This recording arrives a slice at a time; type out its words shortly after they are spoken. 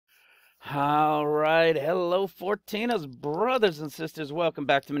All right. Hello, Fortinas, brothers and sisters. Welcome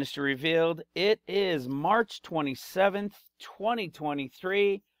back to Ministry Revealed. It is March 27th,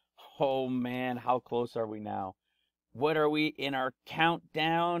 2023. Oh, man, how close are we now? What are we in our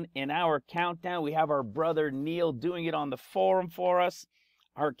countdown? In our countdown, we have our brother Neil doing it on the forum for us.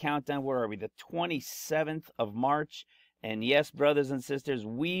 Our countdown, where are we? The 27th of March. And yes, brothers and sisters,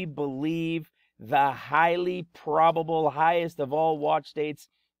 we believe the highly probable, highest of all watch dates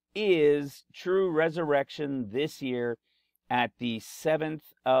is true resurrection this year at the 7th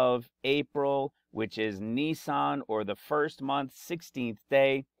of April, which is Nisan, or the first month, 16th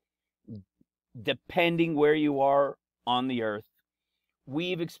day, depending where you are on the earth.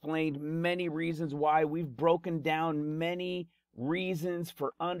 We've explained many reasons why. We've broken down many reasons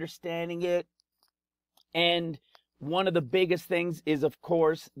for understanding it. And one of the biggest things is, of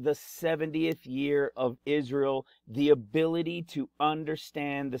course, the 70th year of Israel, the ability to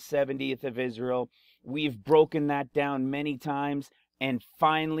understand the 70th of Israel. We've broken that down many times, and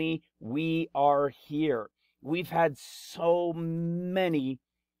finally, we are here. We've had so many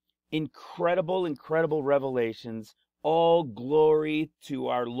incredible revelations. All glory to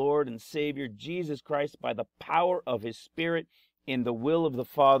our Lord and Savior Jesus Christ by the power of his Spirit in the will of the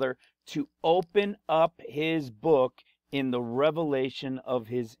Father to open up his book in the revelation of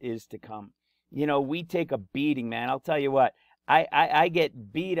his is to come. You know, we take a beating, man. I'll tell you what, I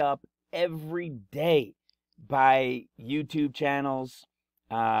get beat up every day by YouTube channels,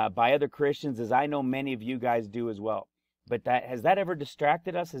 by other Christians, as I know many of you guys do as well. But has that ever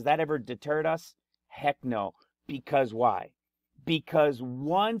distracted us? Has that ever deterred us? Heck no. Because why? Because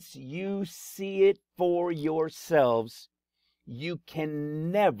once you see it for yourselves, you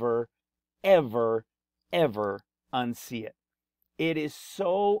can never, ever unsee it. It is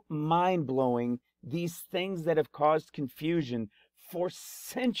so mind-blowing, these things that have caused confusion for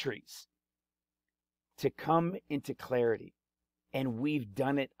centuries to come into clarity. And we've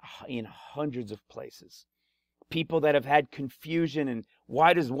done it in hundreds of places. People that have had confusion, and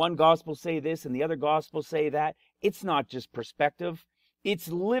why does one gospel say this and the other gospel say that? It's not just perspective. It's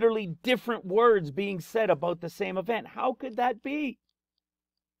literally different words being said about the same event. How could that be?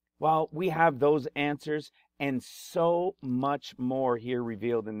 Well, we have those answers and so much more here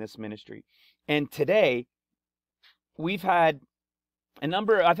revealed in this ministry. And today, we've had a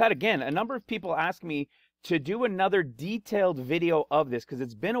number of people ask me to do another detailed video of this, because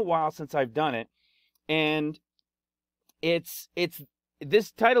it's been a while since I've done it. And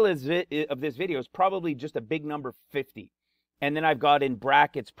this title of this video is probably just a big number 50. And then I've got in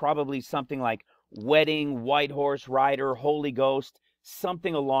brackets probably something like wedding, white horse rider, Holy Ghost,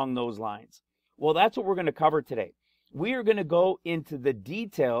 something along those lines. Well, that's what we're going to cover today. We are going to go into the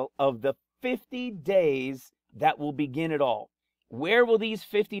detail of the 50 days that will begin it all. Where will these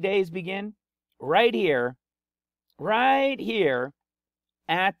 50 days begin? Right here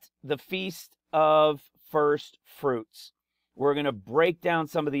at the Feast of First Fruits. We're going to break down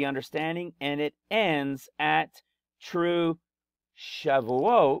some of the understanding, and it ends at true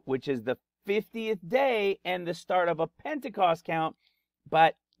Shavuot, which is the 50th day and the start of a Pentecost count,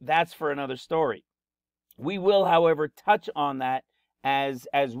 but that's for another story. We will, however, touch on that as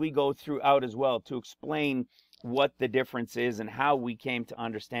we go throughout as well, to explain what the difference is and how we came to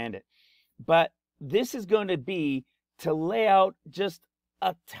understand it. But this is going to be to lay out just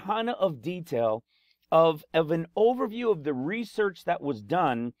a ton of detail of an overview of the research that was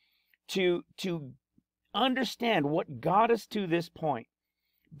done to understand what got us to this point.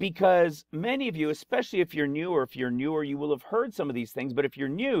 Because many of you, especially if you're new, or if you're newer, you will have heard some of these things. But if you're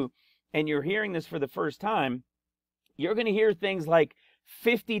new and you're hearing this for the first time, you're going to hear things like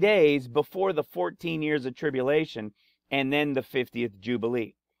 50 days before the 14 years of tribulation and then the 50th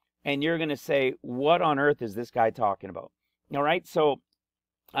Jubilee. And you're going to say, what on earth is this guy talking about? All right, so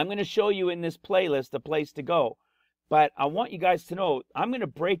I'm going to show you in this playlist a place to go. But I want you guys to know, I'm going to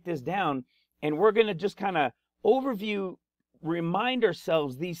break this down, and we're going to just kind of overview, remind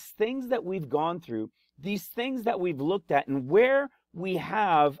ourselves these things that we've gone through, these things that we've looked at, and where we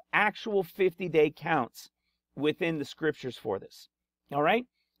have actual 50-day counts within the scriptures for this. All right?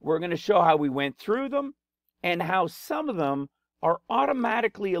 We're going to show how we went through them and how some of them are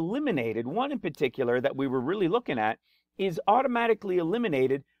automatically eliminated. One in particular that we were really looking at is automatically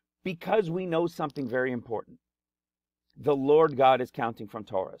eliminated because we know something very important. The Lord God is counting from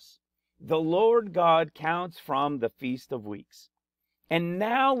Taurus. The Lord God counts from the Feast of Weeks. And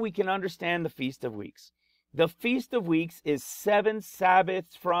now we can understand the Feast of Weeks. The Feast of Weeks is 7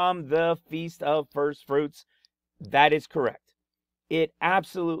 Sabbaths from the Feast of First Fruits. That is correct. It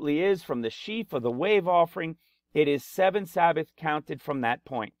absolutely is, from the sheaf of the wave offering. It is 7 Sabbaths counted from that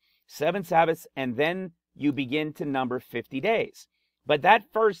point. 7 Sabbaths, and then you begin to number 50 days. But that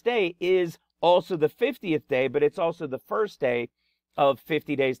first day is also the 50th day, but it's also the first day of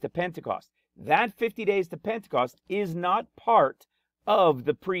 50 days to Pentecost. That 50 days to Pentecost is not part of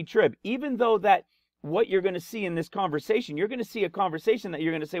the pre-trib, even though that what you're going to see in this conversation, you're going to see a conversation that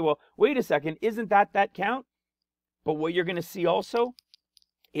you're going to say, well, wait a second, isn't that count? But what you're going to see also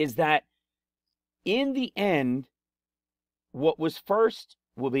is that in the end, what was first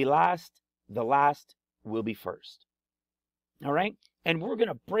will be last, the last will be first. All right? And we're going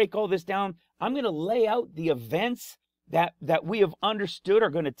to break all this down. I'm going to lay out the events that we have understood are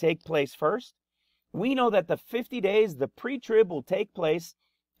going to take place first. We know that the 50 days, the pre-trib, will take place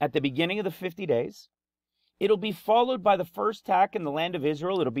at the beginning of the 50 days. It'll be followed by the first attack in the land of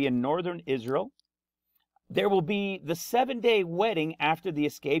Israel. It'll be in northern Israel. There will be the 7-day wedding after the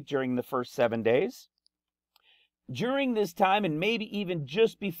escape during the first 7 days. During this time, and maybe even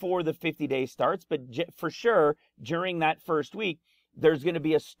just before the 50 days starts, but for sure during that first week, there's going to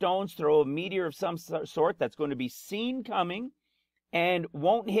be a stone's throw, a meteor of some sort that's going to be seen coming and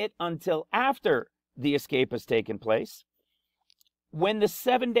won't hit until after the escape has taken place. When the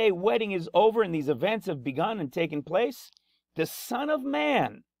 7-day wedding is over and these events have begun and taken place, the Son of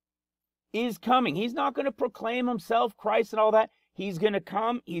Man is coming. He's not going to proclaim himself Christ and all that. He's going to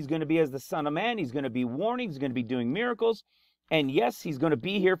come. He's going to be as the Son of Man. He's going to be warning. He's going to be doing miracles. And yes, he's going to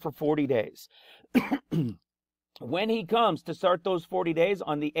be here for 40 days. When he comes to start those 40 days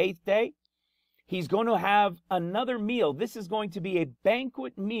on the 8th day, he's going to have another meal. This is going to be a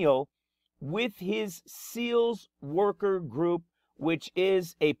banquet meal with his seals worker group, which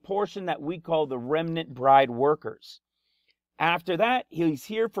is a portion that we call the remnant bride workers. After that, he's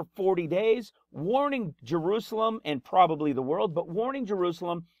here for 40 days, warning Jerusalem and probably the world, but warning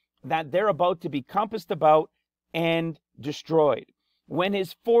Jerusalem that they're about to be compassed about and destroyed. When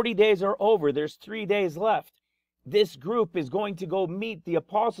his 40 days are over, there's 3 days left. This group is going to go meet the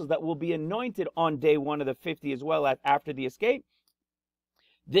apostles that will be anointed on day 1 of the 50 as well after the escape.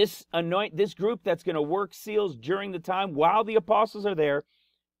 This group that's going to work seals during the time while the apostles are there,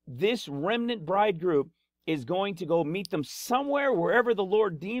 this remnant bride group is going to go meet them somewhere, wherever the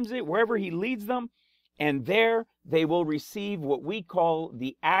Lord deems it, wherever he leads them, and there they will receive what we call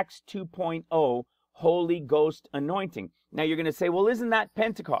the Acts 2.0 Holy Ghost anointing. Now you're going to say, well, isn't that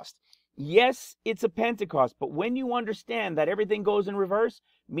Pentecost? Yes, it's a Pentecost, but when you understand that everything goes in reverse,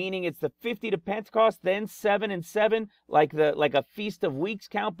 meaning it's the 50 to Pentecost, then 7 and 7, like a Feast of Weeks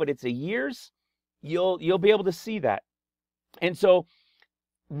count, but it's a years, you'll be able to see that. And so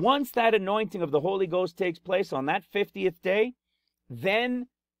once that anointing of the Holy Ghost takes place on that 50th day, then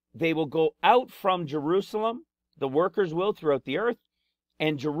they will go out from Jerusalem, the workers will, throughout the earth,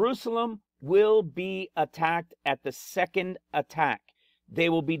 and Jerusalem will be attacked at the second attack. They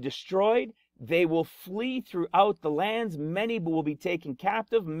will be destroyed. They will flee throughout the lands. Many will be taken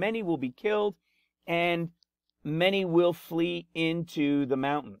captive. Many will be killed. And many will flee into the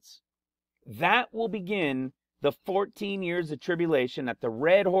mountains. That will begin the 14 years of tribulation at the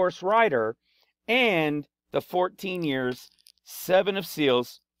red horse rider and the 14 years, 7 of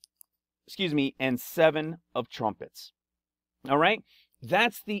seals, and 7 of trumpets. All right?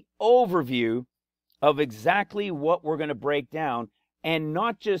 That's the overview of exactly what we're going to break down. And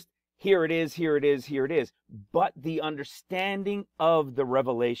not just here it is, here it is, here it is, but the understanding of the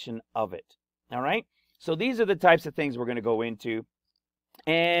revelation of it. All right? So these are the types of things we're going to go into.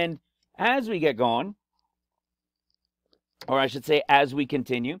 And as we get going, or I should say as we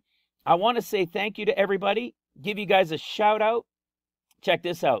continue, I want to say thank you to everybody. Give you guys a shout out. Check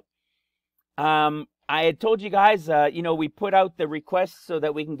this out. I had told you guys, we put out the requests so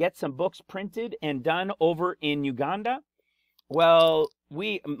that we can get some books printed and done over in Uganda. Well,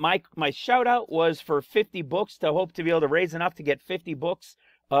 my shout out was for 50 books to hope to be able to raise enough to get 50 books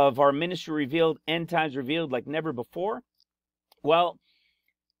of our Ministry Revealed, End Times Revealed like never before. Well,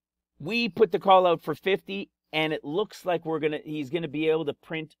 we put the call out for 50, and it looks like he's gonna be able to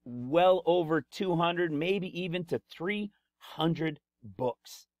print well over 200, maybe even to 300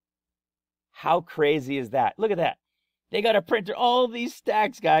 books. How crazy is that? Look at that. They got a printer, all these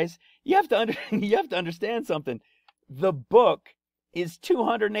stacks, guys. You have to understand something. The book is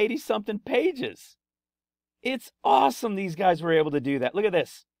 280 something pages. It's awesome these guys were able to do that. Look at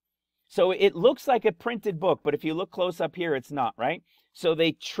this. So it looks like a printed book, but if you look close up here, it's not, right? So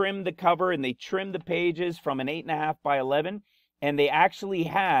they trimmed the cover and they trimmed the pages from an 8.5 by 11, and they actually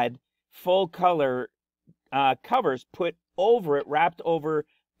had full color covers put over it, wrapped over,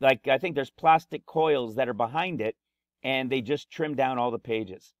 like I think there's plastic coils that are behind it, and they just trimmed down all the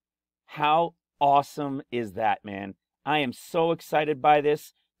pages. How awesome is that, man? I am so excited by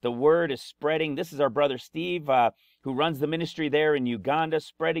this. The word is spreading. This is our brother Steve, who runs the ministry there in Uganda,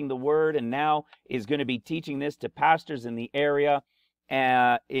 spreading the word, and now is going to be teaching this to pastors in the area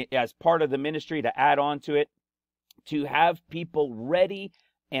as part of the ministry to add on to it, to have people ready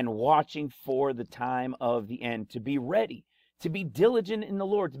and watching for the time of the end, to be ready, to be diligent in the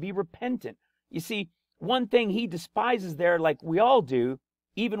Lord, to be repentant. You see, one thing he despises there, like we all do,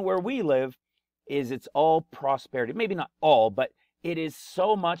 even where we live, is it's all prosperity. Maybe not all, but it is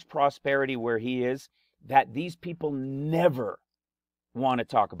so much prosperity where he is that these people never want to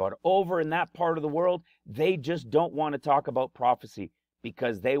talk about it. Over in that part of the world, they just don't want to talk about prophecy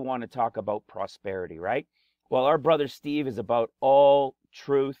because they want to talk about prosperity, right? Well, our brother Steve is about all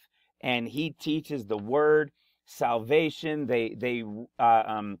truth, and he teaches the word, salvation. They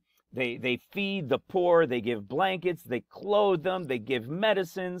feed the poor, they give blankets, they clothe them, they give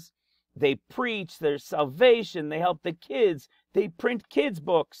medicines, they preach their salvation, they help the kids, they print kids'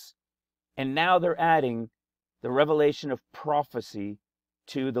 books. And now they're adding the revelation of prophecy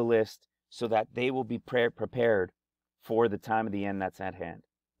to the list so that they will be prepared for the time of the end that's at hand.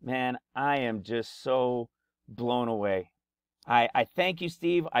 Man, I am just so blown away. I thank you,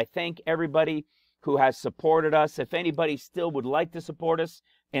 Steve. I thank everybody who has supported us. If anybody still would like to support us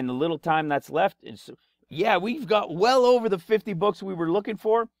in the little time that's left, yeah, we've got well over the 50 books we were looking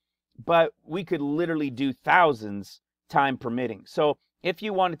for, but we could literally do thousands, time permitting. So if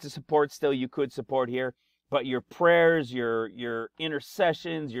you wanted to support still, you could support here, but your prayers, your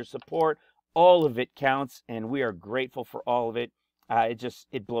intercessions, your support, all of it counts, and we are grateful for all of it.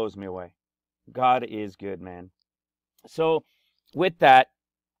 It blows me away. God is good, man. So with that,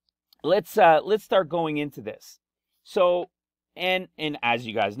 let's start going into this. So, and as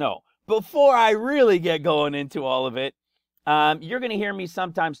you guys know, before I really get going into all of it, you're going to hear me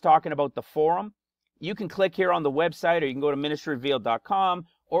sometimes talking about the forum. You can click here on the website, or you can go to ministryrevealed.com,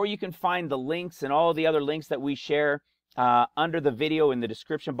 or you can find the links and all the other links that we share under the video in the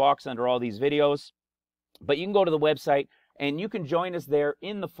description box under all these videos. But you can go to the website and you can join us there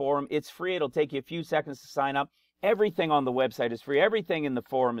in the forum. It's free. It'll take you a few seconds to sign up. Everything on the website is free. Everything in the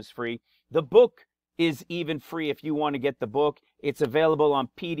forum is free. The book is even free if you want to get the book. It's available on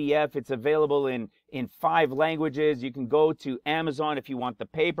PDF. It's available in 5 languages. You can go to Amazon if you want the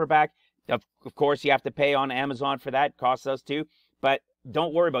paperback. Of course, you have to pay on Amazon for that. It costs us too. But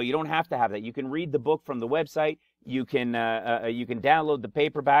don't worry about it. You don't have to have that. You can read the book from the website. You can download the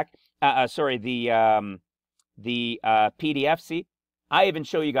paperback. The PDF. See, I even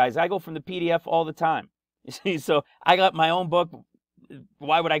show you guys. I go from the PDF all the time. You see, so I got my own book.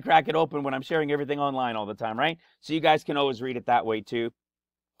 Why would I crack it open when I'm sharing everything online all the time, right? So you guys can always read it that way too.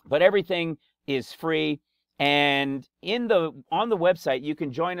 But everything is free. And on the website, you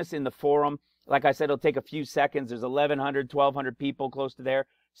can join us in the forum. Like I said, it'll take a few seconds. There's 1,100, 1,200 people close to there,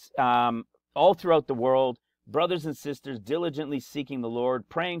 all throughout the world. Brothers and sisters diligently seeking the Lord,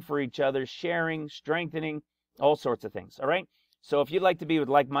 praying for each other, sharing, strengthening, all sorts of things. All right? So if you'd like to be with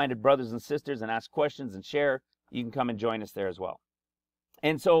like-minded brothers and sisters and ask questions and share, you can come and join us there as well.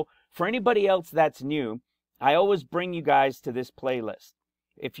 And so for anybody else that's new, I always bring you guys to this playlist.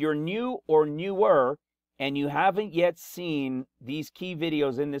 If you're new or newer and you haven't yet seen these key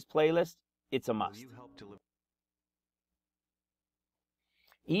videos in this playlist, it's a must.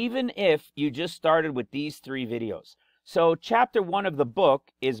 Even if you just started with these 3 videos. So chapter 1 of the book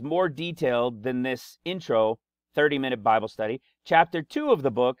is more detailed than this intro 30-minute Bible study. Chapter 2 of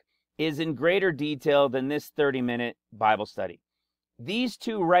the book is in greater detail than this 30-minute Bible study. These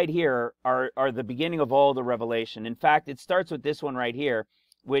 2 right here are the beginning of all the revelation. In fact, it starts with this one right here,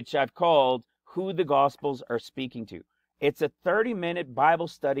 which I've called Who the Gospels Are Speaking to. It's a 30-minute Bible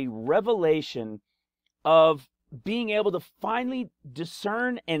study revelation of being able to finally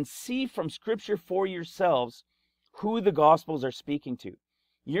discern and see from Scripture for yourselves who the Gospels are speaking to.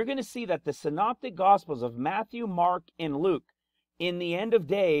 You're going to see that the synoptic Gospels of Matthew, Mark, and Luke in the end of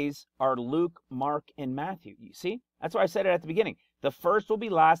days are Luke, Mark, and Matthew. You see? That's why I said it at the beginning. The first will be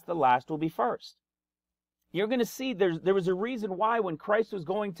last, the last will be first. You're going to see there was a reason why when Christ was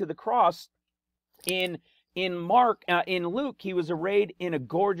going to the cross in Luke, he was arrayed in a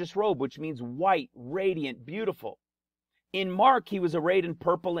gorgeous robe, which means white, radiant, beautiful. In Mark, he was arrayed in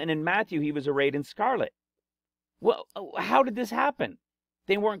purple, and in Matthew, he was arrayed in scarlet. Well, how did this happen?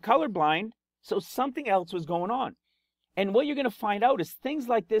 They weren't colorblind, so something else was going on. And what you're going to find out is things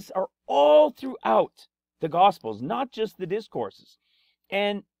like this are all throughout the Gospels, not just the discourses.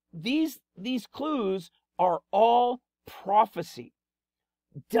 And these clues are all prophecy.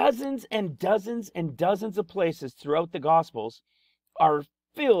 Dozens and dozens and dozens of places throughout the Gospels are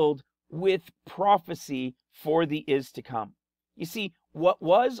filled with prophecy for the is to come. You see, what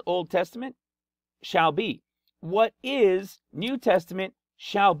was Old Testament shall be. What is New Testament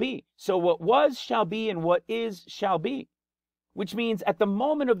shall be. So what was shall be, and what is shall be. Which means at the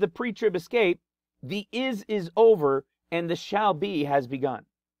moment of the pre-trib escape, the is over and the shall be has begun.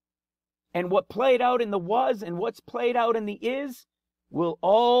 And what played out in the was and what's played out in the is will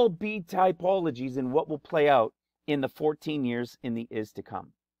all be typologies in what will play out in the 14 years in the is to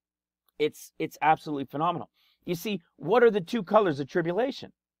come. It's absolutely phenomenal. You see, what are the two colors of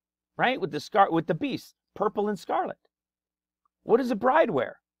tribulation? Right? With the beast, purple and scarlet. What does the bride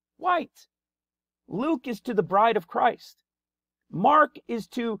wear? White. Luke is to the bride of Christ. Mark is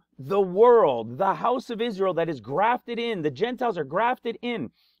to the world, the house of Israel that is grafted in. The Gentiles are grafted in,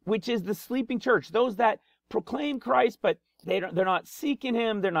 which is the sleeping church. Those that proclaim Christ, but they're not seeking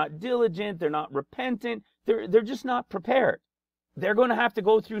him. They're not diligent. They're not repentant. They're just not prepared. They're going to have to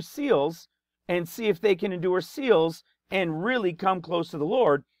go through seals and see if they can endure seals and really come close to the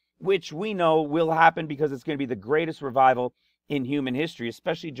Lord, which we know will happen because it's going to be the greatest revival in human history,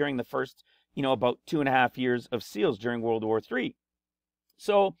 especially during the first, about 2.5 years of seals during World War III.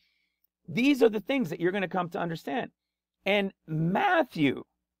 So these are the things that you're going to come to understand. And Matthew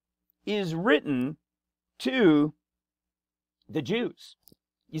is written to the Jews.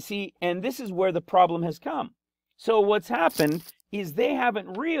 You see, and this is where the problem has come. So what's happened is they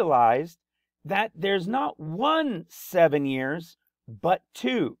haven't realized that there's not 1 7 years, but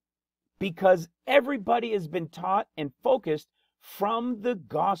 2. Because everybody has been taught and focused from the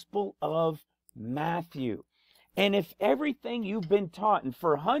Gospel of Matthew. And if everything you've been taught, and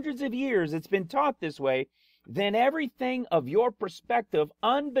for hundreds of years it's been taught this way, then everything of your perspective,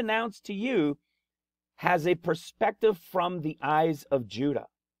 unbeknownst to you, has a perspective from the eyes of Judah.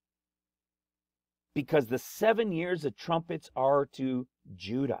 Because the 7 years of trumpets are to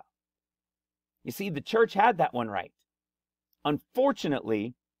Judah. You see, the church had that one right.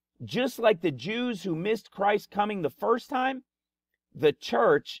 Unfortunately, just like the Jews who missed Christ coming the first time, the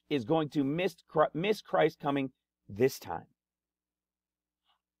church is going to miss Christ coming this time.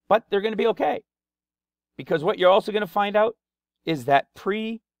 But they're going to be okay. Because what you're also going to find out is that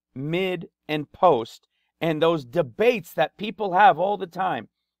pre, mid, and post, and those debates that people have all the time,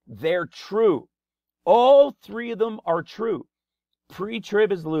 they're true. All 3 of them are true.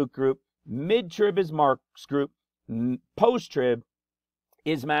 Pre-trib is Luke group, mid-trib is Mark's group, post-trib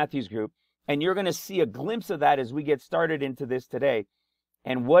is Matthew's group. And you're going to see a glimpse of that as we get started into this today.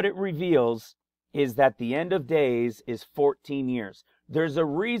 And what it reveals is that the end of days is 14 years. There's a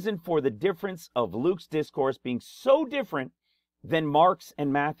reason for the difference of Luke's discourse being so different than Mark's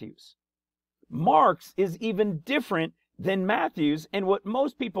and Matthew's. Mark's is even different than Matthew's. And what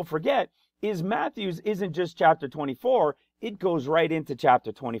most people forget is Matthew's isn't just chapter 24. It goes right into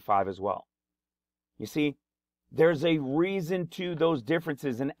chapter 25 as well. You see, there's a reason to those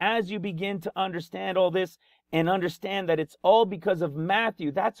differences. And as you begin to understand all this and understand that it's all because of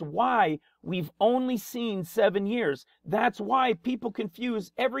Matthew, that's why we've only seen 7 years. That's why people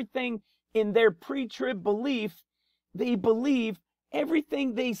confuse everything in their pre-trib belief. They believe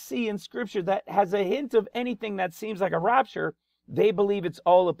everything they see in Scripture that has a hint of anything that seems like a rapture, they believe it's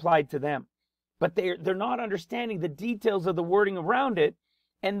all applied to them. But they're not understanding the details of the wording around it,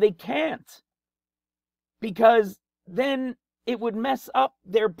 and they can't. Because then it would mess up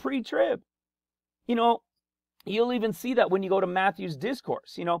their pre-trib. You'll even see that when you go to Matthew's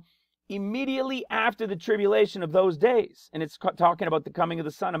discourse, immediately after the tribulation of those days. And it's talking about the coming of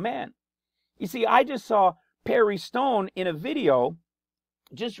the Son of Man. You see, I just saw Perry Stone in a video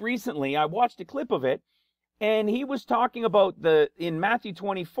just recently. I watched a clip of it, and he was talking about in Matthew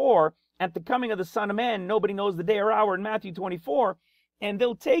 24, at the coming of the Son of Man, nobody knows the day or hour in Matthew 24. And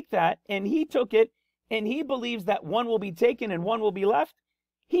they'll take that, and he took it, and he believes that one will be taken and one will be left.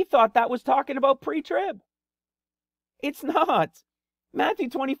 He thought that was talking about pre-trib. It's not. Matthew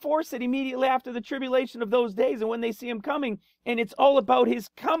 24 said immediately after the tribulation of those days and when they see him coming, and it's all about his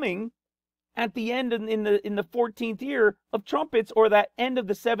coming at the end in the 14th year of trumpets, or that end of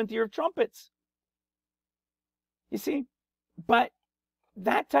the 7th year of trumpets. You see? But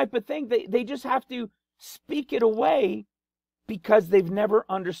that type of thing, they just have to speak it away because they've never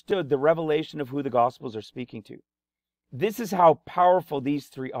understood the revelation of who the Gospels are speaking to. This is how powerful these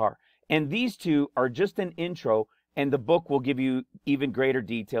 3 are. And these 2 are just an intro, and the book will give you even greater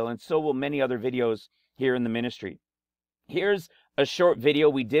detail, and so will many other videos here in the ministry. Here's a short video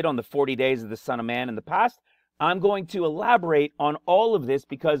we did on the 40 days of the Son of Man in the past. I'm going to elaborate on all of this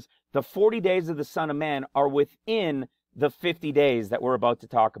because the 40 days of the Son of Man are within the 50 days that we're about to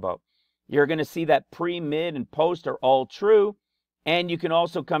talk about. You're going to see that pre, mid, and post are all true. And you can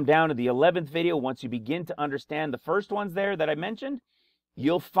also come down to the 11th video once you begin to understand the first ones there that I mentioned.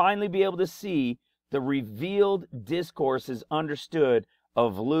 you'll finally be able to see the revealed discourses understood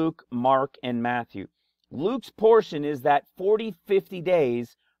of Luke, Mark, and Matthew. Luke's portion is that 40, 50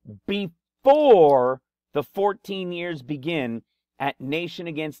 days before the 14 years begin at nation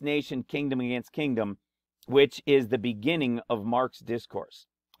against nation, kingdom against kingdom, which is the beginning of Mark's discourse.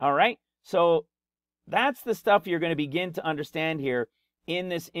 All right? So that's the stuff you're going to begin to understand here in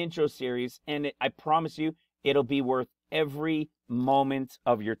this intro series, and I promise you, it'll be worth every moment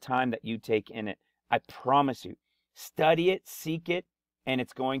of your time that you take in it. I promise you. Study it, seek it, and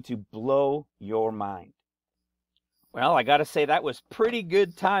it's going to blow your mind. Well, I got to say that was pretty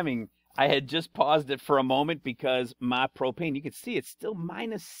good timing. I had just paused it for a moment because my propane, you can see it's still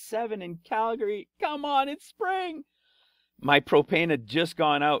 -7 in Calgary. Come on, it's spring. My propane had just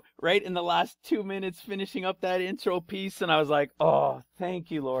gone out right in the last 2 minutes finishing up that intro piece. And I was like, oh,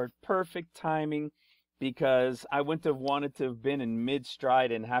 thank you, Lord. Perfect timing, because I wouldn't have wanted to have been in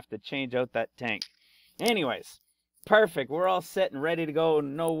mid-stride and have to change out that tank. Anyways, perfect. We're all set and ready to go.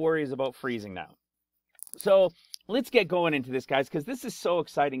 No worries about freezing now. So let's get going into this, guys, because this is so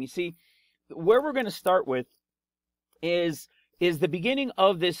exciting. You see, where we're going to start with is the beginning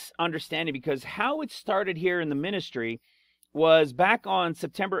of this understanding, because how it started here in the ministry was back on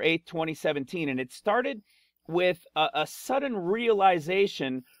September 8th, 2017, and it started with a sudden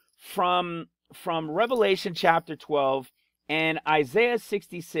realization from Revelation chapter 12 and Isaiah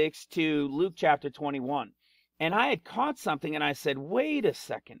 66 to Luke chapter 21. And I had caught something, and I said, wait a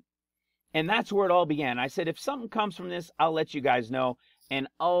second. And that's where it all began. I said, if something comes from this, I'll let you guys know. And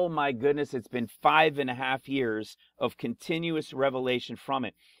oh my goodness, it's been 5.5 years of continuous revelation from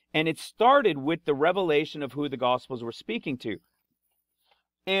it. And it started with the revelation of who the Gospels were speaking to.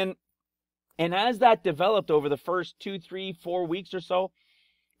 And as that developed over the first 2, 3, 4 weeks or so,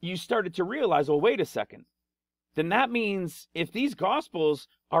 you started to realize, well, wait a second. Then that means if these Gospels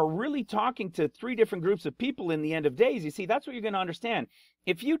are really talking to 3 different groups of people in the end of days, you see, that's what you're going to understand.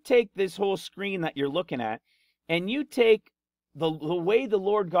 If you take this whole screen that you're looking at, and you take the way the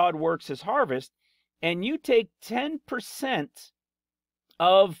Lord God works his harvest, and you take 10%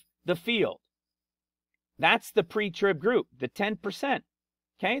 of the field, that's the pre-trib group, the 10%.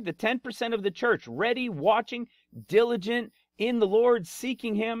 Okay, the 10% of the church, ready, watching, diligent, in the Lord,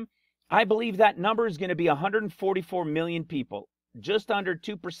 seeking him. I believe that number is going to be 144 million people, just under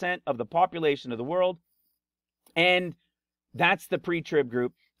 2% of the population of the world. And that's the pre-trib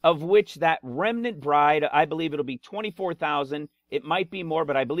group, of which that remnant bride, I believe it'll be 24,000. It might be more,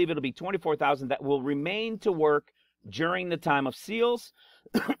 but I believe it'll be 24,000 that will remain to work during the time of seals.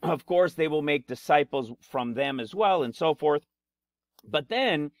 Of course, they will make disciples from them as well, and so forth. But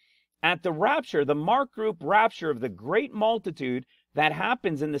then at the rapture, the Mark group rapture of the great multitude that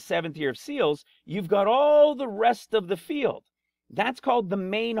happens in the 7th year of seals, you've got all the rest of the field. That's called the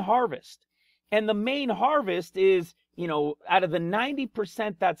main harvest. And the main harvest is, you know, out of the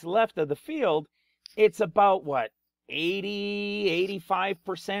 90% that's left of the field, it's about what, 80,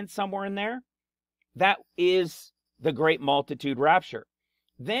 85%, somewhere in there. That is the great multitude rapture.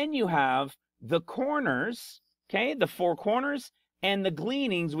 Then you have the corners, okay, the 4 corners, and the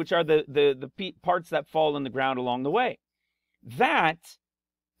gleanings, which are the parts that fall in the ground along the way. That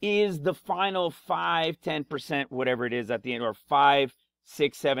is the final 5, 10%, whatever it is at the end, or 5,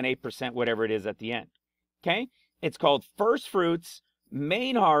 6, 7, 8%, whatever it is at the end. Okay? It's called first fruits,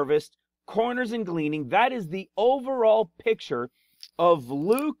 main harvest, corners and gleaning. That is the overall picture of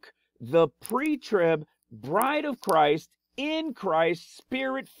Luke, the pre-trib bride of Christ, in Christ,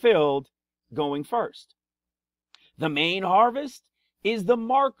 spirit-filled, going first. The main harvest is the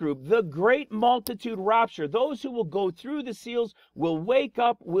Mark group, the great multitude rapture. Those who will go through the seals will wake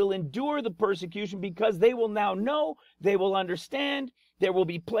up, will endure the persecution, because they will now know, they will understand. There will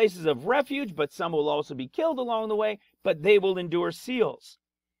be places of refuge, but some will also be killed along the way, but they will endure seals.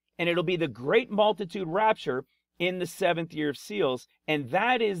 And it'll be the great multitude rapture in the 7th year of seals, and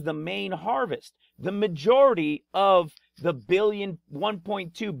that is the main harvest. The majority of the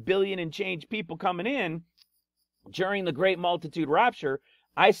 1.2 billion and change people coming in during the great multitude rapture,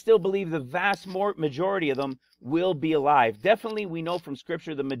 I still believe the vast majority of them will be alive. Definitely, we know from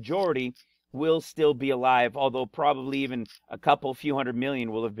Scripture the majority will still be alive, although probably even a few hundred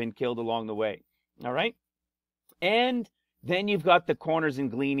million will have been killed along the way. All right? And then you've got the corners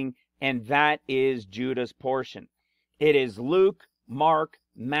and gleaning, and that is Judah's portion. It is Luke, Mark,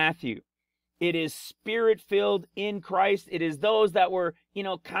 Matthew. It is spirit-filled in Christ. It is those that were,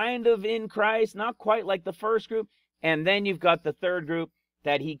 kind of in Christ, not quite like the first group. And then you've got the third group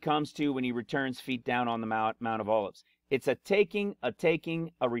that he comes to when he returns feet down on the Mount of Olives. It's a taking,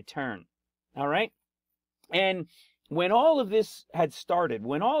 a return. All right? And when all of this had started,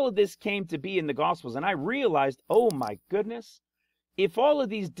 when all of this came to be in the Gospels, and I realized, oh my goodness, if all of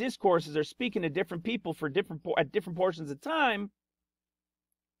these discourses are speaking to different people for at different portions of time,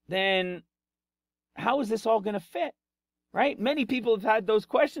 then how is this all going to fit? Right? Many people have had those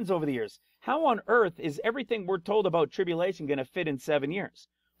questions over the years. How on earth is everything we're told about tribulation going to fit in 7 years?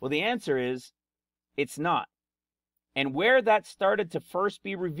 Well, the answer is it's not. And where that started to first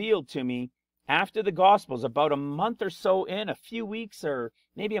be revealed to me after the Gospels, about a month or so in, a few weeks, or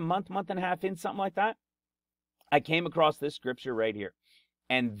maybe a month and a half in, something like that, I came across this scripture right here.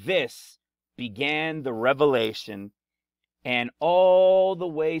 And this began the revelation. And all the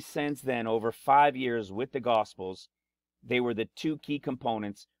way since then, over 5 years with the Gospels, they were the two key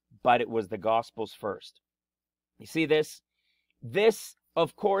components, but it was the Gospels first. You see this? This,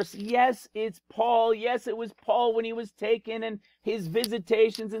 of course, yes, it's Paul. Yes, it was Paul when he was taken and his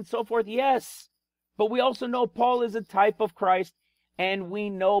visitations and so forth. Yes. But we also know Paul is a type of Christ, and we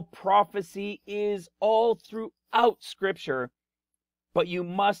know prophecy is all throughout Scripture. But you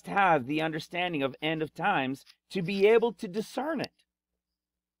must have the understanding of end of times to be able to discern it.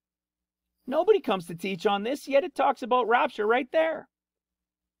 Nobody comes to teach on this, yet it talks about rapture right there.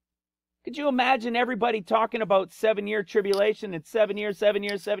 Could you imagine everybody talking about 7-year tribulation? It's 7 years, 7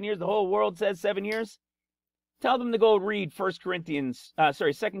 years, 7 years. The whole world says 7 years. Tell them to go read 2 Corinthians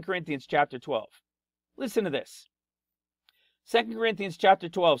chapter 12. Listen to this. 2 Corinthians chapter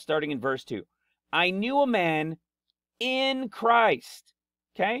 12, starting in verse 2. I knew a man in Christ.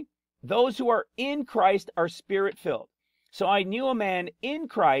 Okay? Those who are in Christ are spirit-filled. So I knew a man in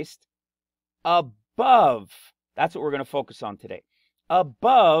Christ above, that's what we're going to focus on today,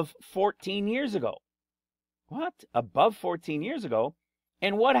 above 14 years ago. What? Above 14 years ago?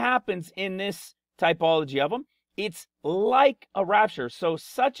 And what happens in this typology of them? It's like a rapture. So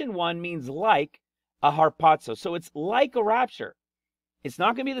such an one means like a harpazo. So it's like a rapture. It's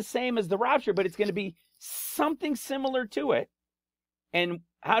not going to be the same as the rapture, but it's going to be something similar to it. And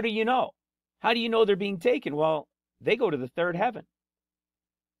how do you know? How do you know they're being taken? Well, they go to the third heaven.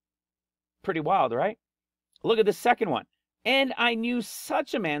 Pretty wild, right? Look at the second one. And I knew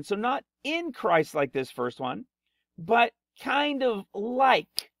such a man, so not in Christ like this first one, but kind of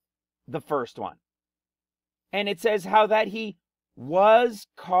like the first one. And it says how that he was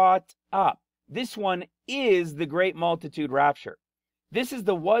caught up. This one is the great multitude rapture. This is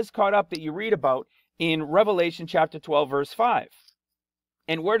the was caught up that you read about in Revelation chapter 12, verse 5.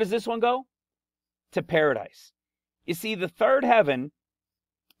 And where does this one go? To paradise. You see, the third heaven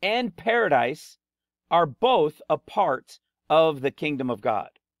and paradise are both a part of the kingdom of God.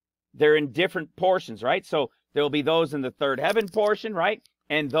 They're in different portions, right? So there will be those in the third heaven portion, right?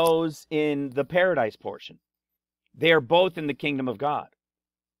 And those in the paradise portion. They are both in the kingdom of God.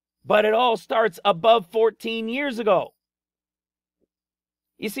 But it all starts above 14 years ago.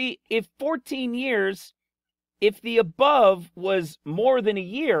 You see, if 14 years, if the above was more than a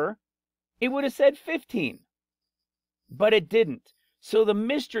year, it would have said 15. But it didn't. So the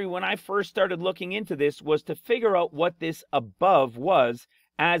mystery when I first started looking into this was to figure out what this above was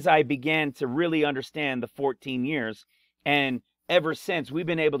as I began to really understand the 14 years. And ever since, we've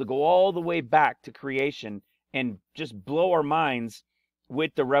been able to go all the way back to creation and just blow our minds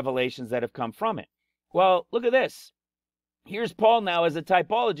with the revelations that have come from it. Well, look at this. Here's Paul now as a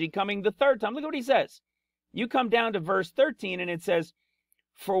typology coming the third time. Look at what he says. You come down to verse 13 and it says,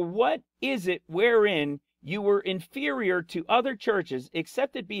 for what is it wherein you were inferior to other churches,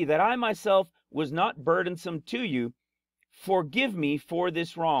 except it be that I myself was not burdensome to you? Forgive me for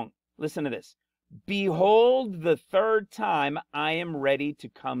this wrong. Listen to this. Behold, the third time I am ready to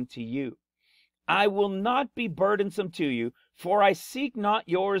come to you. I will not be burdensome to you, for I seek not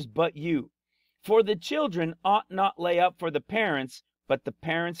yours but you. For the children ought not lay up for the parents, but the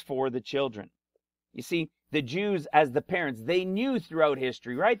parents for the children. You see, the Jews as the parents, they knew throughout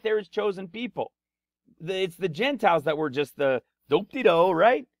history, right? They're his chosen people. It's the Gentiles that were just the dope-de-do,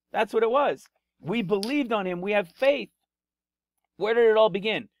 right? That's what it was. We believed on him. We have faith. Where did it all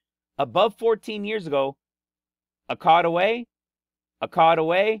begin? Above 14 years ago, a caught away,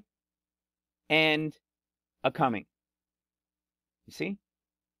 and a coming. You see?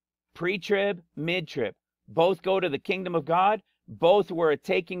 Pre-trib, mid-trib. Both go to the kingdom of God. Both were a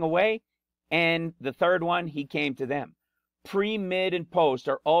taking away. And the third one, he came to them. Pre, mid, and post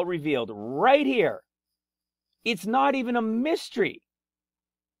are all revealed right here. It's not even a mystery.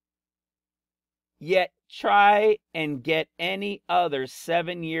 Yet try and get any other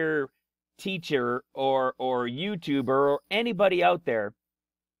 7-year teacher or YouTuber or anybody out there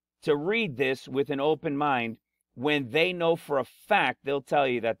to read this with an open mind when they know for a fact they'll tell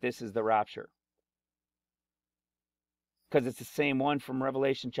you that this is the rapture. because it's the same one from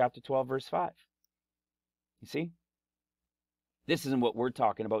Revelation chapter 12, verse 5. You see? This isn't what we're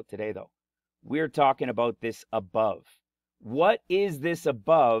talking about today, though. We're talking about this above. What is this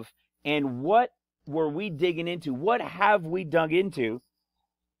above, and what were we digging into? What have we dug into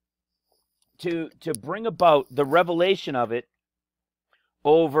to bring about the revelation of it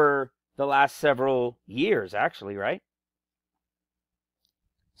over the last several years, actually, right?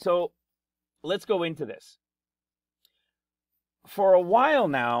 So let's go into this. For a while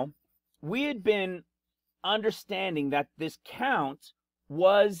now, we had been understanding that this count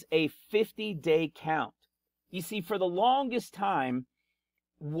was a 50-day count. You see, for the longest time,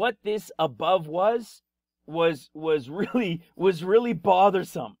 what this above was really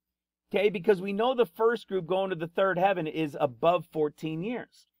bothersome. Okay, because we know the first group going to the third heaven is above 14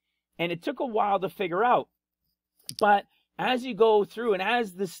 years. And it took a while to figure out. But as you go through and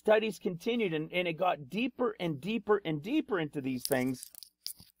as the studies continued and it got deeper and deeper and deeper into these things,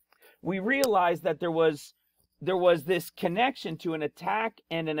 we realized that there was this connection to an attack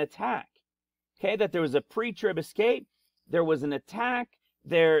and an attack. Okay, that there was a pre-trib escape, there was an attack,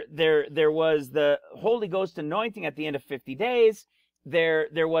 there was the Holy Ghost anointing at the end of 50 days.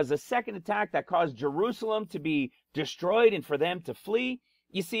 There was a second attack that caused Jerusalem to be destroyed and for them to flee.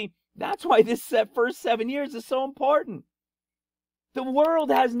 You see, that's why this first 7 years is so important. The world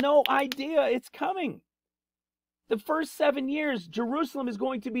has no idea it's coming. The first 7 years, Jerusalem is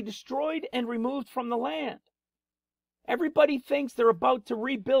going to be destroyed and removed from the land. Everybody thinks they're about to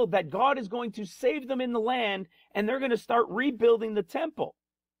rebuild, that God is going to save them in the land, and they're going to start rebuilding the temple.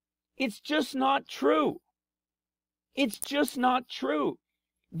 It's just not true. It's just not true.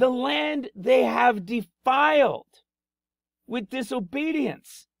 The land they have defiled with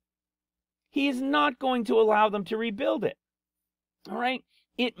disobedience. He is not going to allow them to rebuild it. All right?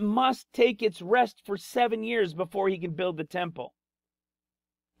 It must take its rest for 7 years before he can build the temple.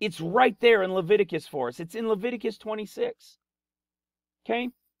 It's right there in Leviticus for us. It's in Leviticus 26. Okay?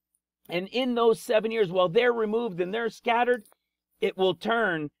 And in those 7 years, while they're removed and they're scattered, it will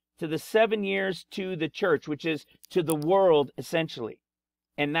turn to the 7 years to the church, which is to the world, essentially.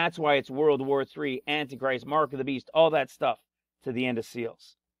 And that's why it's World War III, Antichrist, Mark of the Beast, all that stuff to the end of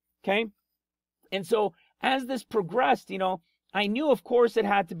seals. Okay? And so as this progressed, I knew, of course, it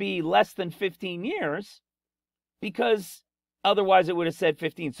had to be less than 15 years because otherwise it would have said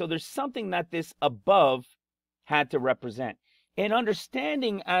 15. So there's something that this above had to represent. And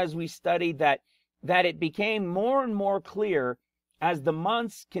understanding as we studied that it became more and more clear as the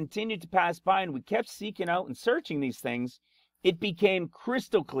months continued to pass by and we kept seeking out and searching these things, it became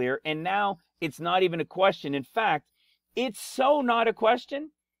crystal clear. And now it's not even a question. In fact, it's so not a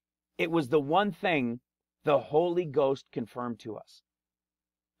question. It was the one thing the Holy Ghost confirmed to us.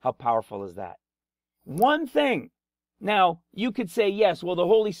 How powerful is that? One thing. Now, you could say, yes, well, the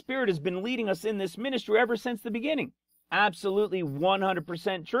Holy Spirit has been leading us in this ministry ever since the beginning. Absolutely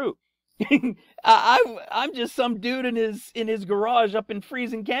 100% true. I'm just some dude in his garage up in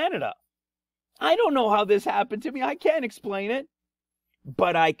freezing Canada. I don't know how this happened to me. I can't explain it.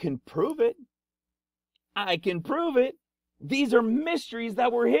 But I can prove it. I can prove it. These are mysteries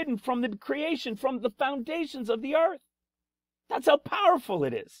that were hidden from the creation, from the foundations of the earth. That's how powerful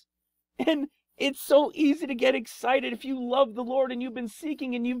it is. And it's so easy to get excited if you love the Lord and you've been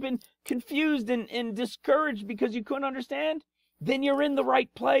seeking and you've been confused and discouraged because you couldn't understand, then you're in the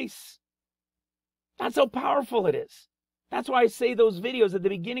right place. That's how powerful it is. That's why I say those videos at the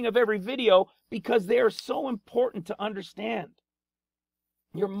beginning of every video, because they are so important to understand.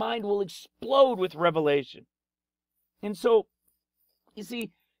 Your mind will explode with revelation. And so, you see,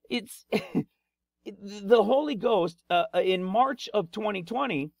 it's the Holy Ghost, in March of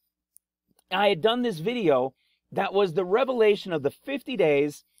 2020, I had done this video that was the revelation of the 50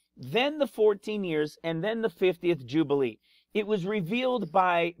 days, then the 14 years, and then the 50th Jubilee. It was revealed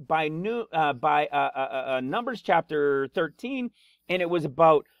by Numbers chapter 13, and it was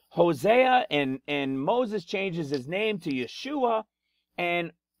about Hosea, and Moses changes his name to Yeshua,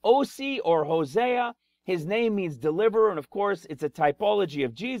 and Osi, or Hosea, his name means deliverer, and of course it's a typology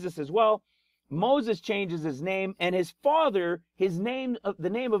of Jesus as well. Moses changes his name, and his father, the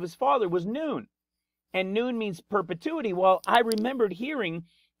name of his father was Nun, and Nun means perpetuity. Well, I remembered hearing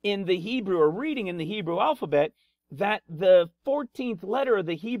in the Hebrew, or reading in the Hebrew alphabet, that the 14th letter of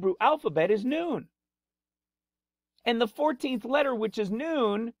the Hebrew alphabet is Nun. And the 14th letter, which is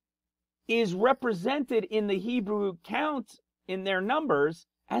Nun, is represented in the Hebrew count in their numbers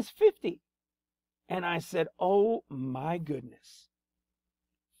as 50. And I said, oh my goodness.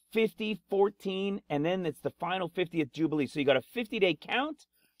 50, 14, and then it's the final 50th Jubilee. So you got a 50-day count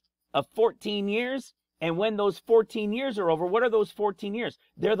of 14 years, And when those 14 years are over, what are those 14 years?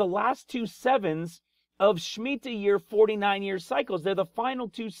 They're the last 2 sevens of Shemitah year 49-year cycles. They're the final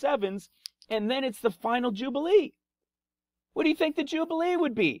 2 sevens, and then it's the final Jubilee. What do you think the Jubilee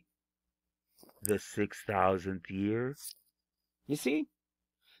would be? The 6,000th year. You see?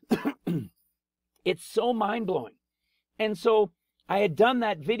 It's so mind-blowing. And so I had done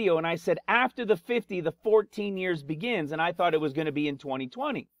that video, and I said after the 50, the 14 years begins, and I thought it was going to be in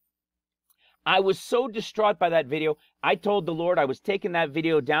 2020. I was so distraught by that video, I told the Lord I was taking that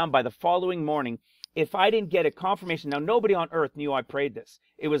video down by the following morning if I didn't get a confirmation. Now, nobody on earth knew I prayed this.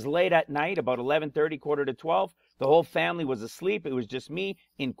 It was late at night, about 11:30, quarter to 12. The whole family was asleep. It was just me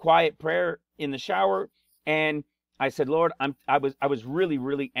in quiet prayer in the shower. And I said, Lord, I was really,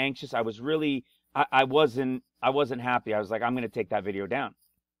 really anxious. I wasn't happy. I was like, I'm going to take that video down.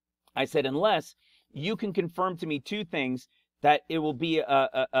 I said, unless you can confirm to me 2 things, that it will be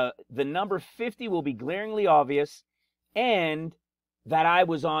the number 50 will be glaringly obvious, and that I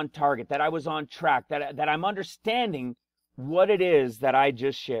was on target, that I was on track, that I'm understanding what it is that I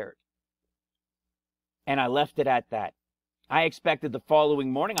just shared. And I left it at that. I expected the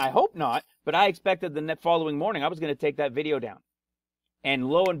following morning, I hope not, but I expected the following morning I was going to take that video down. And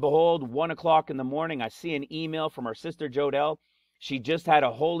lo and behold, 1 o'clock in the morning, I see an email from our sister Jodelle. She just had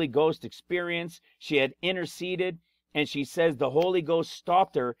a Holy Ghost experience. She had interceded, and she says the Holy Ghost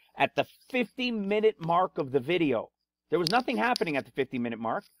stopped her at the 50-minute mark of the video. There was nothing happening at the 50-minute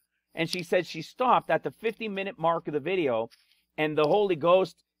mark. And she said she stopped at the 50-minute mark of the video, and the Holy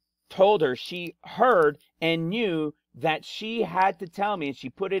Ghost told her, she heard and knew that she had to tell me, and she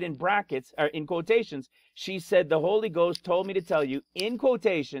put it in brackets, or in quotations. She said, the Holy Ghost told me to tell you, in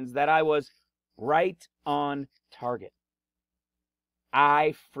quotations, that I was right on target.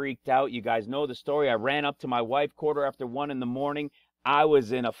 I freaked out. You guys know the story. I ran up to my wife 1:15 in the morning. I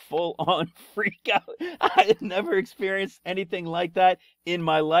was in a full-on freak out. I had never experienced anything like that in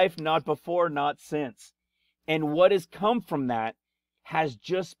my life, not before, not since. And what has come from that has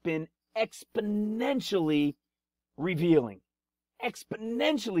just been exponentially revealing.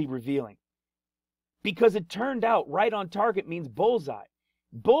 Exponentially revealing. Because it turned out right on target means bullseye.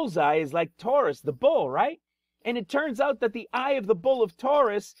 Bullseye is like Taurus, the bull, right? And it turns out that the eye of the bull of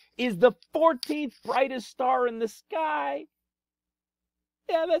Taurus is the 14th brightest star in the sky.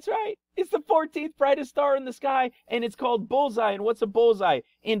 Yeah, that's right. It's the 14th brightest star in the sky, and it's called bullseye. And what's a bullseye?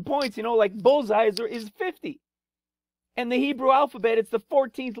 In points, you know, like bullseye is 50. And the Hebrew alphabet, it's the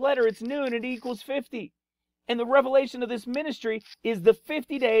 14th letter. It's noon, it equals 50. And the revelation of this ministry is the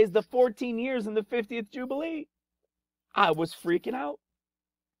 50 days, the 14 years, and the 50th Jubilee. I was freaking out.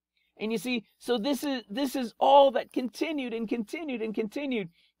 And you see, so this is all that continued and continued and continued.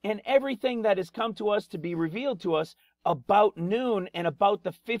 And everything that has come to us to be revealed to us about noon and about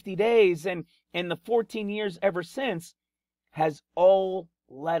the 50 days and the 14 years ever since has all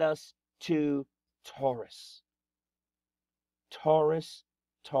led us to Taurus. Taurus,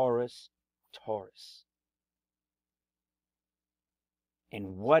 Taurus, Taurus.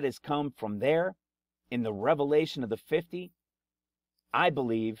 And what has come from there in the revelation of the 50, I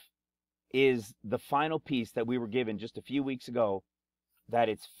believe, is the final piece that we were given just a few weeks ago, that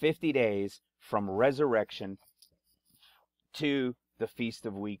it's 50 days from resurrection to the Feast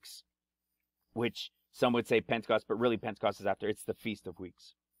of Weeks, which some would say Pentecost, but really Pentecost is after. It's the Feast of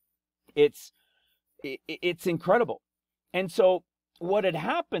Weeks. It's incredible. And so what had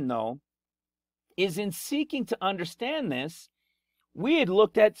happened, though, is in seeking to understand this, we had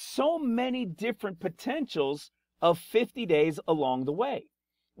looked at so many different potentials of 50 days along the way.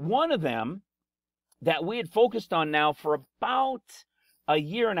 One of them that we had focused on now for about a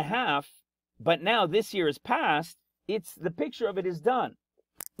year and a half, but now this year is past, the picture of it is done.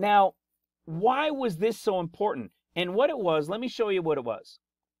 Now, why was this so important? And what it was, let me show you what it was.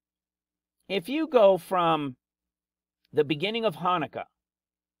 If you go from the beginning of Hanukkah,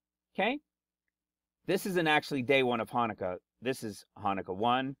 okay? This isn't actually day 1 of Hanukkah. This is Hanukkah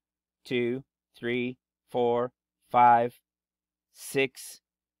 1, 2, 3, 4, 5, 6,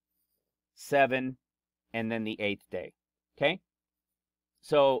 7, and then the 8th day, okay?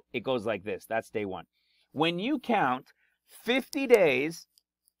 So it goes like this. That's day 1. When you count 50 days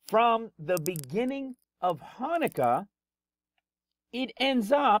from the beginning of Hanukkah, it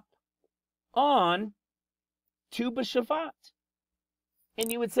ends up on Tu B'Shavat.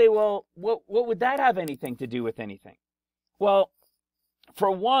 And you would say, well, what would that have anything to do with anything? Well, for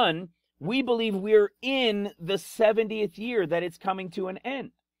one, we believe we're in the 70th year, that it's coming to an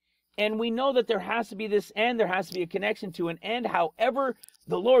end. And we know that there has to be this end, there has to be a connection to an end. However,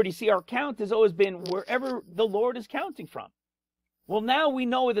 the Lord, you see, our count has always been wherever the Lord is counting from. Well, now we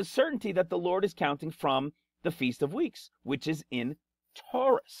know with a certainty that the Lord is counting from the Feast of Weeks, which is in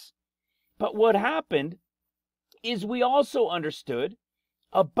Taurus. But what happened is we also understood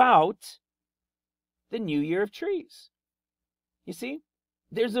about the New Year of Trees. You see,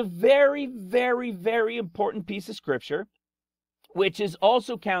 there's a very, very, very important piece of scripture, which is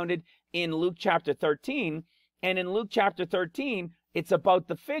also counted in Luke chapter 13. And in Luke chapter 13, it's about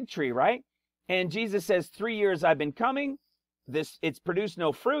the fig tree, right? And Jesus says, 3 years I've been coming. It's produced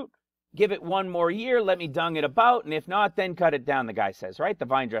no fruit. Give it 1 more year. Let me dung it about. And if not, then cut it down, the guy says, right? The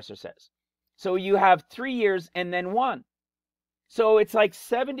vine dresser says. So you have 3 years and then 1. So it's like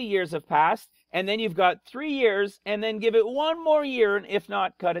 70 years have passed. And then you've got 3 years and then give it 1 more year. And if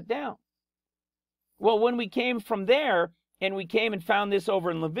not, cut it down. Well, when we came from there and we came and found this over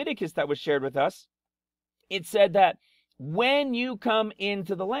in Leviticus that was shared with us, it said that when you come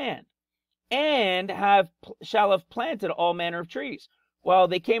into the land and shall have planted all manner of trees. Well,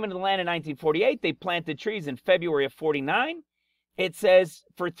 they came into the land in 1948. They planted trees in February of 49. It says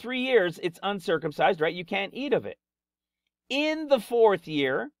for 3 years, it's uncircumcised, right? You can't eat of it. In the 4th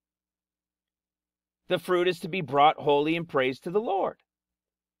year, the fruit is to be brought holy and praised to the Lord.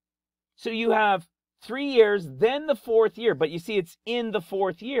 So you have 3 years, then the 4th year. But you see, it's in the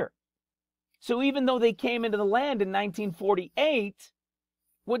 4th year. So even though they came into the land in 1948,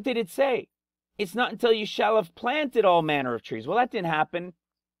 what did it say? It's not until you shall have planted all manner of trees. Well, that didn't happen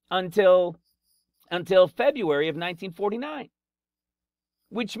until February of 1949.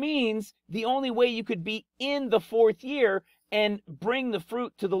 Which means the only way you could be in the 4th year and bring the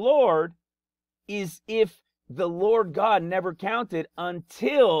fruit to the Lord is if the Lord God never counted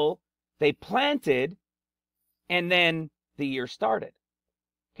until they planted and then the year started.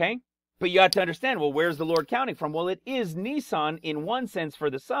 Okay? But you have to understand, well, where's the Lord counting from? Well, it is Nisan in one sense for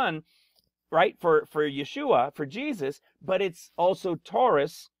the Son, right? For Yeshua, for Jesus, but it's also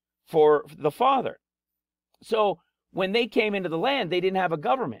Taurus for the Father. So when they came into the land, they didn't have a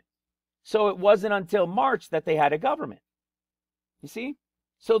government. So it wasn't until March that they had a government. You see?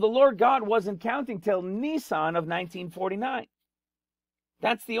 So the Lord God wasn't counting till Nisan of 1949.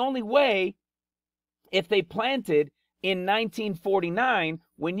 That's the only way. If they planted in 1949,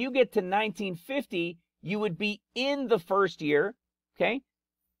 when you get to 1950, you would be in the 1st year, okay?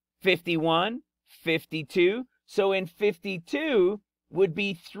 51, 52. So in 52 would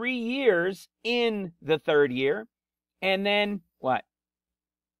be 3 years in the 3rd year. And then what?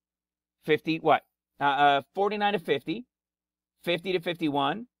 49 to 50, 50 to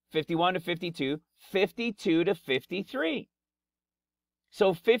 51, 51 to 52, 52 to 53.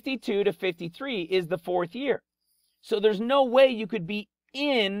 So 52 to 53 is the 4th year. So there's no way you could be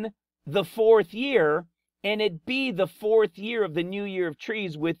in the 4th year and it be the 4th year of the New Year of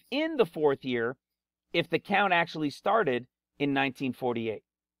Trees within the 4th year if the count actually started in 1948.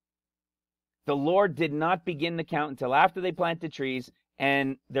 The Lord did not begin the count until after they planted trees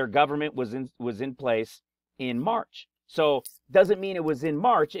and their government was in place in March. So doesn't mean it was in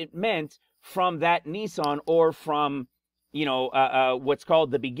March. It meant from that Nisan or from what's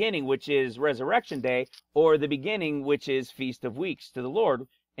called the beginning, which is Resurrection Day, or the beginning, which is Feast of Weeks to the Lord,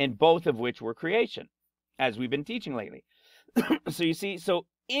 and both of which were creation, as we've been teaching lately. So you see, so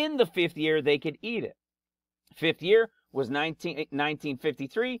in the 5th year, they could eat it. 5th year was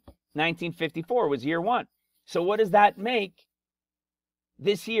 1953. 1954 was year 1. So what does that make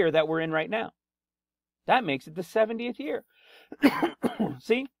this year that we're in right now? That makes it the 70th year.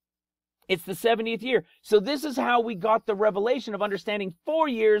 See? It's the 70th year. So this is how we got the revelation of understanding 4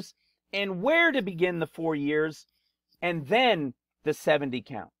 years and where to begin the 4 years and then the 70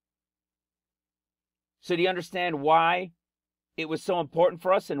 count. So do you understand why it was so important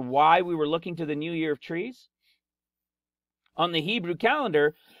for us and why we were looking to the New Year of Trees? On the Hebrew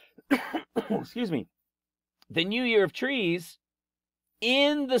calendar, excuse me, the New Year of Trees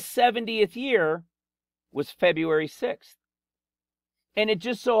in the 70th year was February 6th. And it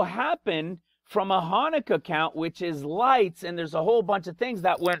just so happened from a Hanukkah count, which is lights, and there's a whole bunch of things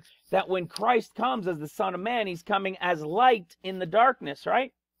that when Christ comes as the Son of Man, he's coming as light in the darkness,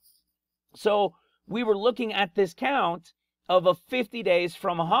 right? So we were looking at this count of a 50 days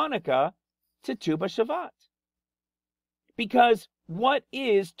from Hanukkah to Tu B'Shavat. Because what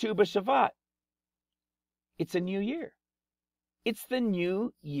is Tu B'Shavat? It's a new year. It's the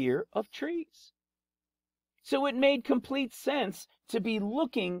New Year of Trees. So it made complete sense to be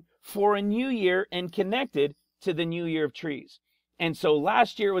looking for a new year and connected to the New Year of Trees. And so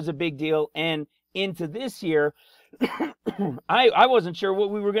last year was a big deal, and into this year, I wasn't sure what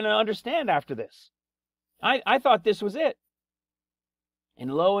we were going to understand after this. I thought this was it.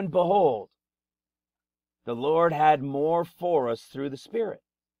 And lo and behold, The Lord had more for us through the Spirit.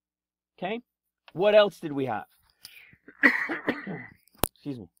 Okay? What else did we have?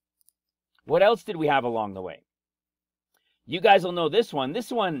 Excuse me. What else did we have along the way? You guys will know this one.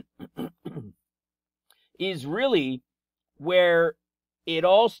 This one is really where it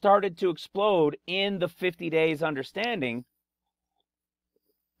all started to explode in the 50 days understanding.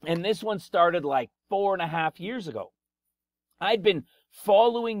 And this one started like 4.5 years ago. I'd been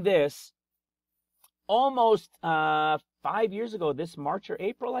following this almost 5 years ago, this March or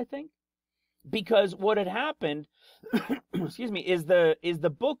April, I think. Because what had happened, excuse me, is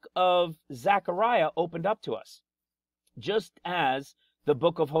the book of Zechariah opened up to us, just as the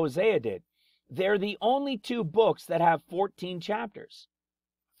book of Hosea did. They're the only two books that have 14 chapters.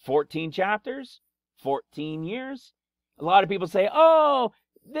 14 chapters, 14 years. A lot of people say, oh,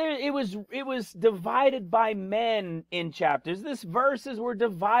 it was divided by men in chapters. These verses were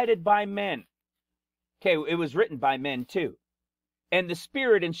divided by men. Okay, it was written by men too. And the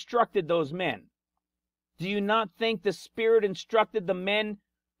Spirit instructed those men. Do you not think the Spirit instructed the men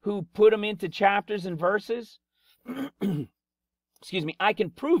who put them into chapters and verses? Excuse me, I can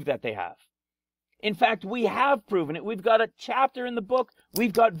prove that they have. In fact, we have proven it. We've got a chapter in the book.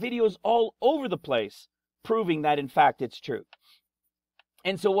 We've got videos all over the place proving that, in fact, it's true.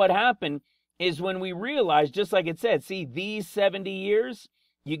 And so what happened is when we realized, just like it said, see, these 70 years,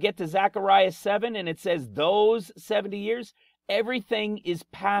 you get to Zechariah 7, and it says those 70 years, everything is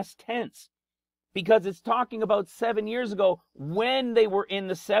past tense because it's talking about 7 years ago when they were in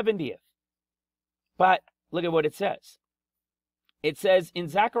the 70th. But look at what it says. It says in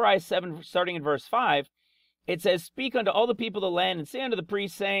Zechariah 7, starting in verse 5, it says, speak unto all the people of the land and say unto the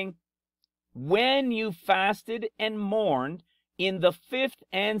priests, saying, when you fasted and mourned in the 5th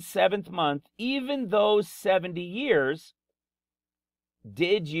and 7th month, even those 70 years,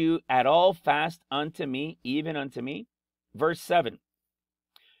 did you at all fast unto me, even unto me? Verse 7,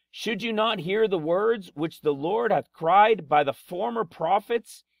 should you not hear the words which the Lord hath cried by the former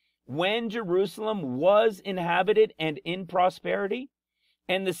prophets, when Jerusalem was inhabited and in prosperity,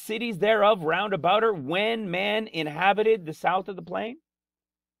 and the cities thereof round about her, when man inhabited the south of the plain?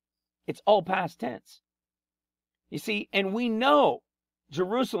 It's all past tense. You see, and we know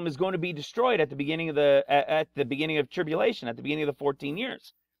Jerusalem is going to be destroyed at the beginning of tribulation, at the beginning of the 14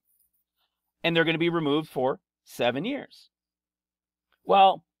 years. And they're going to be removed for 7 years.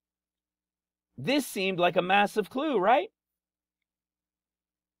 Well, this seemed like a massive clue, right?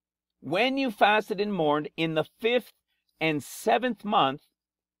 When you fasted and mourned in the 5th and 7th month,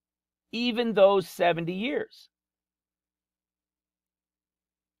 even those 70 years.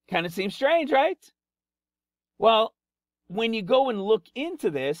 Kind of seems strange, right? Well, when you go and look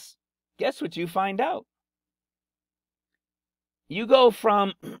into this, guess what you find out? You go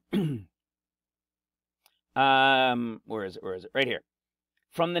from, where is it? Right here.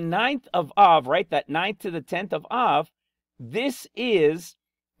 From the 9th of Av, right? That 9th to the 10th of Av, this is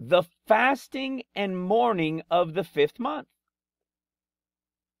the fasting and mourning of the 5th month.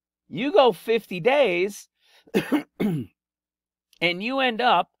 You go 50 days, and you end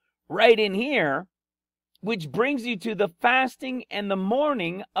up right in here, which brings you to the fasting and the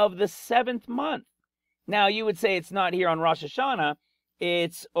mourning of the 7th month. Now, you would say it's not here on Rosh Hashanah.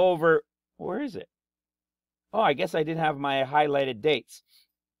 It's over, where is it? Oh, I guess I didn't have my highlighted dates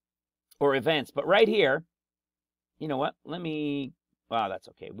or events. But right here, you know what? Wow, that's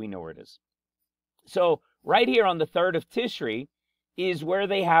okay. We know where it is. So right here on the 3rd of Tishri is where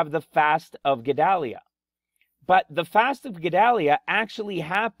they have the fast of Gedaliah. But the fast of Gedaliah actually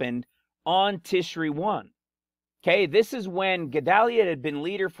happened on Tishri 1. Okay, this is when Gedaliah had been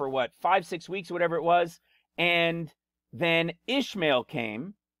leader for 5-6 weeks, whatever it was. And then Ishmael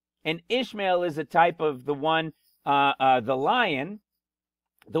came. And Ishmael is a type of the one, the lion,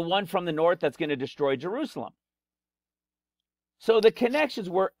 the one from the north that's going to destroy Jerusalem. So the connections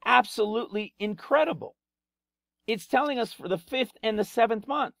were absolutely incredible. It's telling us for the 5th and the 7th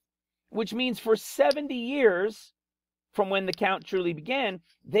month, which means for 70 years from when the count truly began,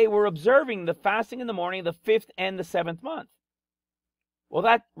 they were observing the fasting in the morning, the 5th and the 7th month. Well,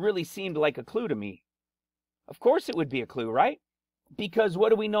 that really seemed like a clue to me. Of course it would be a clue, right? Because what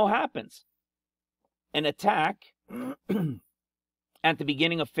do we know happens? An attack at the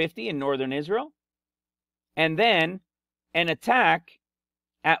beginning of 50 in northern Israel, and then an attack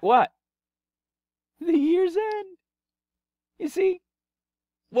at what? The year's end. You see,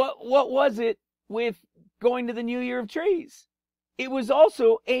 what was it with going to the New Year of Trees? It was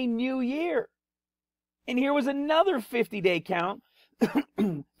also a new year. And here was another 50-day count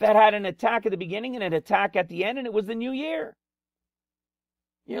that had an attack at the beginning and an attack at the end, and it was the new year.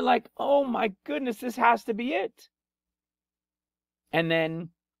 You're like, oh my goodness, this has to be it. And then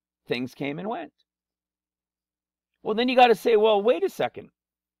things came and went. Well, then you got to say, well, wait a second.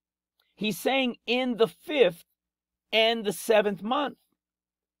 He's saying in the 5th and the 7th month,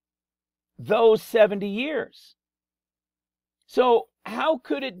 those 70 years. So how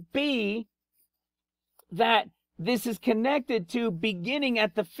could it be that this is connected to beginning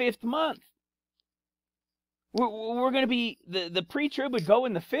at the 5th month? We're going to be, the pre-trib would go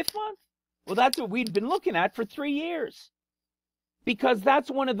in the 5th month? Well, that's what we'd been looking at for 3 years. Because that's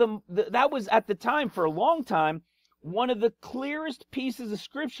one of that was at the time, for a long time, one of the clearest pieces of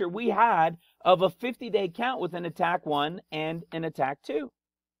scripture we had of a 50-day count with an attack 1 and an attack 2.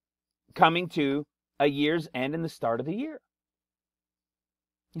 Coming to a year's end in the start of the year.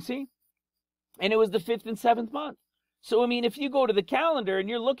 You see? And it was the 5th and 7th month. So, I mean, if you go to the calendar and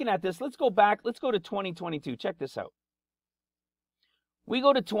you're looking at this, let's go back. Let's go to 2022. Check this out. We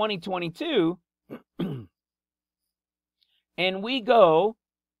go to 2022 and we go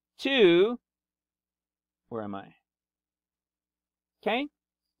to, where am I? Okay.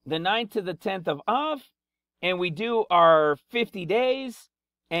 The 9th to the 10th of Av, and we do our 50 days,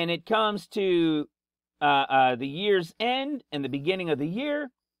 and it comes to the year's end and the beginning of the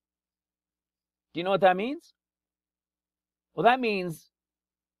year. Do you know what that means? Well, that means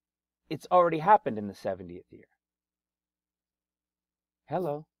it's already happened in the 70th year.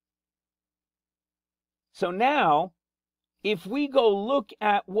 Hello. So now, if we go look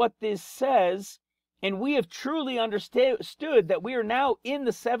at what this says, and we have truly understood that we are now in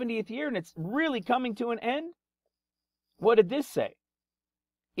the 70th year and it's really coming to an end, what did this say?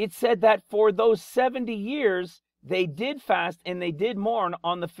 It said that for those 70 years, they did fast and they did mourn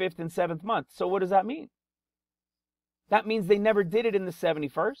on the 5th and 7th month. So what does that mean? That means they never did it in the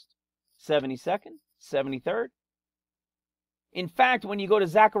 71st, 72nd, 73rd. In fact, when you go to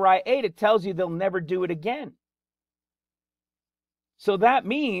Zechariah 8, it tells you they'll never do it again. So that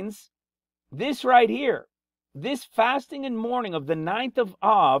means this right here, this fasting and mourning of the 9th of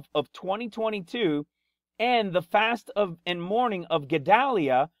Av of 2022 and the fast of and mourning of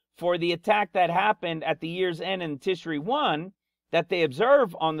Gedaliah for the attack that happened at the year's end in Tishri 1 that they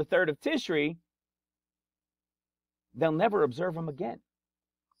observe on the 3rd of Tishri, they'll never observe them again.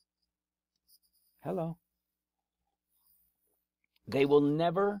 Hello. They will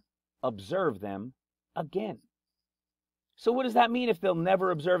never observe them again. So what does that mean if they'll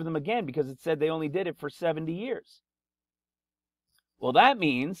never observe them again? Because it said they only did it for 70 years. Well, that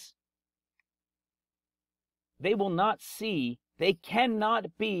means they will not see, they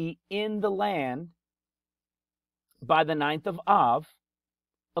cannot be in the land by the 9th of Av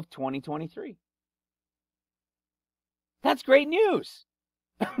of 2023. That's great news.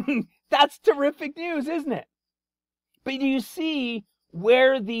 That's terrific news, isn't it? But do you see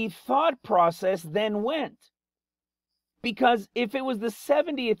where the thought process then went? Because if it was the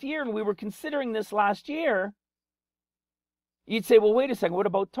 70th year and we were considering this last year, you'd say, well, wait a second, what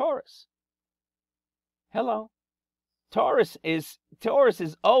about Taurus? Hello. Taurus is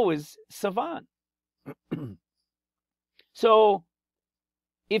always Savan. So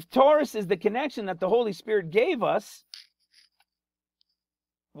if Taurus is the connection that the Holy Spirit gave us,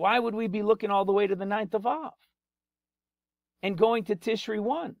 why would we be looking all the way to the 9th of Av and going to Tishri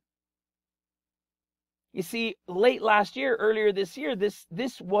 1? You see, late last year, earlier this year, this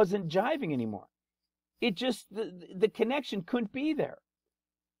wasn't jiving anymore. It just, the connection couldn't be there.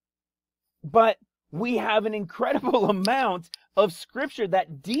 But we have an incredible amount of scripture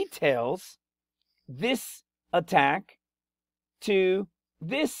that details this attack to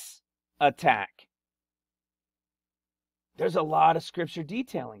this attack. There's a lot of scripture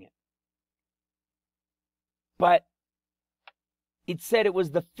detailing it. But it said it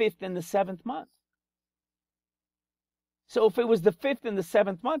was the 5th and the 7th month. So if it was the 5th and the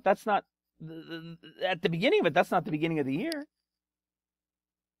 7th month, that's not, at the beginning of it, that's not the beginning of the year.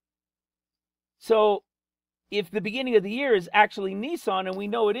 So if the beginning of the year is actually Nisan, and we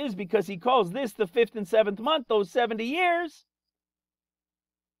know it is because he calls this the 5th and 7th month, those 70 years,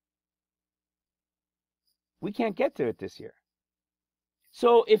 we can't get to it this year.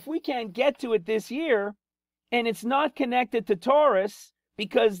 So if we can't get to it this year, and it's not connected to Taurus,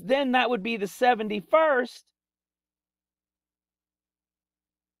 because then that would be the 71st,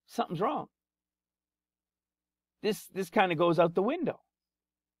 something's wrong. This kind of goes out the window.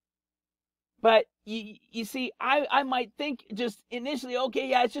 But you see, I might think just initially, okay,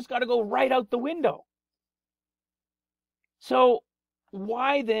 yeah, it's just got to go right out the window. So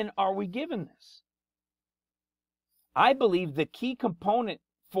why then are we given this? I believe the key component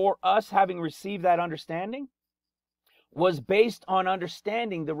for us having received that understanding was based on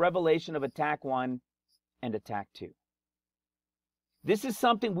understanding the revelation of attack 1 and attack 2. This is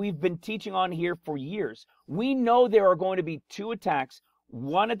something we've been teaching on here for years. We know there are going to be 2 attacks,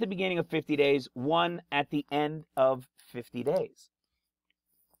 one at the beginning of 50 days, one at the end of 50 days.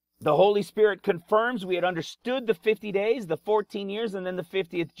 The Holy Spirit confirms we had understood the 50 days, the 14 years, and then the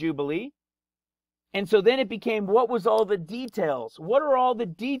 50th Jubilee. And so then it became, what was all the details? What are all the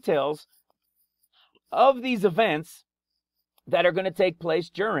details of these events that are going to take place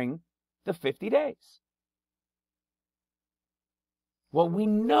during the 50 days? Well, we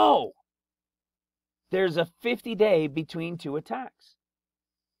know there's a 50-day between 2 attacks.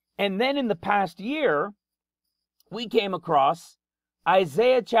 And then in the past year, we came across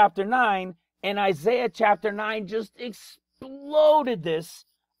Isaiah chapter 9, and Isaiah chapter 9 just exploded this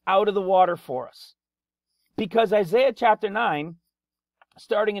out of the water for us. Because Isaiah chapter 9,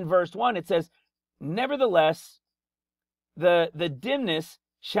 starting in verse 1, it says, "Nevertheless, the dimness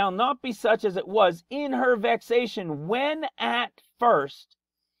shall not be such as it was in her vexation, when at first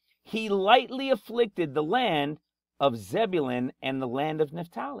he lightly afflicted the land of Zebulun and the land of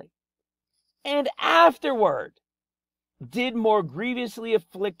Naphtali, and afterward did more grievously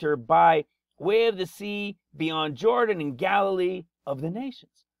afflict her by way of the sea beyond Jordan and Galilee of the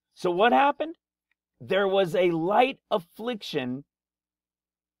nations." So what happened? There was a light affliction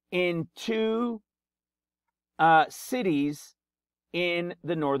in 2 cities in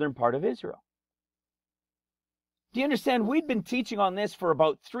the northern part of Israel. Do you understand? We'd been teaching on this for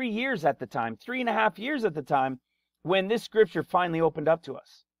about 3 years at the time, 3.5 years at the time, when this scripture finally opened up to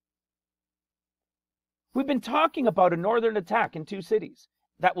us. We've been talking about a northern attack in 2 cities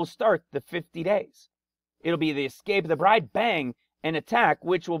that will start the 50 days. It'll be the escape of the bride, bang, an attack,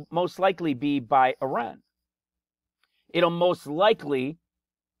 which will most likely be by Iran. It'll most likely,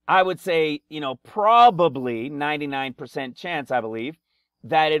 I would say, probably 99% chance, I believe,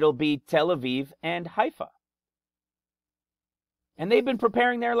 that it'll be Tel Aviv and Haifa. And they've been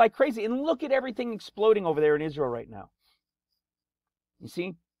preparing there like crazy. And look at everything exploding over there in Israel right now. You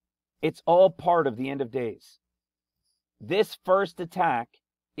see, it's all part of the end of days. This first attack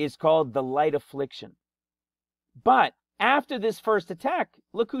is called the light affliction. But after this first attack,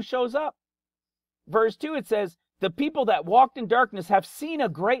 look who shows up. Verse 2, it says, "The people that walked in darkness have seen a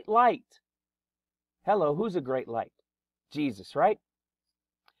great light." Hello, who's a great light? Jesus, right?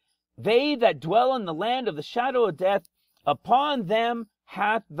 "They that dwell in the land of the shadow of death, upon them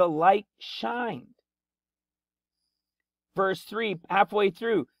hath the light shined." Verse 3, halfway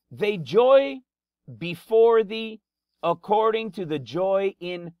through, "They joy before thee according to the joy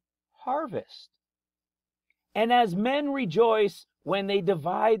in harvest. And as men rejoice when they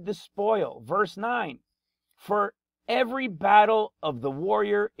divide the spoil." Verse 9, "For every battle of the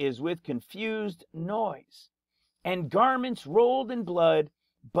warrior is with confused noise, and garments rolled in blood,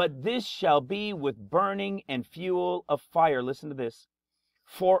 but this shall be with burning and fuel of fire." Listen to this.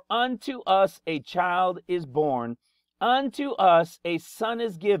 "For unto us a child is born, unto us a son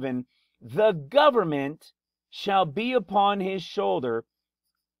is given, the government shall be upon his shoulder."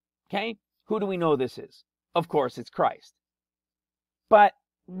 Okay, who do we know this is? Of course, it's Christ. But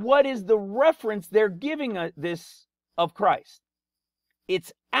what is the reference they're giving this of Christ?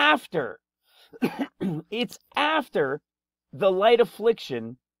 It's after, it's after the light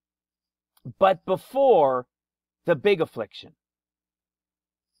affliction, but before the big affliction.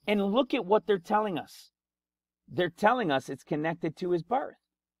 And look at what they're telling us. They're telling us it's connected to his birth.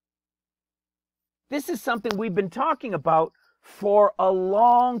 This is something we've been talking about for a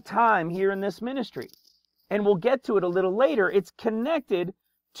long time here in this ministry. And we'll get to it a little later. It's connected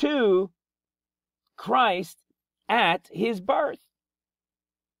to Christ at his birth,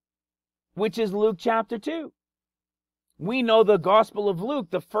 which is Luke chapter 2. We know the Gospel of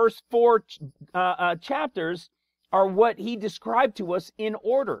Luke, the first 4 chapters are what he described to us in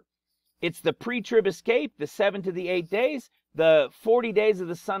order. It's the pre-trib escape, the 7 to the 8 days, the 40 days of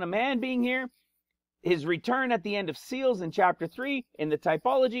the Son of Man being here, his return at the end of seals in chapter 3 in the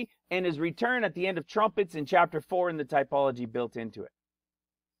typology, and his return at the end of trumpets in chapter 4 in the typology built into it.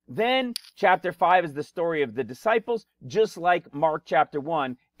 Then chapter 5 is the story of the disciples, just like Mark chapter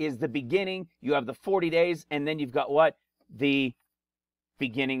 1 is the beginning. You have the 40 days, and then you've got what? The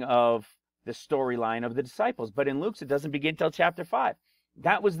beginning of the storyline of the disciples. But in Luke's, it doesn't begin till chapter 5.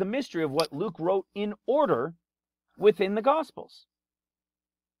 That was the mystery of what Luke wrote in order within the Gospels.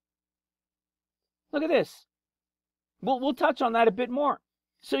 Look at this. We'll touch on that a bit more.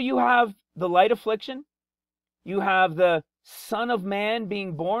 So you have the light affliction. You have the Son of Man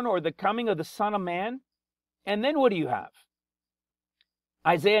being born, or the coming of the Son of Man. And then what do you have?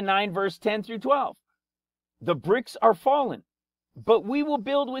 Isaiah 9, verse 10 through 12. The bricks are fallen, but we will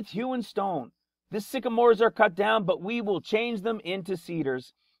build with hewn stone. The sycamores are cut down, but we will change them into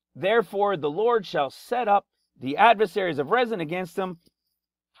cedars. Therefore the Lord shall set up the adversaries of Rezin against them,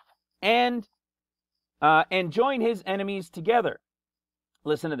 and join his enemies together.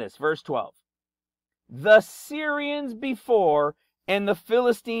 Listen to this, verse 12. The Syrians before, and the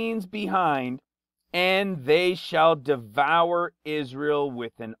Philistines behind, and they shall devour Israel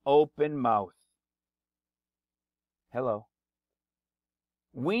with an open mouth. Hello.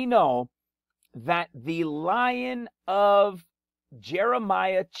 We know that the lion of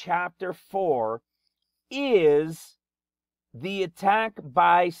Jeremiah chapter 4 is the attack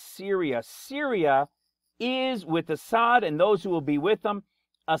by Syria. Syria is with Assad and those who will be with them.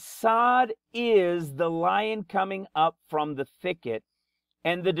 Assad is the lion coming up from the thicket,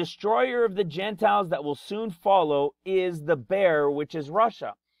 and the destroyer of the Gentiles that will soon follow is the bear, which is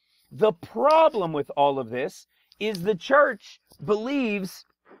Russia. The problem with all of this is the church believes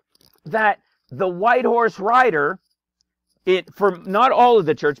that the white horse rider, for not all of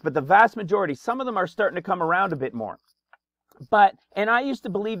the church, but the vast majority, some of them are starting to come around a bit more. And I used to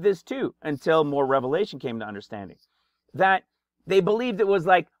believe this too, until more revelation came to understanding, that they believed it was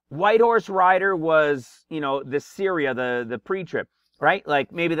like white horse rider was, the Syria, the pre-trib, right?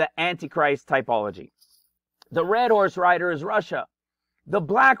 Like maybe the Antichrist typology. The red horse rider is Russia. The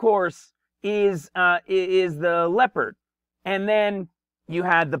black horse is the leopard. And then you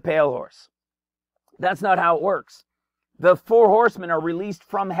had the pale horse. That's not how it works. The four horsemen are released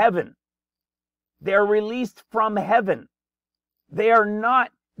from heaven. They're released from heaven. They are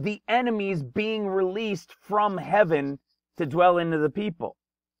not the enemies being released from heaven to dwell into the people.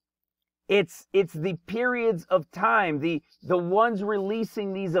 It's the periods of time, the ones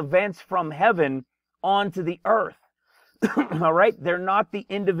releasing these events from heaven onto the earth. All right? They're not the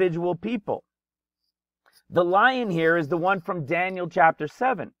individual people. The lion here is the one from Daniel chapter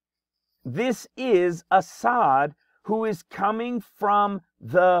 7. This is Assad, who is coming from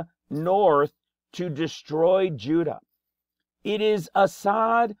the north to destroy Judah. It is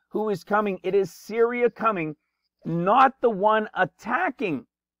Assad who is coming. It is Syria coming, not the one attacking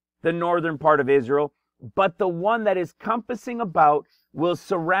the northern part of Israel, but the one that is compassing about, will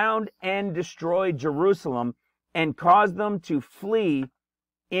surround and destroy Jerusalem and cause them to flee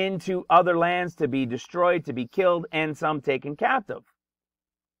into other lands, to be destroyed, to be killed, and some taken captive.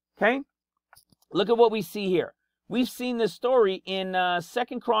 Okay? Look at what we see here. We've seen this story in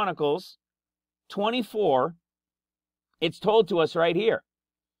 2 Chronicles 24. It's told to us right here.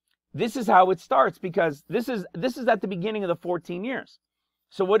 This is how it starts, because this is at the beginning of the 14 years.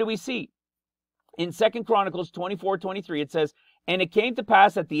 So what do we see? In 2 Chronicles 24:23, it says, and it came to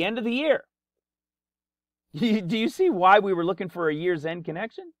pass at the end of the year. Do you see why we were looking for a year's end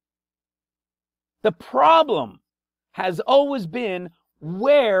connection? The problem has always been,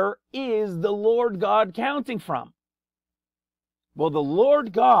 where is the Lord God counting from? Well, the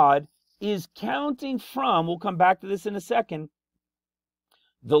Lord God is counting from, we'll come back to this in a second,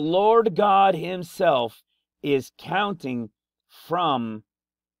 the Lord God himself is counting from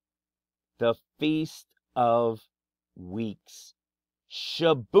the Feast of Weeks.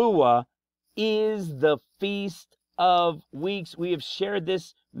 Shabuah is the Feast of Weeks. We have shared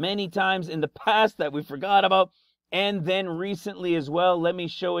this many times in the past that we forgot about, and then recently as well. Let me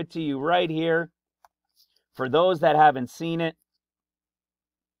show it to you right here for those that haven't seen it.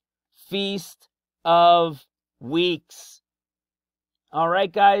 Feast of Weeks. All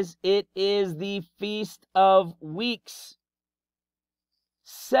right, guys, it is the Feast of Weeks.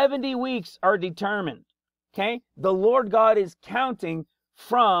 70 weeks are determined. Okay? The Lord God is counting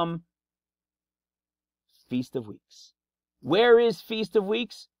from Feast of Weeks. Where is Feast of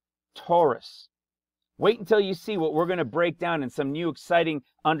Weeks? Taurus. Wait until you see what we're going to break down in some new exciting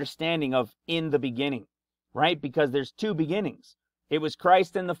understanding of in the beginning, right? Because there's two beginnings. It was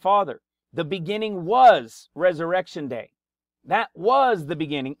Christ and the Father. The beginning was Resurrection Day. That was the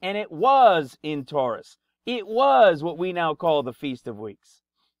beginning, and it was in Taurus. It was what we now call the Feast of Weeks.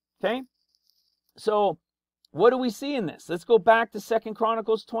 Okay? So, what do we see in this? Let's go back to 2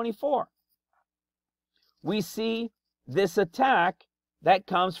 Chronicles 24. We see this attack that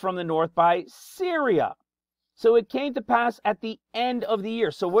comes from the north by Syria. So it came to pass at the end of the year.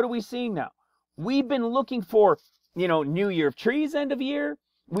 So what are we seeing now? We've been looking for, New Year of Trees end of year.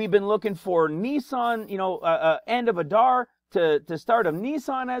 We've been looking for Nisan, end of Adar to start of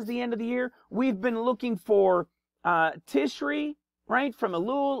Nisan as the end of the year. We've been looking for Tishri, right, from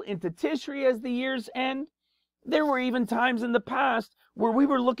Elul into Tishri as the year's end. There were even times in the past where we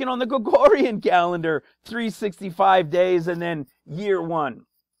were looking on the Gregorian calendar, 365 days and then year one.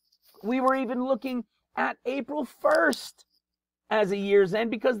 We were even looking at April 1st as a year's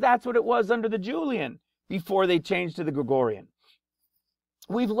end, because that's what it was under the Julian before they changed to the Gregorian.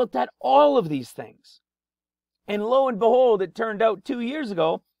 We've looked at all of these things. And lo and behold, it turned out 2 years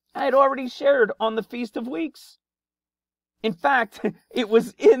ago, I had already shared on the Feast of Weeks. In fact, it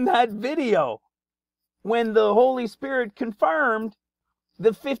was in that video when the Holy Spirit confirmed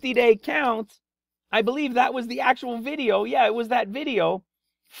the 50-day count. I believe that was the actual video. Yeah, it was that video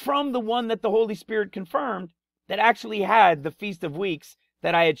from the one that the Holy Spirit confirmed that actually had the Feast of Weeks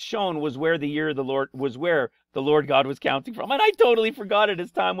that I had shown was where the year of the Lord was, where the Lord God was counting from. And I totally forgot it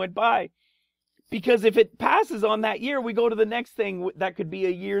as time went by. Because if it passes on that year, we go to the next thing that could be a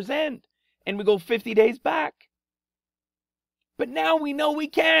year's end. And we go 50 days back. But now we know we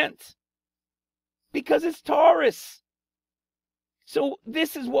can't. Because it's Taurus. So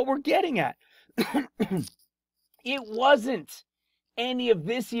this is what we're getting at. It wasn't any of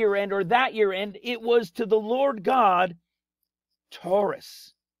this year end or that year end. It was to the Lord God,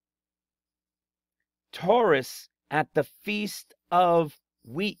 Taurus. Taurus at the Feast of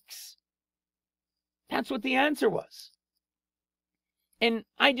Weeks. That's what the answer was. And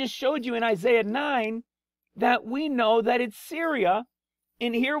I just showed you in Isaiah 9 that we know that it's Syria.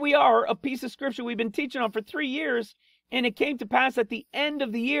 And here we are, a piece of scripture we've been teaching on for 3 years. And it came to pass at the end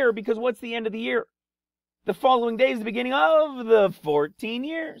of the year, because what's the end of the year? The following day is the beginning of the 14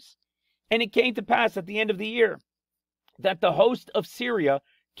 years. And it came to pass at the end of the year that the host of Syria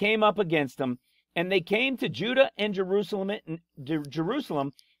came up against them. And they came to Judah and Jerusalem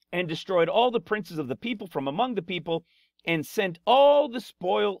and destroyed all the princes of the people from among the people, and sent all the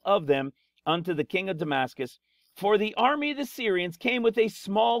spoil of them unto the king of Damascus. For the army of the Syrians came with a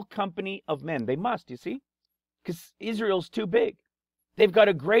small company of men. They must, you see, because Israel's too big. They've got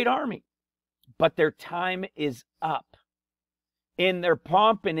a great army, but their time is up. In their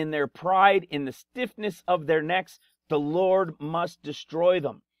pomp and in their pride, in the stiffness of their necks, the Lord must destroy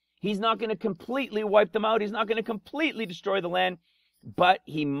them. He's not going to completely wipe them out. He's not going to completely destroy the land, but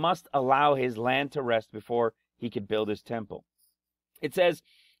he must allow his land to rest before he could build his temple. It says,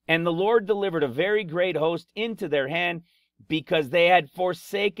 and the Lord delivered a very great host into their hand, because they had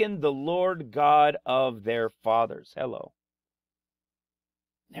forsaken the Lord God of their fathers. Hello.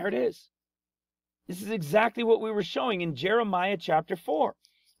 There it is. This is exactly what we were showing in Jeremiah chapter 4.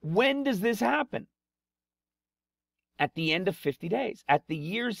 When does this happen? At the end of 50 days, at the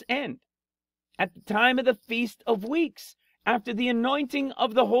year's end, at the time of the Feast of Weeks, after the anointing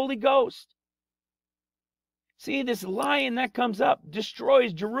of the Holy Ghost. See, this lion that comes up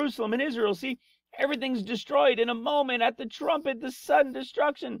destroys Jerusalem and Israel. See, everything's destroyed in a moment at the trumpet, the sudden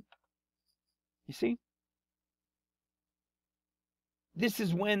destruction. You see? This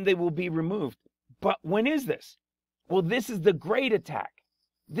is when they will be removed. But when is this? Well, this is the great attack.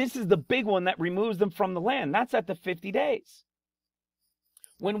 This is the big one that removes them from the land. That's at the 50 days.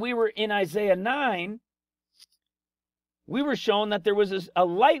 When we were in Isaiah 9, we were shown that there was a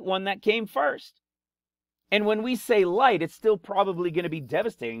light one that came first. And when we say light, it's still probably going to be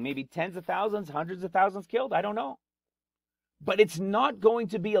devastating. Maybe tens of thousands, hundreds of thousands killed. I don't know. But it's not going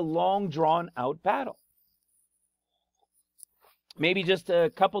to be a long, drawn-out battle. Maybe just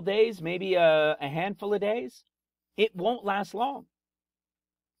a couple days, maybe a handful of days. It won't last long.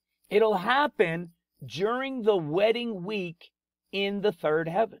 It'll happen during the wedding week in the third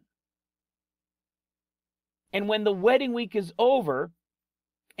heaven. And when the wedding week is over,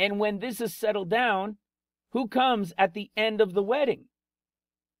 and when this is settled down, who comes at the end of the wedding?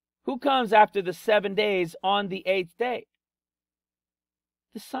 Who comes after the 7 days on the 8th day?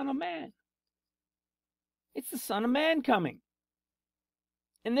 The Son of Man. It's the Son of Man coming.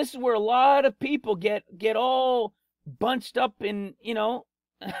 And this is where a lot of people get all bunched up in, you know,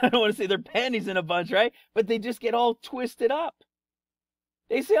 I don't want to say their panties in a bunch, right? But they just get all twisted up.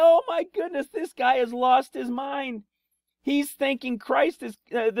 They say, oh my goodness, this guy has lost his mind. He's thinking Christ is,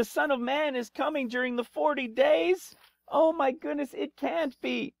 the Son of Man is coming during the 40 days. Oh my goodness, it can't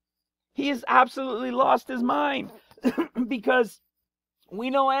be. He has absolutely lost his mind. Because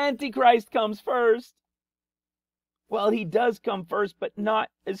we know Antichrist comes first. Well, he does come first, but not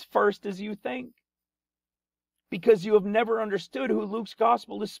as first as you think. Because you have never understood who Luke's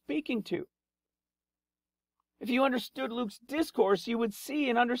gospel is speaking to. If you understood Luke's discourse, you would see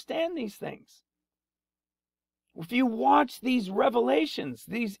and understand these things. If you watch these revelations,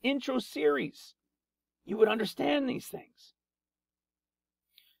 these intro series, you would understand these things.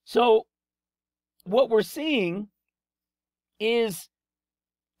 So, what we're seeing is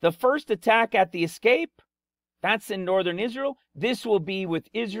the first attack at the escape. That's in northern Israel. This will be with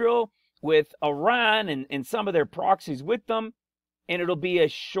Israel, with Iran and some of their proxies with them. And it'll be a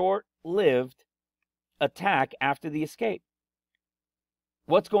short-lived attack after the escape.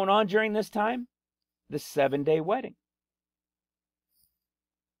 What's going on during this time? The 7-day wedding.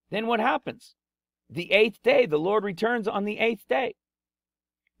 Then what happens? The 8th day, the Lord returns on the 8th day.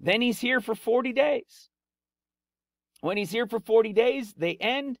 Then he's here for 40 days. When he's here for 40 days, they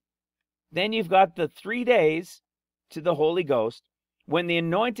end. Then you've got the 3 days to the Holy Ghost. When the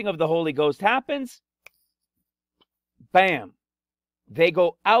anointing of the Holy Ghost happens, bam, they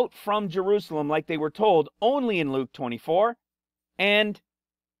go out from Jerusalem like they were told only in Luke 24. And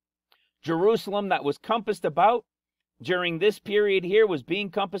Jerusalem that was compassed about during this period here was being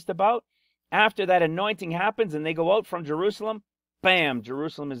compassed about. After that anointing happens and they go out from Jerusalem, bam,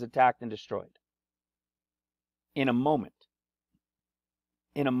 Jerusalem is attacked and destroyed. In a moment.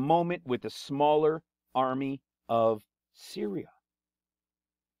 In a moment with the smaller army of Syria.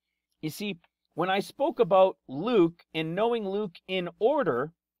 You see, when I spoke about Luke and knowing Luke in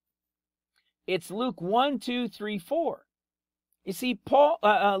order, it's Luke 1, 2, 3, 4. You see,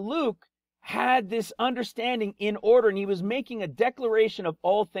 Luke had this understanding in order, and he was making a declaration of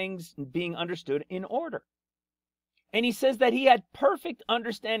all things being understood in order. And he says that he had perfect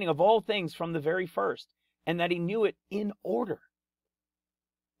understanding of all things from the very first, and that he knew it in order.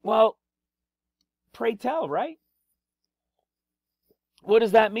 Well, pray tell, right? What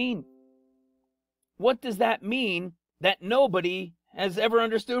does that mean? What does that mean that nobody has ever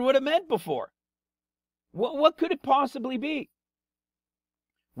understood what it meant before? What could it possibly be?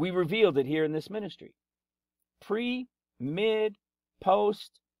 We revealed it here in this ministry. Pre,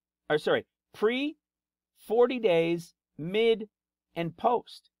 40 days, mid, and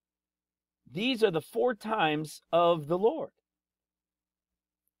post. These are the 4 times of the Lord.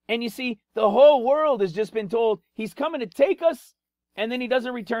 And you see, the whole world has just been told he's coming to take us, and then he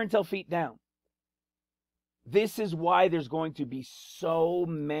doesn't return till feet down. This is why there's going to be so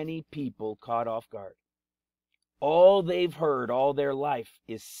many people caught off guard. All they've heard all their life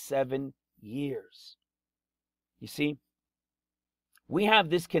is 7 years. You see, we have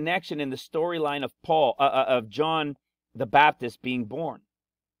this connection in the storyline of John the Baptist being born.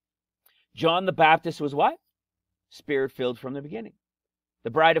 John the Baptist was what? Spirit-filled from the beginning. The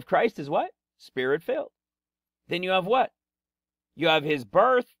bride of Christ is what? Spirit-filled. Then you have what? You have his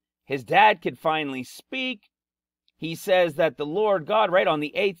birth. His dad could finally speak. He says that the Lord God, right, on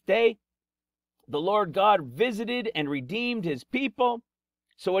the 8th day, the Lord God visited and redeemed his people.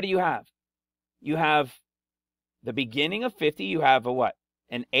 So what do you have? You have the beginning of 50. You have a what?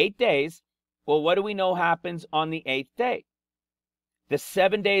 An 8 days. Well, what do we know happens on the 8th day? The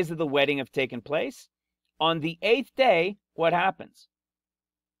 7 days of the wedding have taken place. On the 8th day, what happens?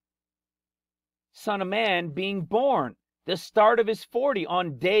 Son of Man being born. The start of his 40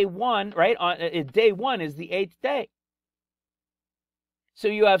 on day 1, right? Day 1 is the 8th day. So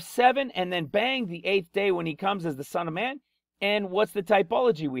you have 7, and then bang, the 8th day when he comes as the Son of Man. And what's the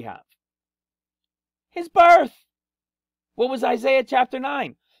typology we have? His birth. What was Isaiah chapter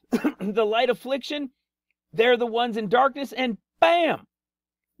 9? The light affliction, they're the ones in darkness, and bam!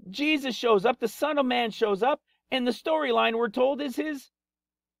 Jesus shows up, the Son of Man shows up, and the storyline we're told is his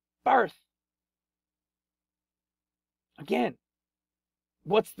birth. Again,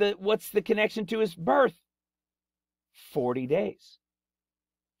 what's the connection to his birth? 40 days.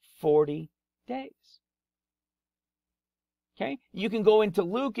 40 days. Okay, you can go into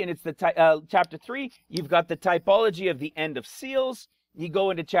Luke, and it's the chapter 3. You've got the typology of the end of seals. You go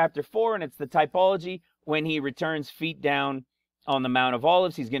into chapter 4, and it's the typology when he returns feet down on the Mount of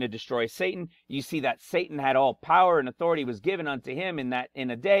Olives. He's going to destroy Satan. You see that Satan had all power and authority was given unto him in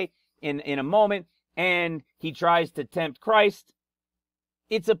a day, in a moment, and he tries to tempt Christ.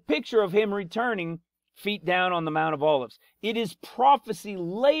 It's a picture of him returning feet down on the Mount of Olives. It is prophecy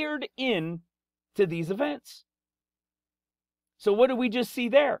layered in to these events. So what did we just see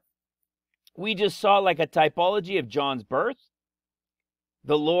there? We just saw like a typology of John's birth,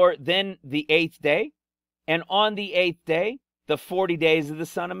 the Lord, then the 8th day, and on the 8th day, the 40 days of the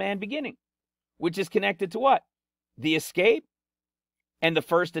Son of Man beginning, which is connected to what? The escape and the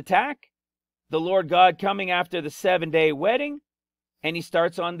first attack, the Lord God coming after the 7-day wedding, and he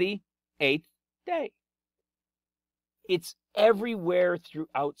starts on the 8th day. It's everywhere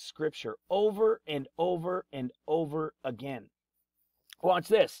throughout Scripture, over and over and over again. Watch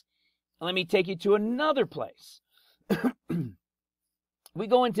this. Let me take you to another place. We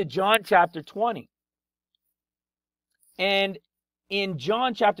go into John chapter 20. And in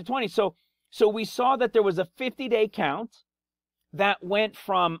John chapter 20, so we saw that there was a 50-day count that went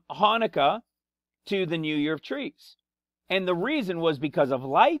from Hanukkah to the New Year of Trees. And the reason was because of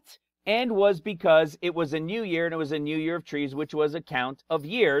light, and was because it was a new year, and it was a New Year of Trees, which was a count of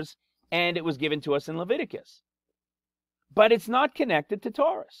years and it was given to us in Leviticus. But it's not connected to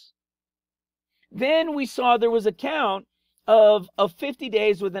Taurus. Then we saw there was a count of 50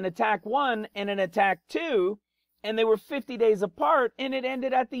 days with an attack 1 and an attack 2, and they were 50 days apart, and it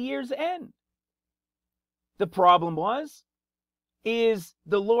ended at the year's end. The problem is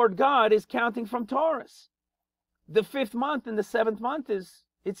the Lord God is counting from Taurus. The 5th month and the 7th month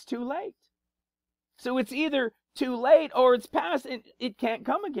it's too late. So it's either too late or it's past and it can't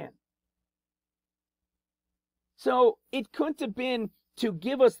come again. So it couldn't have been to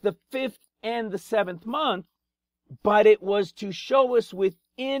give us the 5th and the 7th month, but it was to show us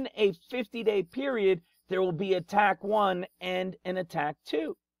within a 50-day period there will be attack 1 and an attack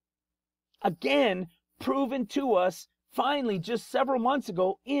 2. Again, proven to us finally just several months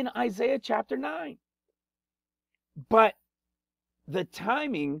ago in Isaiah chapter 9. But the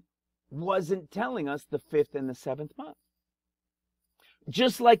timing wasn't telling us the 5th and the 7th month.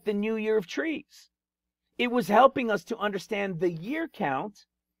 Just like the New Year of Trees. It was helping us to understand the year count,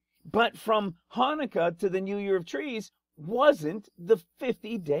 but from Hanukkah to the New Year of Trees wasn't the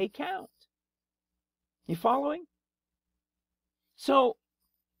 50-day count. You following? So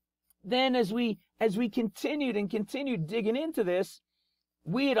then as we continued digging into this,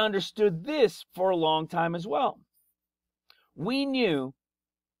 we had understood this for a long time as well. We knew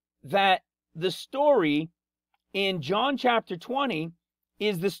that the story in John chapter 20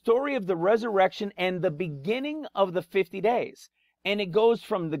 is the story of the resurrection and the beginning of the 50 days. And it goes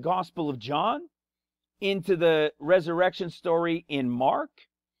from the Gospel of John into the resurrection story in Mark,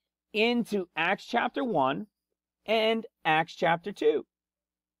 into Acts chapter 1 and Acts chapter 2.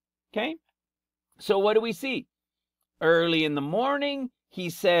 Okay? So what do we see? Early in the morning, he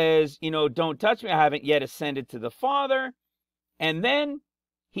says, don't touch me. I haven't yet ascended to the Father. And then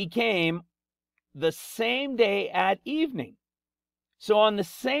he came the same day at evening. So on the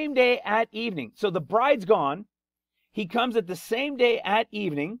same day at evening, so the bride's gone. He comes at the same day at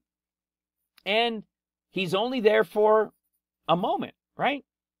evening, and he's only there for a moment, right?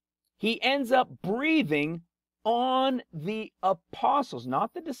 He ends up breathing on the apostles,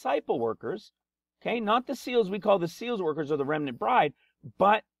 not the disciple workers, okay? Not the seals we call the seals workers or the remnant bride,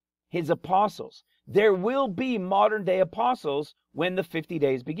 but his apostles. There will be modern day apostles when the 50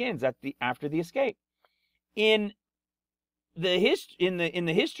 days begins after the escape. In the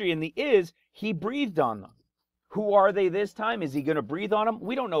history, he breathed on them. Who are they this time? Is he going to breathe on them?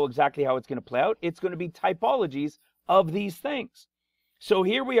 We don't know exactly how it's going to play out. It's going to be typologies of these things. So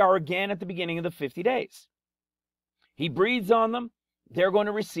here we are again at the beginning of the 50 days. He breathes on them. They're going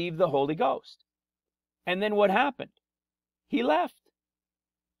to receive the Holy Ghost. And then what happened? He left.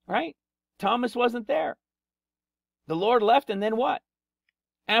 Right? Thomas wasn't there. The Lord left, and then what?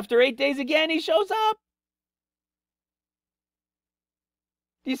 After 8 days again, he shows up.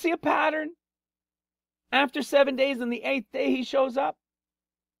 Do you see a pattern? After 7 days, on the 8th day, he shows up.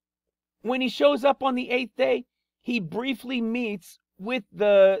 When he shows up on the 8th day, he briefly meets with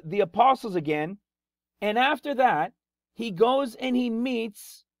the apostles again. And after that, he goes and he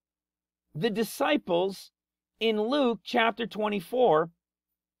meets the disciples in Luke chapter 24,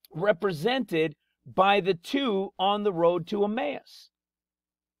 represented by the 2 on the road to Emmaus.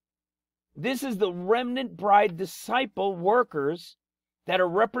 This is the remnant bride disciple workers that are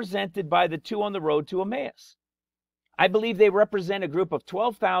represented by the 2 on the road to Emmaus. I believe they represent a group of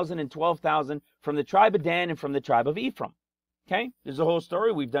 12,000 and 12,000 from the tribe of Dan and from the tribe of Ephraim. Okay? There's a whole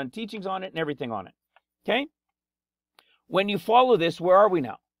story. We've done teachings on it and everything on it. Okay? When you follow this, where are we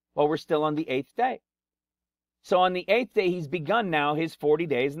now? Well, we're still on the 8th day. So on the 8th day, he's begun now his 40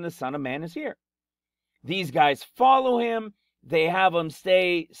 days, and the Son of Man is here. These guys follow him. They have him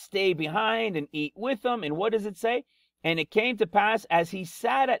stay behind and eat with them. And what does it say? And it came to pass, as he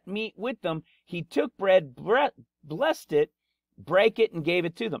sat at meat with them, he took bread, blessed it, brake it, and gave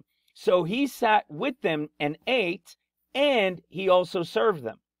it to them. So he sat with them and ate, and he also served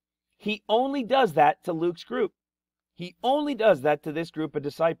them. He only does that to Luke's group. He only does that to this group of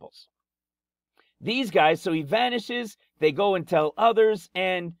disciples. These guys, so he vanishes, they go and tell others,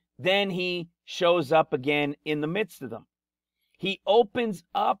 and then he shows up again in the midst of them. He opens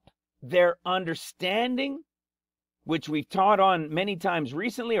up their understanding, which we've taught on many times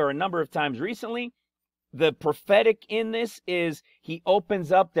recently, or a number of times recently. The prophetic in this is he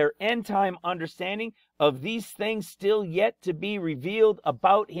opens up their end time understanding of these things still yet to be revealed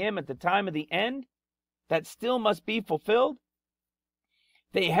about him at the time of the end, that still must be fulfilled.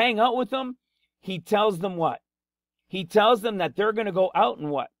 They hang out with him. He tells them what? He tells them that they're going to go out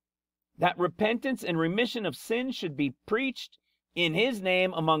and what? That repentance and remission of sins should be preached in his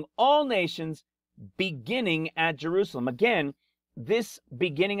name among all nations, beginning at Jerusalem. Again, this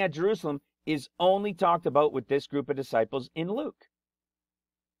beginning at Jerusalem is only talked about with this group of disciples in Luke.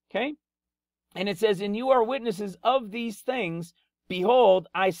 Okay? And it says, and you are witnesses of these things. Behold,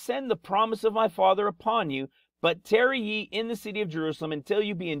 I send the promise of my Father upon you, but tarry ye in the city of Jerusalem until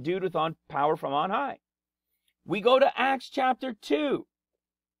you be endued with power from on high. We go to Acts chapter 2.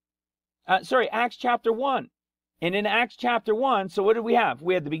 Acts chapter 1. And in Acts chapter 1, so what did we have?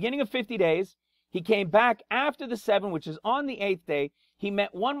 We had the beginning of 50 days. He came back after the 7, which is on the 8th day. He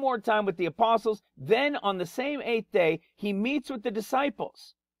met one more time with the apostles. Then on the same 8th day, he meets with the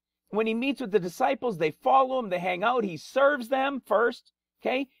disciples. When he meets with the disciples, they follow him, they hang out, he serves them first,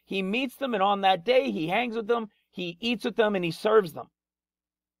 okay? He meets them, and on that day, he hangs with them, he eats with them, and he serves them.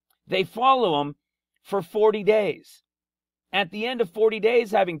 They follow him for 40 days. At the end of 40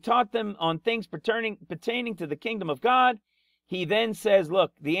 days, having taught them on things pertaining to the kingdom of God, he then says,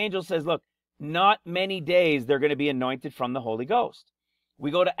 look, the angel says, look, not many days they're going to be anointed from the Holy Ghost.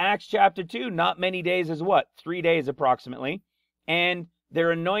 We go to Acts chapter 2, not many days is what? 3 days approximately. And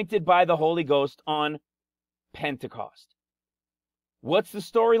they're anointed by the Holy Ghost on Pentecost. What's the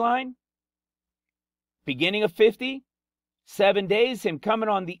storyline? Beginning of 50, 7 days, him coming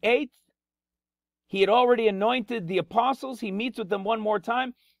on the 8th. He had already anointed the apostles. He meets with them one more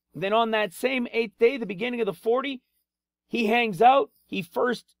time. Then on that same 8th day, the beginning of the 40, he hangs out. He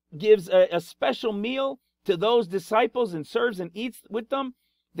first gives a special meal to those disciples and serves and eats with them.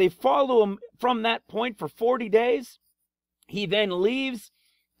 They follow him from that point for 40 days. He then leaves,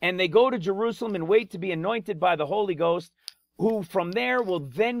 and they go to Jerusalem and wait to be anointed by the Holy Ghost, who from there will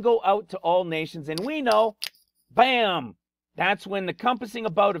then go out to all nations. And we know, bam, that's when the compassing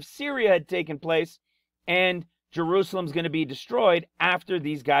about of Syria had taken place, and Jerusalem's going to be destroyed after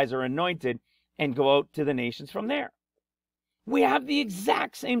these guys are anointed and go out to the nations from there. We have the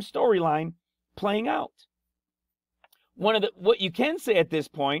exact same storyline playing out. What you can say at this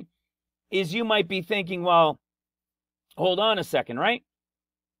point is you might be thinking, well, hold on a second, right?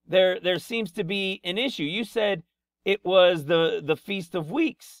 There seems to be an issue. You said it was the Feast of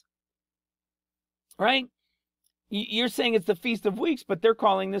Weeks, right? You're saying it's the Feast of Weeks, but they're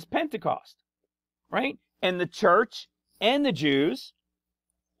calling this Pentecost, right? And the church and the Jews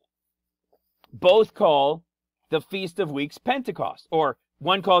both call the Feast of Weeks Pentecost. Or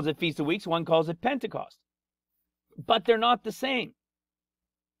one calls it Feast of Weeks, one calls it Pentecost. But they're not the same,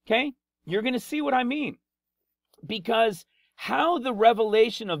 okay? You're going to see what I mean. Because how the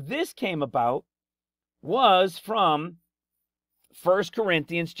revelation of this came about was from 1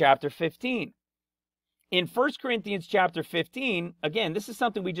 Corinthians chapter 15. In 1 Corinthians chapter 15, again, this is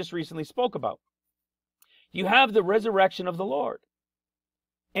something we just recently spoke about. You have the resurrection of the Lord.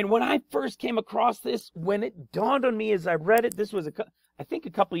 And when I first came across this, when it dawned on me as I read it, this was, I think,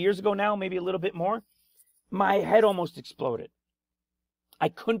 a couple of years ago now, maybe a little bit more, my head almost exploded. I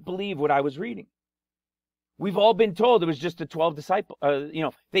couldn't believe what I was reading. We've all been told it was just the 12 disciples.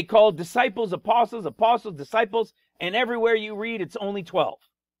 They called disciples apostles, apostles disciples, and everywhere you read, it's only 12,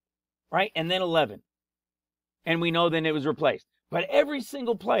 right? And then 11. And we know then it was replaced. But every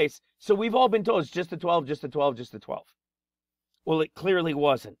single place, so we've all been told it's just the 12, just the 12, just the 12. Well, it clearly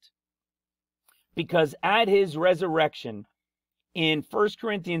wasn't. Because at his resurrection, in 1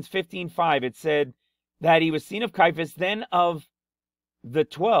 Corinthians 15:5, it said that he was seen of Cephas, then of the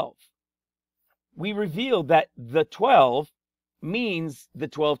 12. We revealed that the 12 means the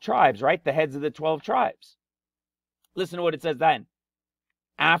 12 tribes, right? The heads of the 12 tribes. Listen to what it says then.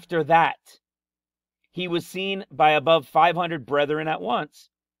 After that, he was seen by above 500 brethren at once.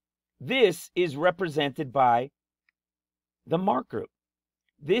 This is represented by the Mark group.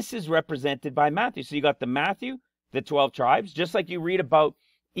 This is represented by Matthew. So you got the Matthew, the 12 tribes, just like you read about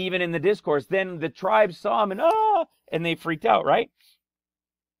even in the discourse. Then the tribes saw him and they freaked out, right?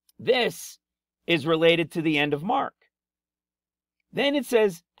 This is related to the end of Mark. Then it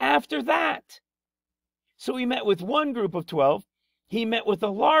says, after that. So he met with one group of 12. He met with a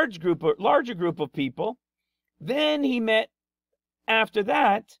larger group of people. Then he met, after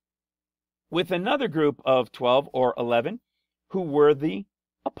that, with another group of 12 or 11 who were the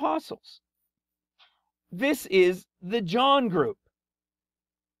apostles. This is the John group.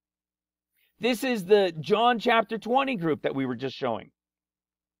 This is the John chapter 20 group that we were just showing.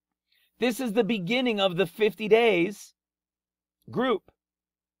 This is the beginning of the 50 days group.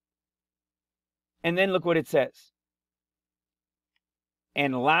 And then look what it says.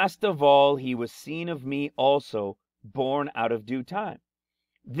 And last of all, he was seen of me also, born out of due time.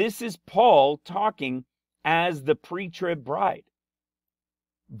 This is Paul talking as the pre-trib bride.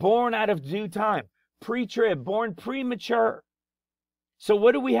 Born out of due time. Pre-trib, born premature. So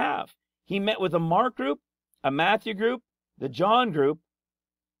what do we have? He met with a Mark group, a Matthew group, the John group,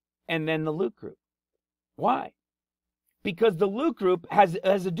 and then the Luke group. Why? Because the Luke group has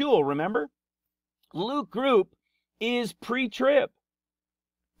a dual, remember? Luke group is pre-trib.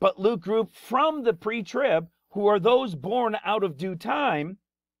 But Luke group from the pre-trib, who are those born out of due time,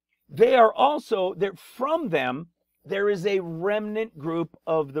 they are also, from them, there is a remnant group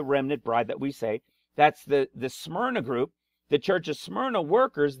of the remnant bride that we say. That's the Smyrna group, the church of Smyrna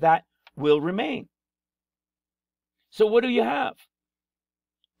workers that will remain. So what do you have?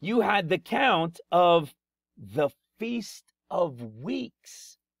 You had the count of the Feast of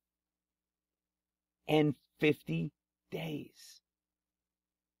Weeks and 50 days.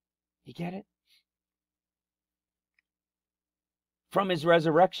 You get it? From his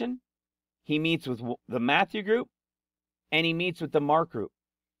resurrection, he meets with the Matthew group and he meets with the Mark group.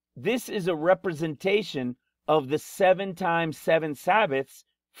 This is a representation of the 7 times 7 Sabbaths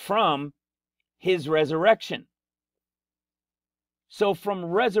from his resurrection. So from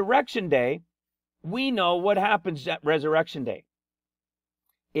Resurrection Day, we know what happens at Resurrection Day.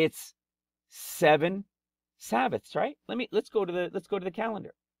 It's 7 Sabbaths, right? Let's go to the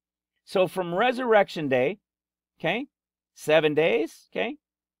calendar. So from Resurrection Day, okay, 7 days, okay,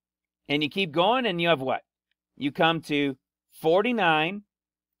 and you keep going, and you have what? You come to 49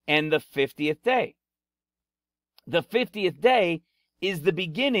 and the 50th day. The 50th day is the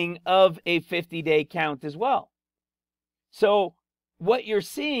beginning of a 50-day count as well. So what you're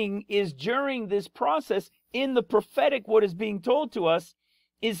seeing is during this process, in the prophetic, what is being told to us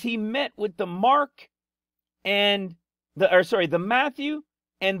is he met with the Mark and the Matthew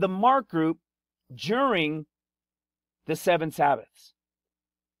and the Mark group during the 7 Sabbaths.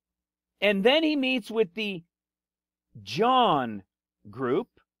 And then he meets with the John group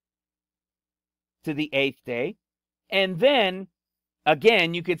to the 8th day. And then,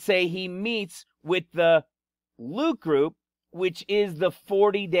 again, you could say he meets with the Luke group, which is the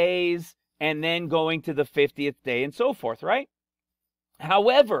 40 days and then going to the 50th day and so forth, right?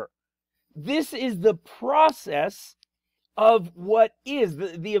 However, this is the process of what is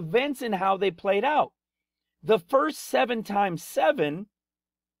the events and how they played out. The first 7 times 7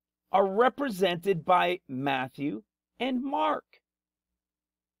 are represented by Matthew and Mark.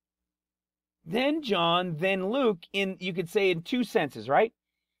 Then John, then Luke, you could say in 2 senses, right?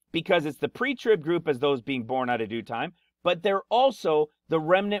 Because it's the pre-trib group as those being born out of due time, but they're also the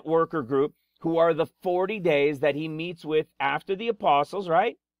remnant worker group who are the 40 days that he meets with after the apostles,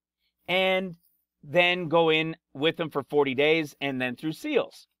 right? And then go in with them for 40 days and then through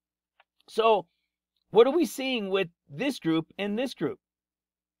seals. So what are we seeing with this group and this group?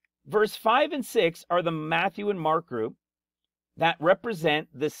 Verse 5 and 6 are the Matthew and Mark group that represent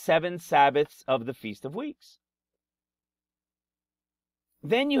the 7 Sabbaths of the Feast of Weeks.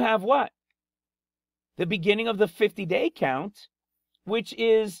 Then you have what? The beginning of the 50-day count, which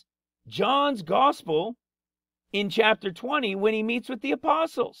is John's gospel in chapter 20 when he meets with the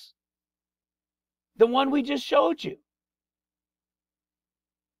apostles. The one we just showed you.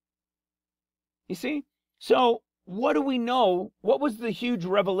 You see? So what do we know? What was the huge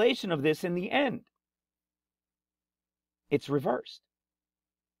revelation of this in the end? It's reversed.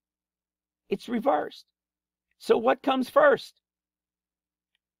 It's reversed. So what comes first?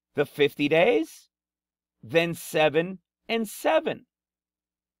 The 50 days, then 7 and 7.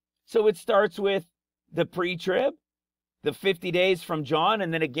 So it starts with the pre-trib, the 50 days from John,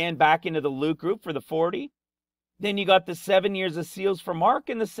 and then again back into the Luke group for the 40. Then you got the 7 years of seals for Mark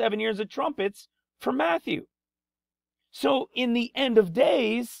and the 7 years of trumpets for Matthew. So in the end of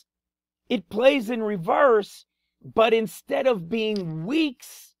days, it plays in reverse, but instead of being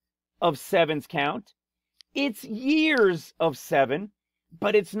weeks of 7's count, it's years of 7,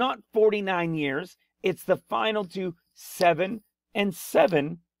 but it's not 49 years. It's the final 2 7 and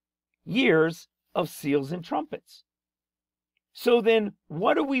 7 years of seals and trumpets. So then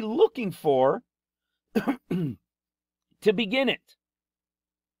what are we looking for to begin it?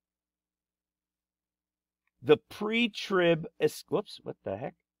 The pre-trib, whoops, what the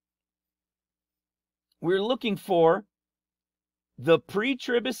heck? We're looking for the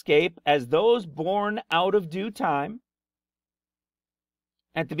pre-trib escape as those born out of due time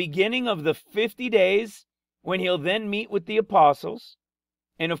at the beginning of the 50 days when he'll then meet with the apostles.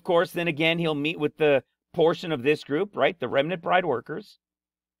 And of course, then again, he'll meet with the portion of this group, right? The remnant bride workers.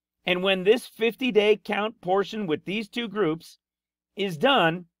 And when this 50-day count portion with these 2 groups is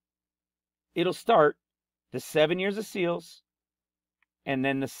done, it'll start the 7 years of seals and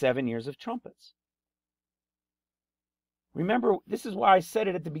then the 7 years of trumpets. Remember, this is why I said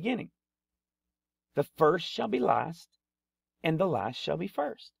it at the beginning. The first shall be last, and the last shall be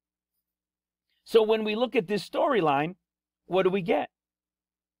first. So when we look at this storyline, what do we get?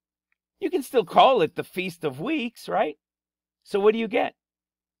 You can still call it the Feast of Weeks, right? So what do you get?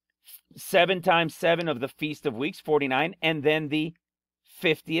 7 times 7 of the Feast of Weeks, 49, and then the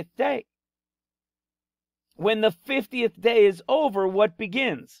 50th day. When the 50th day is over, what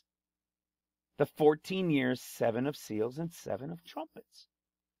begins? The 14 years, 7 of seals and 7 of trumpets.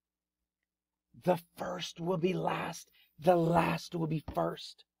 The first will be last. The last will be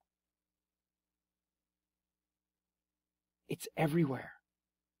first. It's everywhere.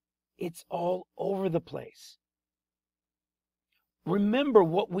 It's all over the place. Remember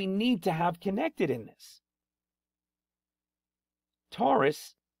what we need to have connected in this.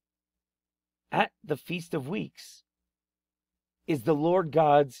 Taurus, at the Feast of Weeks, is the Lord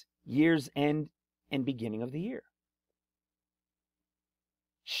God's year's end and beginning of the year.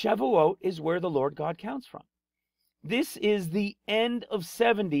 Shavuot is where the Lord God counts from. This is the end of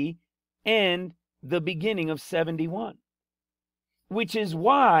 70 and the beginning of 71, which is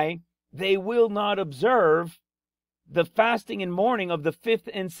why they will not observe the fasting and mourning of the 5th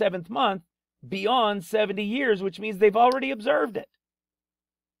and 7th month beyond 70 years, which means they've already observed it.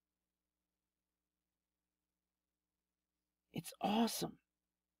 It's awesome.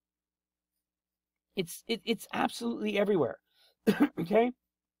 It's absolutely everywhere. Okay?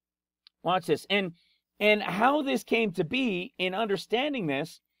 Watch this. And how this came to be in understanding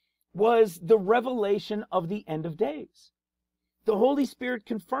this was the revelation of the end of days. The Holy Spirit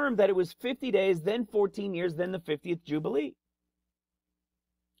confirmed that it was 50 days, then 14 years, then the 50th Jubilee.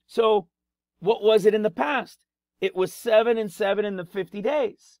 So what was it in the past? It was 7 and 7 in the 50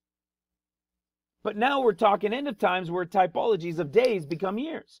 days. But now we're talking end of times where typologies of days become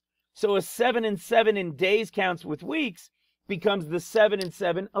years. So a 7 and 7 in days counts with weeks becomes the 7 and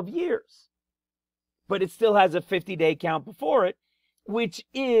 7 of years. But it still has a 50-day count before it, which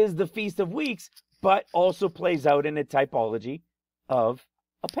is the Feast of Weeks, but also plays out in a typology of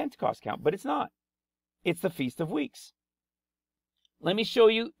a Pentecost count. But it's not. It's the Feast of Weeks. Let me show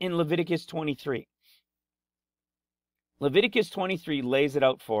you in Leviticus 23. Leviticus 23 lays it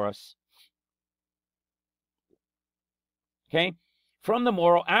out for us. Okay? From the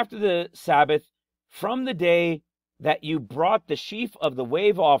morrow, after the Sabbath, from the day that you brought the sheaf of the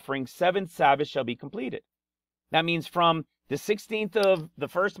wave offering, 7 Sabbaths shall be completed. That means from the 16th of the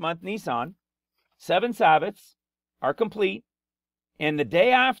first month, Nisan, 7 Sabbaths are complete. And the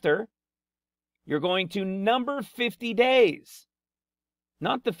day after, you're going to number 50 days.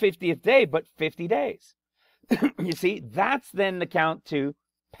 Not the 50th day, but 50 days. You see, that's then the count to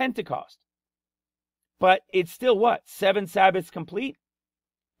Pentecost. But it's still what? 7 Sabbaths complete.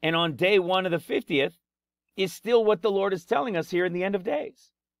 And on day 1 of the 50th is still what the Lord is telling us here in the end of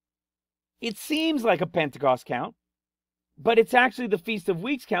days. It seems like a Pentecost count, but it's actually the Feast of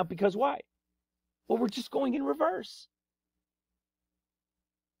Weeks count because why? Well, we're just going in reverse.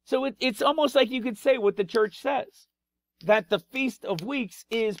 So it's almost like you could say what the church says, that the Feast of Weeks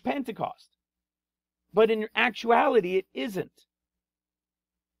is Pentecost. But in actuality, it isn't.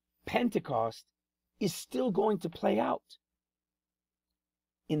 Pentecost is still going to play out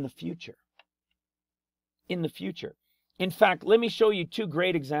in the future. In the future. In fact, let me show you 2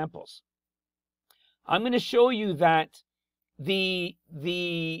 great examples. I'm going to show you that the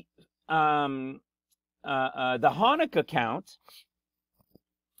Hanukkah count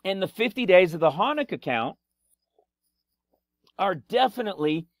and the 50 days of the Hanukkah count are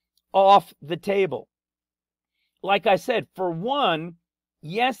definitely off the table. Like I said, for one,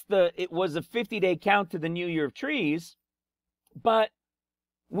 yes, it was a 50-day count to the New Year of Trees, but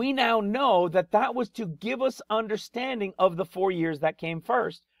we now know that that was to give us understanding of the 4 years that came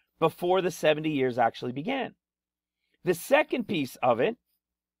first, before the 70 years actually began. The second piece of it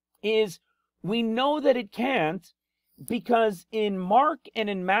is we know that it can't because in Mark and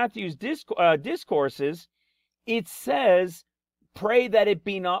in Matthew's discourses, it says, pray that it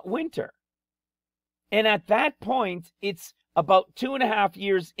be not winter. And at that point, it's about 2.5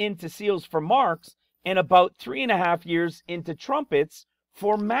 years into seals for Mark's and about 3.5 years into trumpets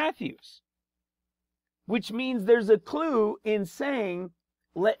for Matthew's. Which means there's a clue in saying,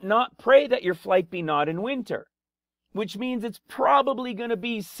 let not pray that your flight be not in winter. Which means it's probably going to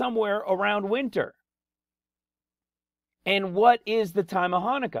be somewhere around winter. And what is the time of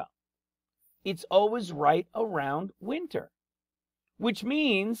Hanukkah? It's always right around winter. Which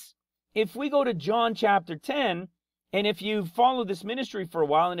means if we go to John chapter 10, and if you've followed this ministry for a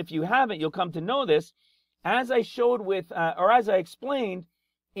while, and if you haven't, you'll come to know this, as I showed with, or as I explained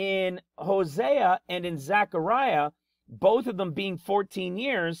in Hosea and in Zechariah, both of them being 14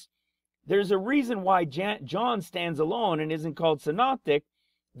 years, there's a reason why John stands alone and isn't called synoptic.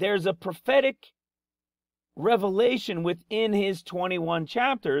 There's a prophetic revelation within his 21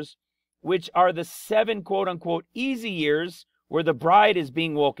 chapters, which are the 7 quote-unquote easy years where the bride is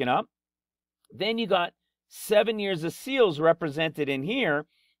being woken up. Then you got 7 years of seals represented in here,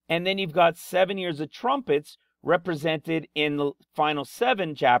 and then you've got 7 years of trumpets represented in the final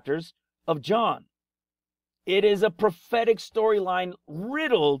 7 chapters of John. It is a prophetic storyline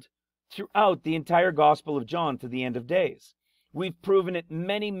riddled throughout the entire Gospel of John to the end of days. We've proven it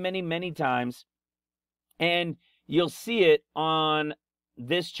many, many, many times, and you'll see it on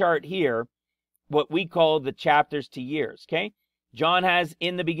this chart here, what we call the chapters to years, okay? John has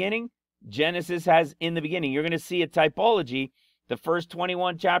in the beginning, Genesis has in the beginning. You're going to see a typology. The first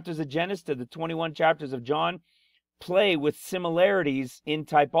 21 chapters of Genesis to the 21 chapters of John play with similarities in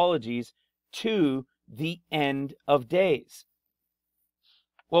typologies to the end of days.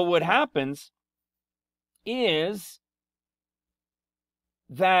 Well, what happens is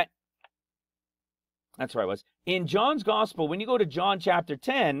that's where I was. In John's Gospel, when you go to John chapter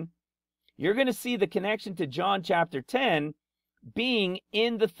 10, you're going to see the connection to John chapter 10 being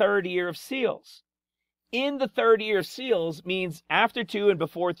in the 3rd year of seals. In the 3rd year of seals means after 2 and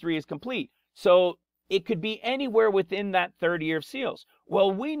before 3 is complete. So it could be anywhere within that 3rd year of seals.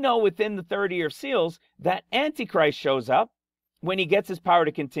 Well, we know within the 3rd year of seals that Antichrist shows up when he gets his power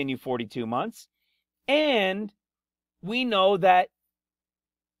to continue 42 months. And we know that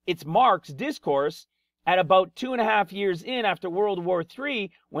it's Mark's discourse at about 2.5 years in after World War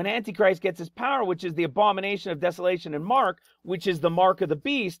III, when Antichrist gets his power, which is the abomination of desolation in Mark, which is the mark of the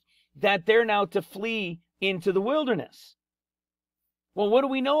beast, that they're now to flee into the wilderness. Well, what do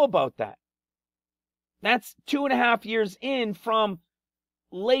we know about that? That's 2.5 years in from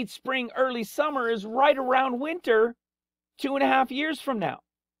late spring, early summer is right around winter, 2.5 years from now,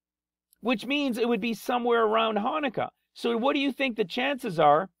 which means it would be somewhere around Hanukkah. So what do you think the chances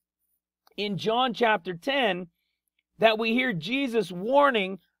are in John chapter 10 that we hear Jesus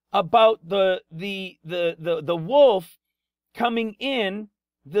warning about the wolf coming in,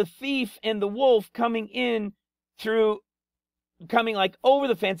 the thief and the wolf coming like over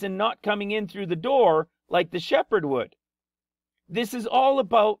the fence and not coming in through the door like the shepherd would? This is all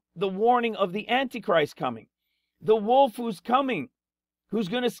about the warning of the Antichrist coming. The wolf who's coming, who's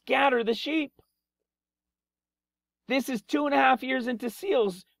going to scatter the sheep. This is 2.5 years into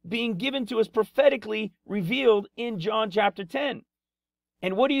seals being given to us prophetically revealed in John chapter 10.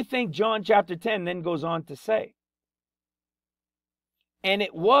 And what do you think John chapter 10 then goes on to say? And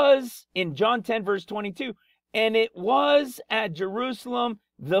it was in John 10 verse 22, and it was at Jerusalem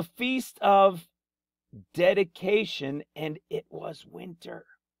the feast of dedication, and it was winter.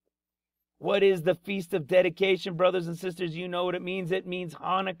 What is the feast of dedication, brothers and sisters? You know what it means. It means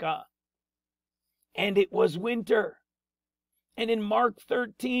Hanukkah. And it was winter. And in Mark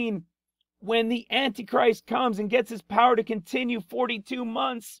 13, when the Antichrist comes and gets his power to continue 42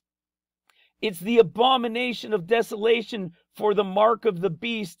 months, it's the abomination of desolation for the mark of the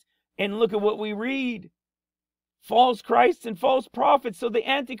beast. And look at what we read. False Christs and false prophets. So the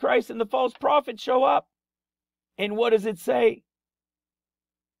Antichrist and the false prophet show up. And what does it say?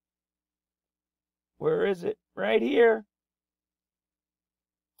 Where is it? Right here.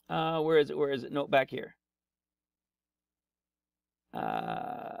 Where is it? Where is it? No, back here.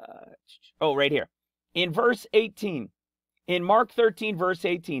 Right here. In verse 18. In Mark 13, verse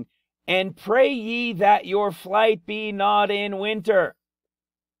 18. And pray ye that your flight be not in winter.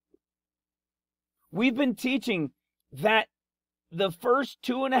 We've been teaching that the first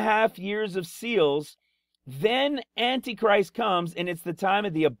 2.5 years of seals, then Antichrist comes, and it's the time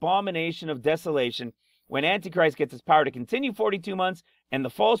of the abomination of desolation, when Antichrist gets his power to continue 42 months, and the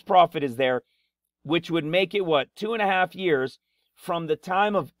false prophet is there, which would make it, 2.5 years from the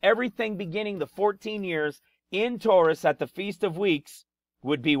time of everything beginning, the 14 years in Taurus at the Feast of Weeks,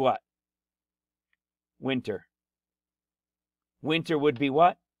 would be what? Winter. Winter would be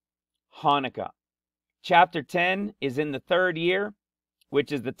what? Hanukkah. Chapter 10 is in the 3rd year,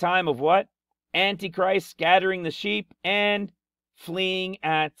 which is the time of what? Antichrist scattering the sheep and fleeing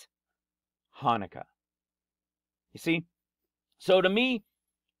at Hanukkah. You see? So to me,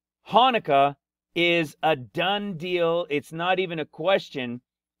 Hanukkah is a done deal. It's not even a question.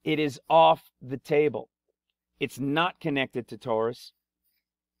 It is off the table. It's not connected to Taurus.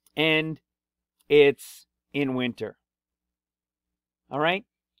 And it's in winter. All right?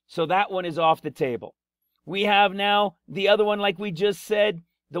 So that one is off the table. We have now the other one, like we just said,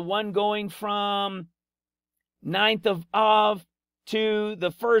 the one going from 9th of Av to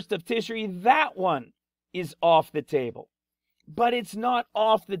the 1st of Tishri. That one is off the table. But it's not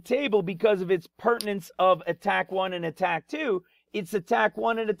off the table because of its pertinence of attack 1 and attack 2. It's attack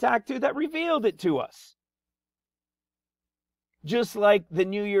 1 and attack 2 that revealed it to us. just like the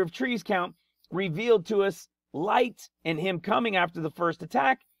New Year of Trees count revealed to us light and him coming after the first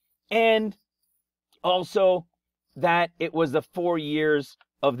attack, and also that it was the 4 years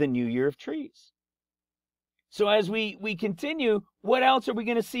of the New Year of Trees. So as we continue, what else are we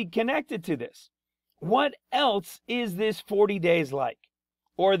going to see connected to this? What else is this 40 days like?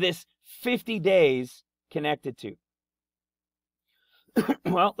 Or this 50 days connected to?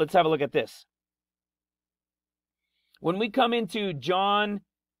 Well, let's have a look at this. When we come into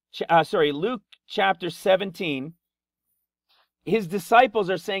Luke chapter 17, his disciples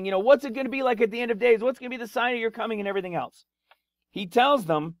are saying, what's it going to be like at the end of days? What's going to be the sign of your coming and everything else? He tells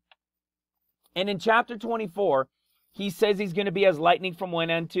them, and in chapter 24, he says he's going to be as lightning from one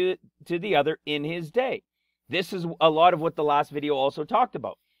end to the other in his day. This is a lot of what the last video also talked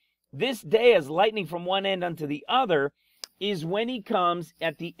about. This day as lightning from one end unto the other is when he comes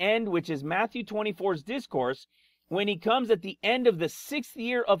at the end, which is Matthew 24's discourse, when he comes at the end of the 6th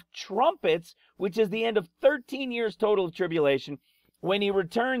year of trumpets, which is the end of 13 years total of tribulation, when he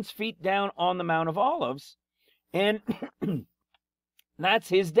returns feet down on the Mount of Olives, and that's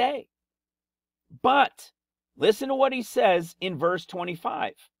his day. But listen to what he says in verse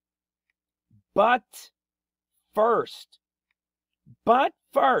 25. But first.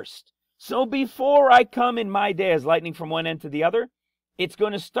 So before I come in my day as lightning from one end to the other, it's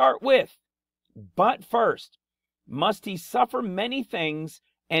going to start with, but first must he suffer many things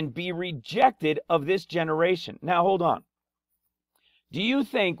and be rejected of this generation. Now hold on. Do you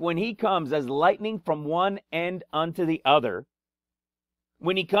think when he comes as lightning from one end unto the other,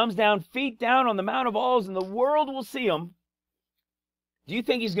 when he comes down, feet down on the Mount of Olives and the world will see him, do you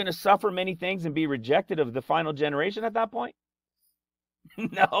think he's going to suffer many things and be rejected of the final generation at that point?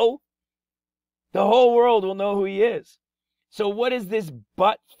 No. The whole world will know who he is. So what is this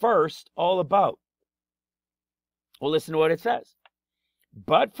but first all about? Well, listen to what it says.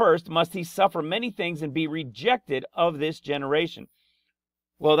 But first must he suffer many things and be rejected of this generation.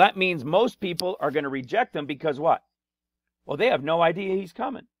 Well, that means most people are going to reject him because what? Well, they have no idea he's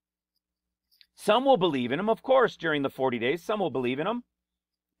coming. Some will believe in him, of course, during the 40 days. Some will believe in him.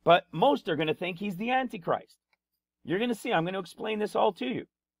 But most are going to think he's the Antichrist. You're going to see. I'm going to explain this all to you.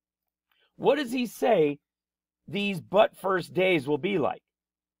 What does he say these but first days will be like?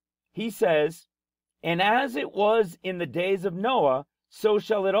 He says, and as it was in the days of Noah, so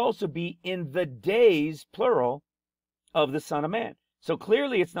shall it also be in the days, plural, of the Son of Man. So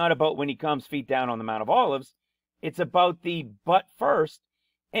clearly it's not about when he comes feet down on the Mount of Olives. It's about the but first,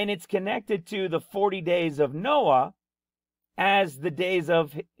 and it's connected to the 40 days of Noah as the days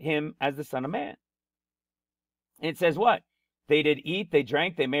of him as the Son of Man. And it says what? They did eat, they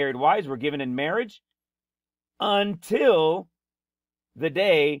drank, they married wives, were given in marriage until the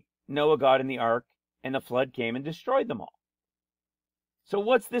day Noah got in the ark and the flood came and destroyed them all. So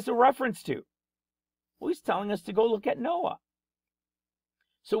what's this a reference to? Well, he's telling us to go look at Noah.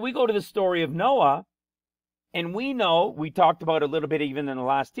 So we go to the story of Noah, and we know, we talked about a little bit even in the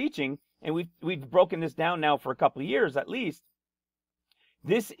last teaching, and we've broken this down now for a couple of years at least.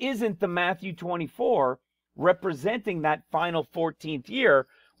 This isn't the Matthew 24 representing that final 14th year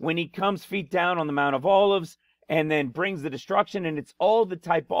when he comes feet down on the Mount of Olives and then brings the destruction, and it's all the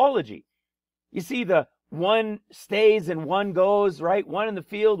typology. You see, the one stays and one goes, right? One in the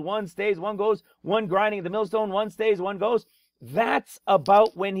field, one stays, one goes, one grinding at the millstone, one stays, one goes. That's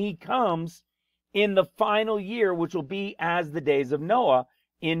about when he comes in the final year, which will be as the days of Noah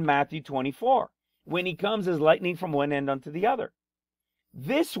in Matthew 24, when he comes as lightning from one end unto the other.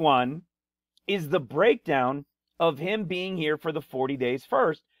 This one is the breakdown of him being here for the 40 days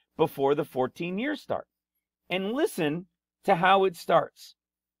first, before the 14 years start. And listen to how it starts.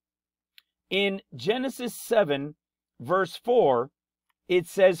 In Genesis 7, verse 4, it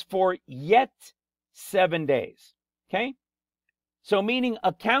says, for yet 7 days. Okay? So meaning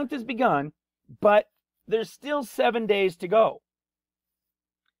a count has begun, but there's still 7 days to go.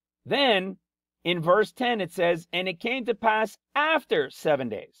 Then, in verse 10, it says, and it came to pass after 7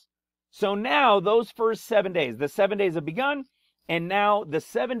 days. So now those first 7 days, the 7 days have begun, and now the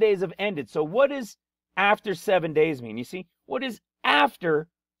 7 days have ended. So what does after 7 days mean? You see, what does after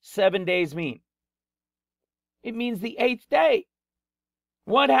 7 days mean? It means the 8th day.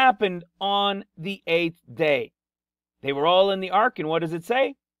 What happened on the 8th day? They were all in the ark, and what does it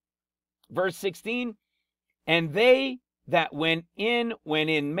say? Verse 16, and they that went in,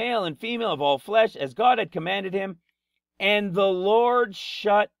 male and female of all flesh, as God had commanded him, and the Lord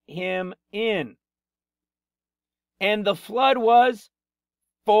shut him in. And the flood was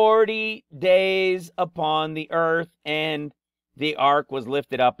 40 days upon the earth, and the ark was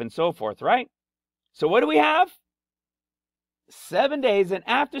lifted up, and so forth, right? So what do we have? 7 days, and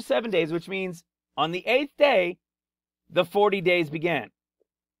after 7 days, which means on the 8th day, the 40 days began.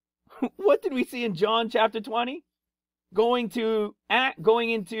 What did we see in John chapter 20? Going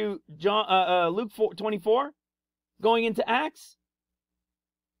into Luke 24, going into Acts,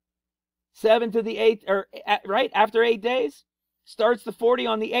 7 to the 8th, or right after 8 days, starts the 40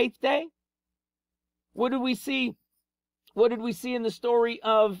 on the 8th day. What did we see? What did we see in the story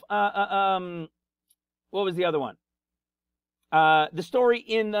of what was the other one? The story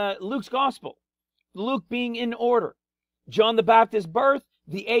in Luke's gospel, Luke being in order. John the Baptist's birth,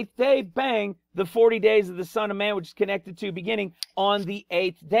 the 8th day, bang, the 40 days of the Son of Man, which is connected to beginning on the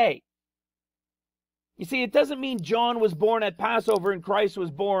 8th day. You see, it doesn't mean John was born at Passover and Christ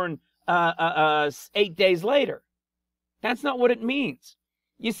was born 8 days later. That's not what it means.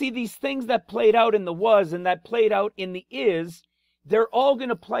 You see, these things that played out in the was and that played out in the is, they're all going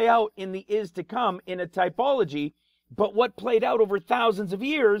to play out in the is to come in a typology, but what played out over thousands of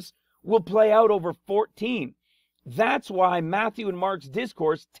years will play out over 14. That's why Matthew and Mark's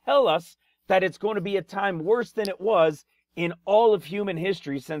discourse tell us that it's going to be a time worse than it was in all of human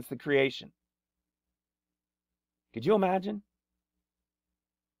history since the creation. Could you imagine?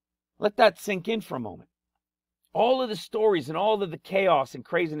 Let that sink in for a moment. All of the stories and all of the chaos and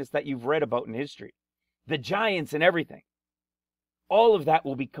craziness that you've read about in history, the giants and everything, all of that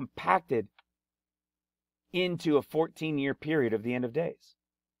will be compacted into a 14-year period of the end of days.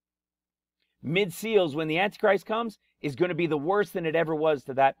 Mid-seals, when the Antichrist comes, is going to be the worst than it ever was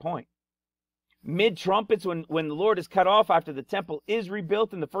to that point. Mid-trumpets, when the Lord is cut off after the temple is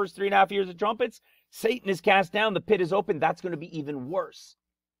rebuilt in the first 3.5 years of trumpets, Satan is cast down, the pit is open. That's going to be even worse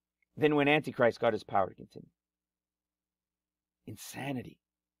than when Antichrist got his power to continue. Insanity.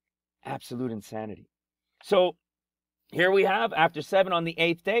 Absolute insanity. So here we have after 7 on the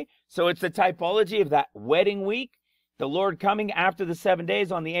 8th day. So it's the typology of that wedding week, the Lord coming after the 7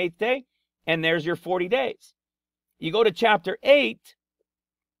 days on the 8th day, and there's your 40 days. You go to chapter 8,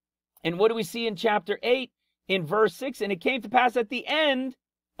 and what do we see in chapter 8 in verse 6? And it came to pass at the end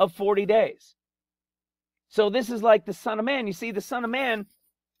of 40 days. So this is like the Son of Man. You see, the Son of Man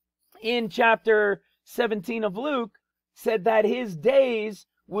in chapter 17 of Luke said that his days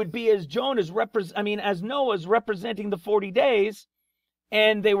would be as as Noah's representing the 40 days,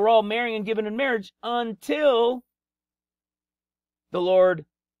 and they were all marrying and given in marriage until the Lord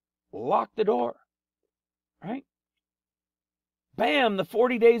locked the door. Right? Bam, the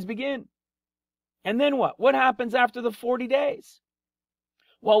 40 days begin. And then what? What happens after the 40 days?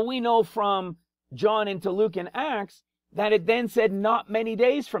 Well, we know from John into Luke and Acts that it then said not many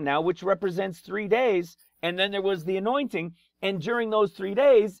days from now, which represents 3 days. And then there was the anointing. And during those 3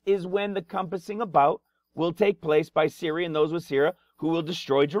 days is when the compassing about will take place by Syria and those with Syria who will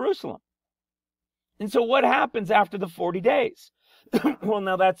destroy Jerusalem. And so what happens after the 40 days? Well,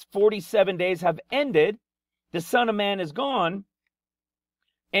 now that's 47 days have ended. The Son of Man is gone.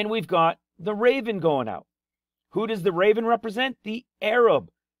 And we've got the raven going out. Who does the raven represent? The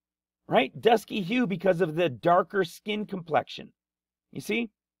Arab, right? Dusky hue because of the darker skin complexion. You see?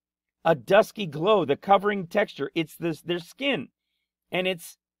 A dusky glow, the covering texture. It's their skin. And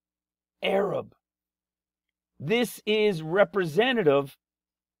it's Arab. This is representative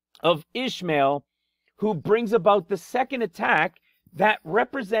of Ishmael, who brings about the second attack that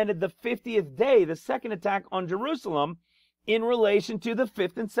represented the 50th day, the second attack on Jerusalem, in relation to the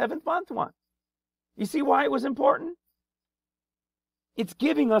 5th and 7th month one. You see why it was important? It's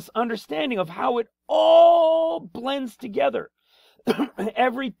giving us understanding of how it all blends together.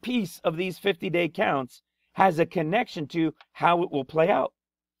 Every piece of these 50-day counts has a connection to how it will play out.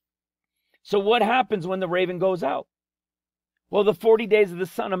 So what happens when the raven goes out? Well, the 40 days of the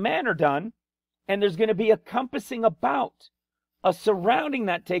Son of Man are done, and there's going to be a compassing about, a surrounding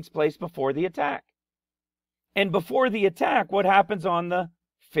that takes place before the attack. And before the attack, what happens on the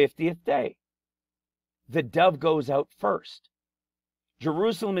 50th day? The dove goes out first.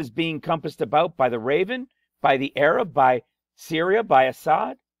 Jerusalem is being compassed about by the raven, by the Arab, by Syria, by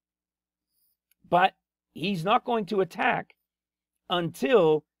Assad. But he's not going to attack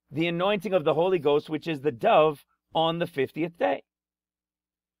until the anointing of the Holy Ghost, which is the dove, on the 50th day.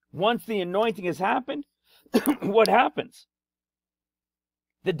 Once the anointing has happened, what happens?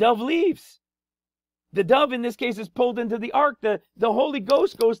 The dove leaves. The dove, in this case, is pulled into the ark. The Holy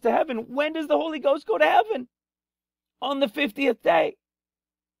Ghost goes to heaven. When does the Holy Ghost go to heaven? On the 50th day.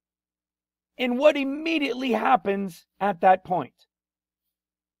 And what immediately happens at that point?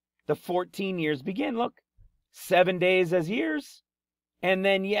 The 14 years begin. Look, 7 days as years, and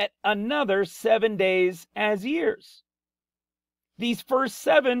then yet another 7 days as years. These first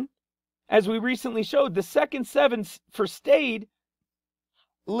 7 as we recently showed, the second 7 for stayed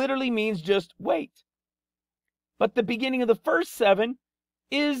literally means just wait. But the beginning of the first 7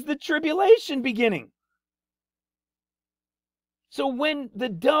 is the tribulation beginning. So when the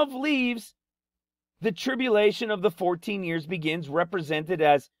dove leaves, the tribulation of the 14 years begins, represented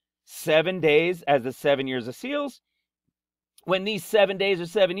as 7 days as the 7 years of seals. When these 7 days or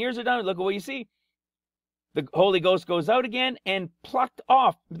 7 years are done, look at what you see. The Holy Ghost goes out again and plucked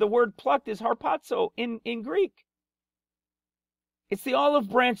off. The word plucked is harpazo in Greek. It's the olive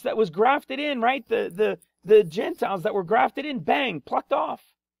branch that was grafted in, right? The Gentiles that were grafted in, bang, plucked off.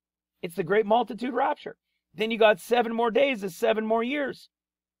 It's the great multitude rapture. Then you got 7 more days is 7 more years.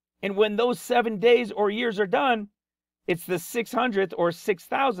 And when those 7 days or years are done, it's the 600th or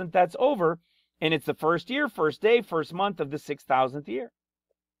 6,000th that's over. And it's the first year, first day, first month of the 6,000th year.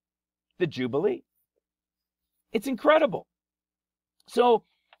 The Jubilee. It's incredible. So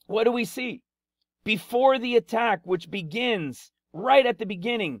what do we see? Before the attack, which begins right at the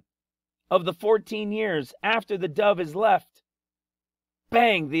beginning of the 14 years after the dove is left,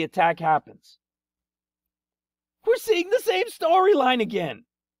 bang, the attack happens. We're seeing the same storyline again.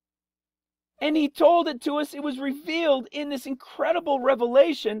 And he told it to us. It was revealed in this incredible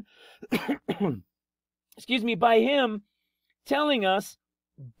revelation, excuse me, by him telling us,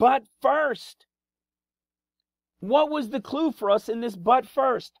 but first. What was the clue for us in this but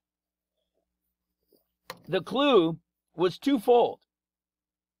first? The clue was twofold.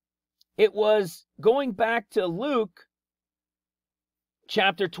 It was going back to Luke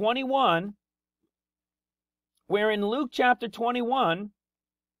chapter 21, where in Luke chapter 21,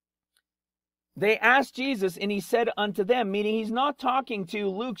 they asked Jesus, and he said unto them, meaning he's not talking to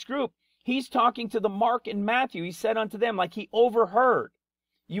Luke's group, he's talking to the Mark and Matthew. He said unto them, like he overheard.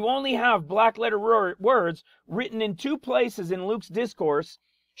 You only have black letter words written in 2 places in Luke's discourse,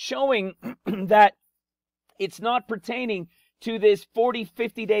 showing that it's not pertaining to this 40,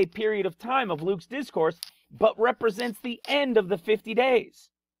 50-day period of time of Luke's discourse, but represents the end of the 50 days.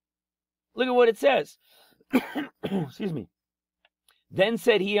 Look at what it says. Excuse me. Then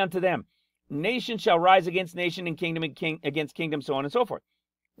said he unto them, nation shall rise against nation, and kingdom against kingdom, so on and so forth.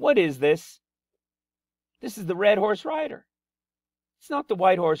 What is this? This is the red horse rider. It's not the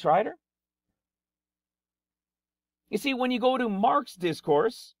white horse rider. You see, when you go to Mark's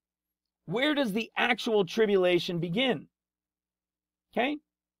discourse, where does the actual tribulation begin? Okay?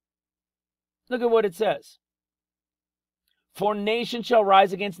 Look at what it says. For nation shall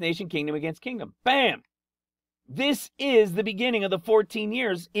rise against nation, kingdom against kingdom. Bam! This is the beginning of the 14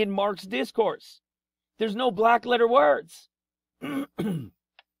 years in Mark's discourse. There's no black letter words.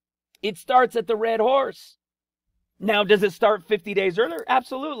 It starts at the red horse. Now, does it start 50 days earlier?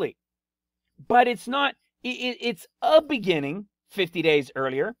 Absolutely. But it's not, it's a beginning 50 days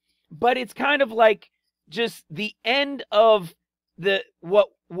earlier, but it's kind of like just the end of what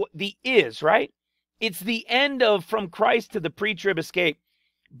the is, right? It's the end of from Christ to the pre-trib escape,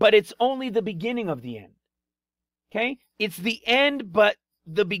 but it's only the beginning of the end. Okay? It's the end, but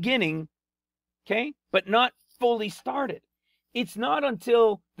the beginning, okay? But not fully started. It's not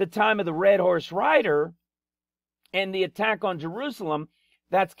until the time of the red horse rider and the attack on Jerusalem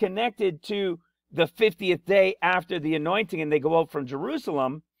that's connected to the 50th day after the anointing and they go out from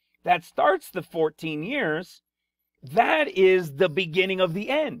Jerusalem, that starts the 14 years. That is the beginning of the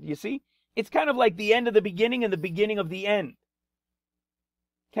end, you see? It's kind of like the end of the beginning and the beginning of the end.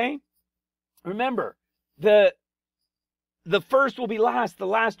 Okay? Remember, the first will be last, the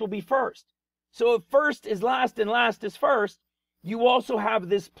last will be first. So if first is last and last is first, you also have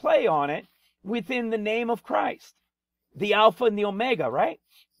this play on it within the name of Christ. The Alpha and the Omega, right?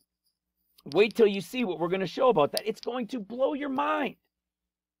 Wait till you see what we're going to show about that. It's going to blow your mind.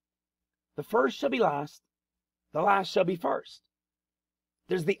 The first shall be last, the last shall be first.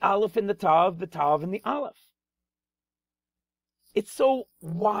 There's the Aleph and the Tav and the Aleph. It's so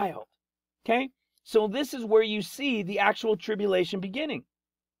wild, okay? So this is where you see the actual tribulation beginning.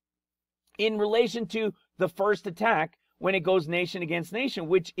 In relation to the first attack, when it goes nation against nation,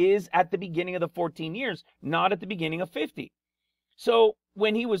 which is at the beginning of the 14 years, not at the beginning of 50. So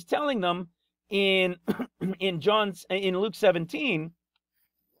when he was telling them in Luke 17,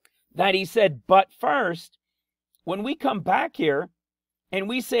 that he said, but first, when we come back here and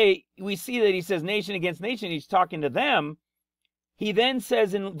we see that he says nation against nation, he's talking to them. He then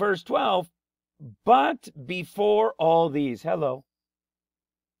says in verse 12, but before all these, hello.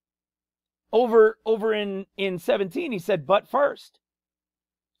 Over in 17, he said, but first.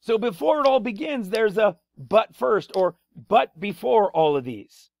 So before it all begins, there's a but first, or but before all of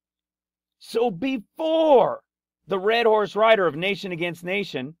these. So before the red horse rider of nation against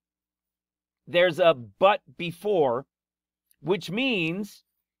nation, there's a but before, which means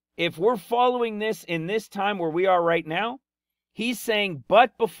if we're following this in this time where we are right now, he's saying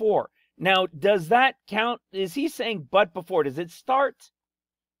but before. Now, does that count? Is he saying but before? Does it start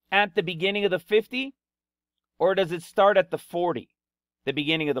at the beginning of the 50? Or does it start at the 40? The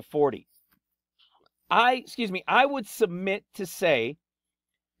beginning of the 40? I would submit to say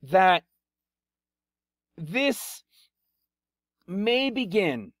that this may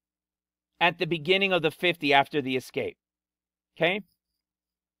begin at the beginning of the 50 after the escape. Okay?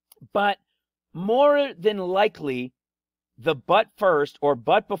 But more than likely, the but first or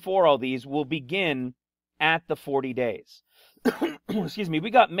but before all these will begin at the 40 days. Excuse me.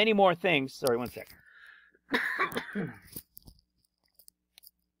 We got many more things. Sorry, one second.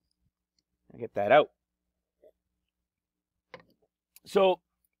 I'll get that out. So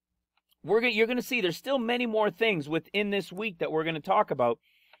you're going to see there's still many more things within this week that we're going to talk about.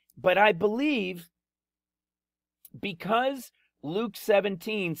 But I believe because Luke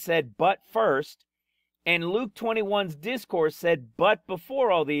 17 said but first, and Luke 21's discourse said but before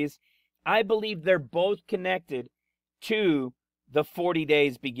all these, I believe they're both connected to the 40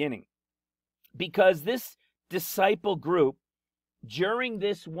 days beginning. Because this disciple group, during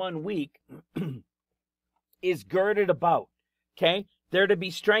this 1 week, is girded about, okay? They're to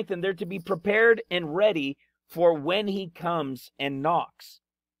be strengthened. They're to be prepared and ready for when he comes and knocks,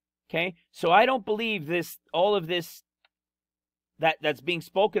 okay? So I don't believe all of this that's being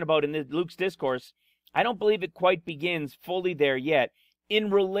spoken about in Luke's discourse, I don't believe it quite begins fully there yet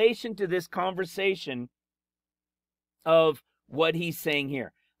in relation to this conversation of what he's saying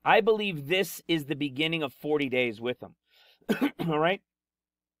here. I believe this is the beginning of 40 days with him. All right?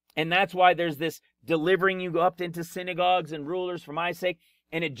 And that's why there's this delivering you up into synagogues and rulers for my sake.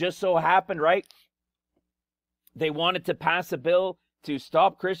 And it just so happened, right? They wanted to pass a bill to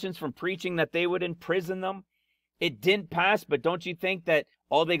stop Christians from preaching that they would imprison them. It didn't pass, but don't you think that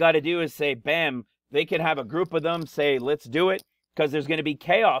all they got to do is say, bam, they could have a group of them say, let's do it, because there's going to be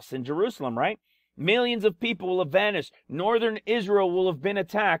chaos in Jerusalem, right? Millions of people will have vanished. Northern Israel will have been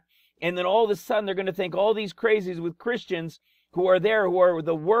attacked. And then all of a sudden, they're going to think all these crazies with Christians who are there, who are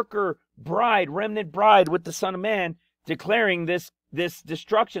the worker bride, remnant bride with the Son of Man, declaring this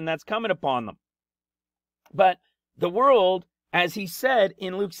destruction that's coming upon them. But the world, as he said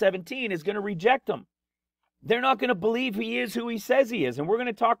in Luke 17, is going to reject him. They're not going to believe he is who he says he is. And we're going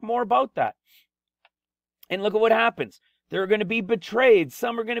to talk more about that. And look at what happens. They're going to be betrayed.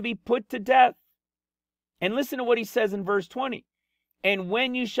 Some are going to be put to death. And listen to what he says in verse 20. And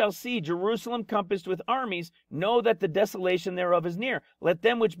when you shall see Jerusalem compassed with armies, know that the desolation thereof is near. Let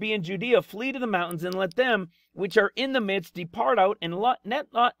them which be in Judea flee to the mountains, and let them which are in the midst depart out, and let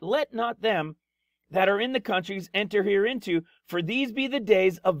not them that are in the countries enter hereinto. For these be the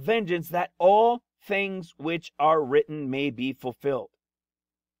days of vengeance, that all things which are written may be fulfilled.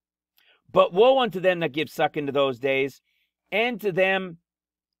 But woe unto them that give suck into those days, and to them,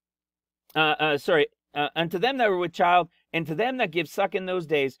 unto them that were with child, and to them that give suck in those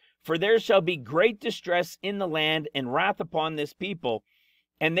days, for there shall be great distress in the land, and wrath upon this people,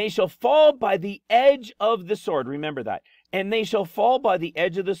 and they shall fall by the edge of the sword. Remember that. And they shall fall by the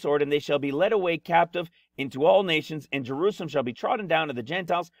edge of the sword, and they shall be led away captive into all nations, and Jerusalem shall be trodden down of the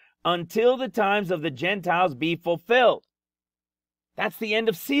Gentiles, until the times of the Gentiles be fulfilled. That's the end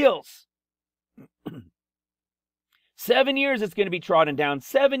of seals. 7 years it's going to be trodden down.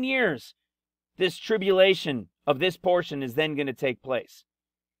 7 years this tribulation of this portion is then going to take place.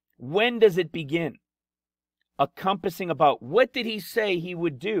 When does it begin? A compassing about. What did he say he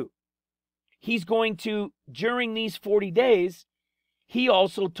would do? He's going to, during these 40 days, he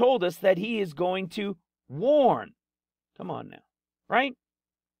also told us that he is going to warn. Come on now, right?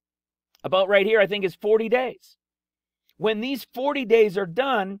 About right here, I think is 40 days. When these 40 days are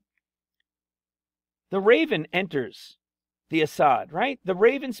done, the raven enters the Assad, right? The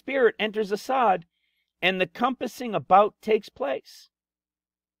raven spirit enters Assad, and the compassing about takes place.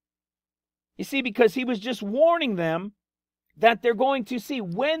 You see, because he was just warning them that they're going to see,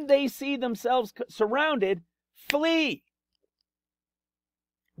 when they see themselves surrounded, flee.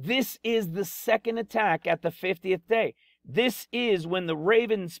 This is the second attack at the 50th day. This is when the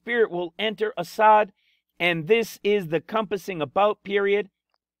raven spirit will enter Assad, and this is the compassing about period.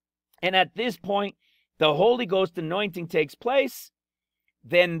 And at this point, the Holy Ghost anointing takes place.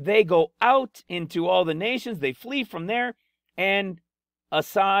 Then they go out into all the nations. They flee from there. And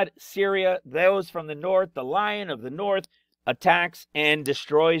Assad, Syria, those from the north, the lion of the north, attacks and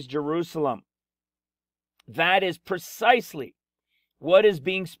destroys Jerusalem. That is precisely what is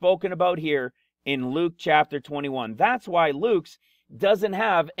being spoken about here in Luke chapter 21. That's why Luke's doesn't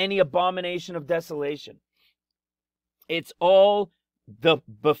have any abomination of desolation. It's all the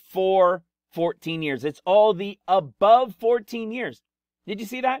before 14 years. It's all the above 14 years. Did you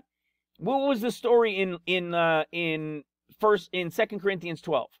see that? What was the story in 2 Corinthians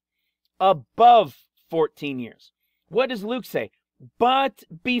 12? Above 14 years. What does Luke say? But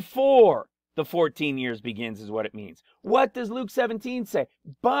before the 14 years begins is what it means. What does Luke 17 say?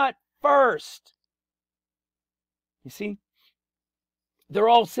 But first. You see? They're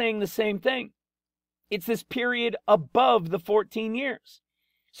all saying the same thing. It's this period above the 14 years.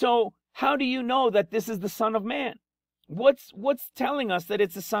 So how do you know that this is the Son of Man? What's telling us that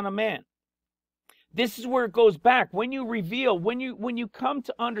it's the Son of Man? This is where it goes back. When you reveal, when you come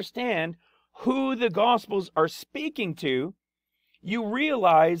to understand who the Gospels are speaking to, you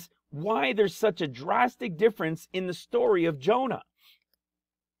realize why there's such a drastic difference in the story of Jonah.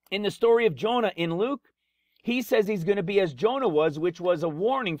 In the story of Jonah in Luke, he says he's going to be as Jonah was, which was a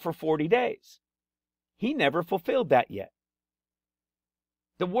warning for 40 days. He never fulfilled that yet.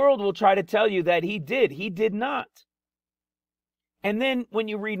 The world will try to tell you that he did. He did not. And then when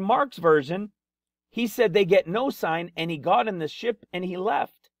you read Mark's version, he said they get no sign, and he got in the ship and he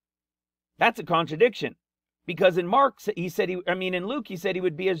left. That's a contradiction. Because in Mark, in Luke, he said he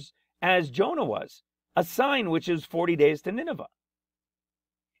would be as Jonah was, a sign which is 40 days to Nineveh.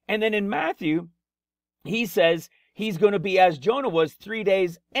 And then in Matthew, he says he's going to be as Jonah was 3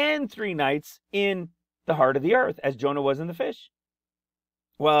 days and 3 nights in the heart of the earth, as Jonah was in the fish.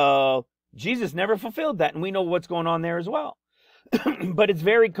 Well, Jesus never fulfilled that, and we know what's going on there as well. But it's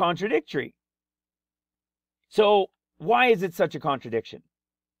very contradictory. So why is it such a contradiction?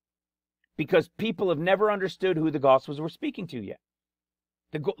 Because people have never understood who the Gospels were speaking to yet.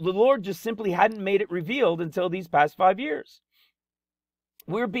 The Lord just simply hadn't made it revealed until these past 5 years.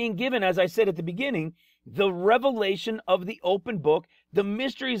 We're being given, as I said at the beginning, the revelation of the open book, the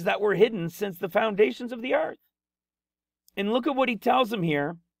mysteries that were hidden since the foundations of the earth. And look at what he tells them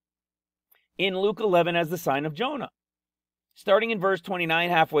here in Luke 11 as the sign of Jonah. Starting in verse 29,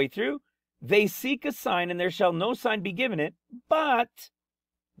 halfway through, they seek a sign, and there shall no sign be given it, but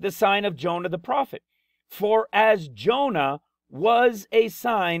the sign of Jonah the prophet. For as Jonah was a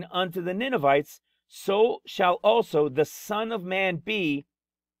sign unto the Ninevites, so shall also the Son of Man be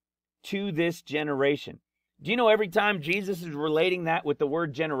to this generation. Do you know every time Jesus is relating that with the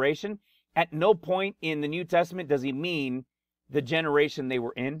word generation, at no point in the New Testament does he mean the generation they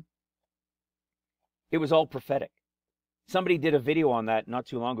were in? It was all prophetic. Somebody did a video on that not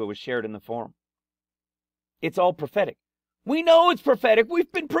too long ago. It was shared in the forum. It's all prophetic. We know it's prophetic.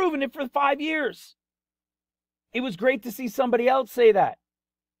 We've been proving it for 5 years. It was great to see somebody else say that.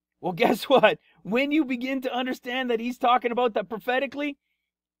 Well, guess what? When you begin to understand that he's talking about that prophetically,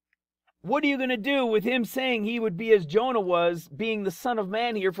 what are you going to do with him saying he would be as Jonah was, being the Son of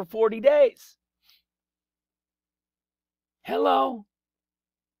Man here for 40 days? Hello?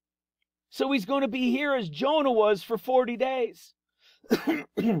 So he's going to be here as Jonah was for 40 days.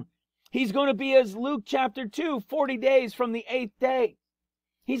 He's going to be as Luke chapter 2, 40 days from the 8th day.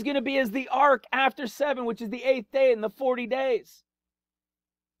 He's going to be as the ark after 7, which is the 8th day in the 40 days.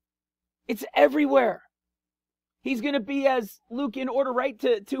 It's everywhere. He's going to be as Luke in order right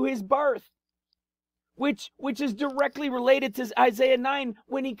to his birth, which is directly related to Isaiah 9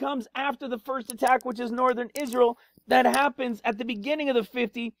 when he comes after the first attack, which is northern Israel. That happens at the beginning of the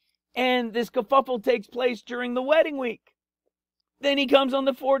 50, and this kerfuffle takes place during the wedding week. Then he comes on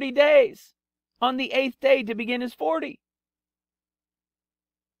the 40 days, on the 8th day to begin his 40.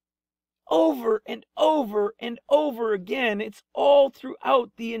 Over and over and over again, it's all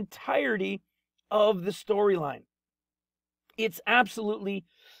throughout the entirety of the storyline. It's absolutely,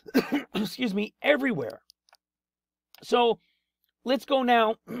 excuse me, everywhere. So let's go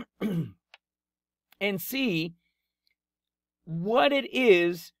now and see what it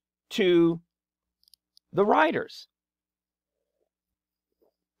is to the writers.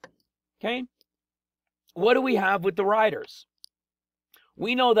 Okay? What do we have with the writers?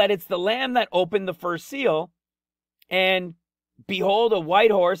 We know that it's the Lamb that opened the first seal, and behold, a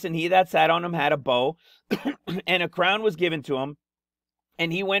white horse, and he that sat on him had a bow, and a crown was given to him,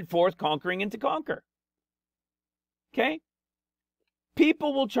 and he went forth conquering and to conquer. Okay?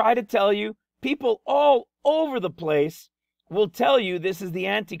 People will try to tell you, people all over the place will tell you this is the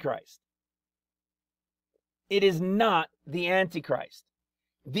Antichrist. It is not the Antichrist.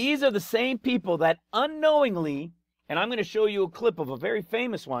 These are the same people that unknowingly, and I'm going to show you a clip of a very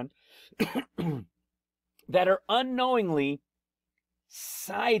famous one, that are unknowingly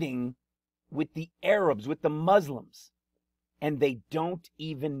siding with the Arabs, with the Muslims, and they don't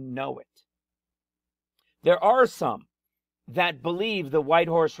even know it. There are some that believe the white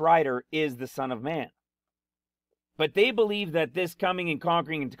horse rider is the Son of Man. But they believe that this coming and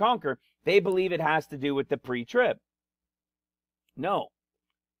conquering and to conquer, they believe it has to do with the pre-trib. No.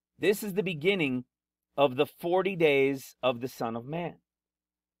 This is the beginning of the 40 days of the Son of Man.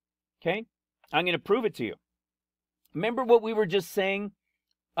 Okay? I'm going to prove it to you. Remember what we were just saying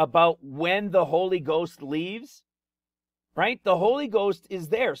about when the Holy Ghost leaves? Right? The Holy Ghost is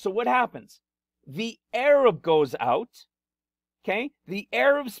there. So what happens? The Arab goes out. Okay? The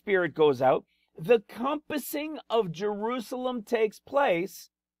Arab spirit goes out. The compassing of Jerusalem takes place.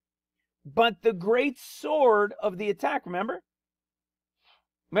 But the great sword of the attack, remember?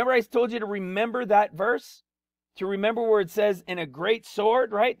 Remember I told you to remember that verse? To remember where it says, in a great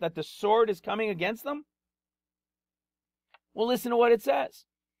sword, right? That the sword is coming against them? Well, listen to what it says.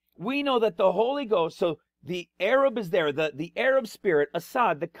 We know that the Holy Ghost, so the Arab is there, the Arab spirit,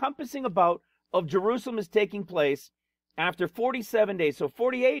 Assad, the compassing about of Jerusalem is taking place after 47 days. So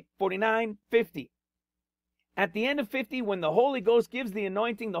 48, 49, 50. At the end of 50, when the Holy Ghost gives the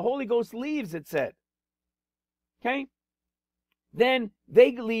anointing, the Holy Ghost leaves, it said. Okay? Then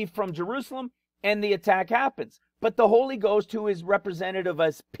they leave from Jerusalem and the attack happens. But the Holy Ghost, who is representative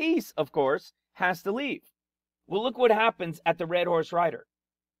as peace, of course, has to leave. Well, look what happens at the red horse rider.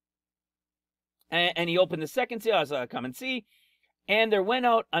 And he opened the second seal, as I come and see. And there went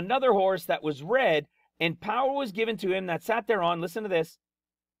out another horse that was red, and power was given to him that sat thereon, listen to this,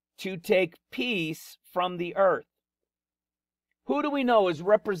 to take peace from the earth. Who do we know is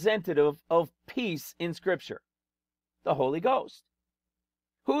representative of peace in Scripture? The Holy Ghost.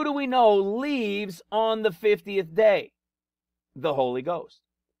 Who do we know leaves on the 50th day? The Holy Ghost.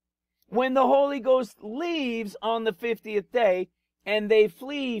 When the Holy Ghost leaves on the 50th day, and they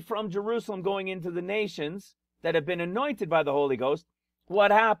flee from Jerusalem going into the nations that have been anointed by the Holy Ghost, what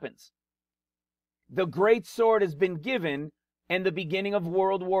happens? The great sword has been given, and the beginning of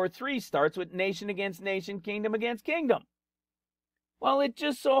World War III starts with nation against nation, kingdom against kingdom. Well, it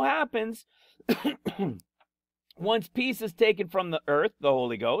just so happens, once peace is taken from the earth, the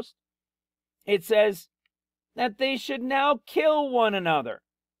Holy Ghost, it says that they should now kill one another.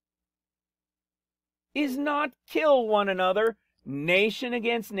 Is not kill one another, nation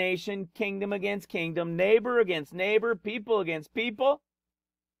against nation, kingdom against kingdom, neighbor against neighbor, people against people.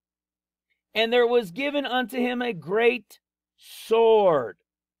 And there was given unto him a great sword.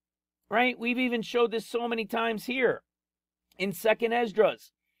 Right? We've even showed this so many times here in 2nd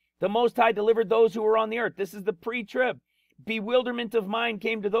Esdras. The Most High delivered those who were on the earth. This is the pre-trib. Bewilderment of mind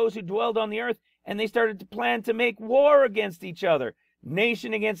came to those who dwelled on the earth, and they started to plan to make war against each other.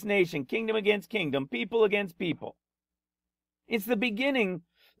 Nation against nation, kingdom against kingdom, people against people. It's the beginning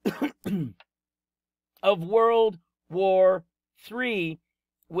of World War III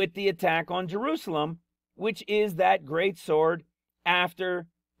with the attack on Jerusalem, which is that great sword after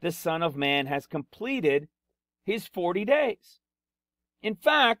the Son of Man has completed his 40 days. In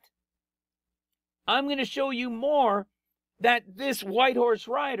fact, I'm going to show you more that this white horse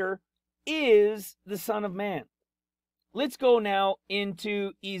rider is the Son of Man. Let's go now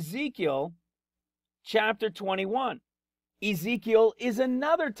into Ezekiel chapter 21. Ezekiel is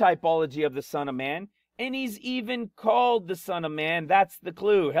another typology of the Son of Man, and he's even called the Son of Man. That's the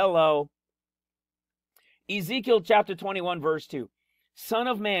clue. Hello. Ezekiel chapter 21, verse 2. Son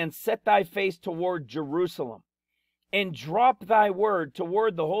of man, set thy face toward Jerusalem, and drop thy word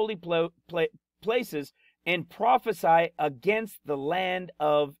toward the holy places, and prophesy against the land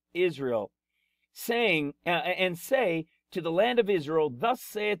of Israel, saying, and say to the land of Israel, thus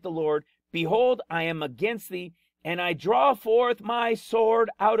saith the Lord, behold, I am against thee, and I draw forth my sword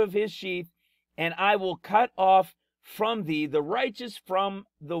out of his sheath, and I will cut off from thee the righteous from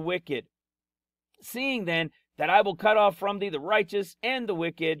the wicked. Seeing then that I will cut off from thee the righteous and the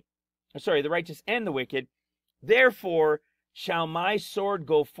wicked, the righteous and the wicked, therefore shall my sword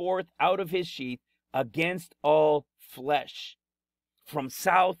go forth out of his sheath against all flesh, from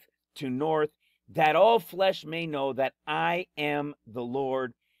south to north, that all flesh may know that I am the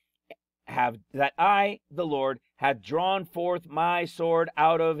Lord, have drawn forth my sword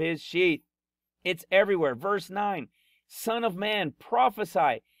out of his sheath. It's everywhere. Verse 9, Son of man,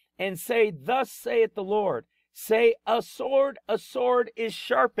 prophesy, and say, thus saith the Lord. Say, a sword is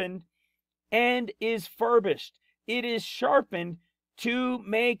sharpened and is furbished. It is sharpened to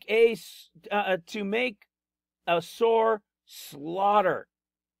make a sore slaughter.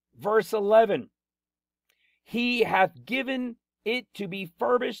 Verse 11, he hath given it to be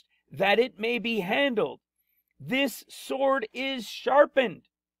furbished, that it may be handled. This sword is sharpened,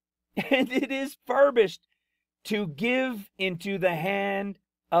 and it is furbished, to give into the hand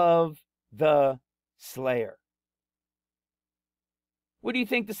of the slayer. What do you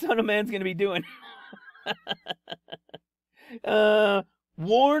think the Son of Man's going to be doing?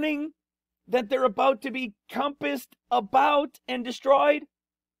 Warning that they're about to be compassed about and destroyed?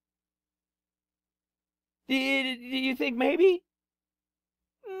 Do you think maybe?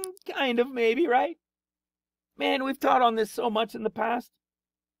 Kind of, maybe, right? Man, we've taught on this so much in the past.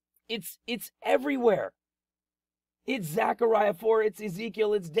 It's everywhere. It's Zechariah 4, it's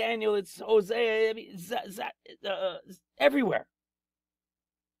Ezekiel, it's Daniel, it's Hosea, I mean, everywhere.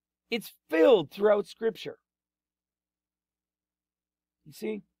 It's filled throughout Scripture. You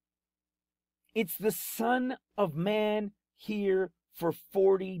see? It's the Son of Man here for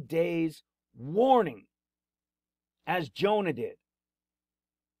 40 days, warning, as Jonah did,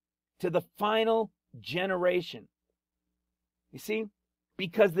 to the final generation. You see?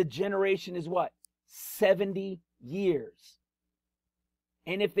 Because the generation is what? 70 years.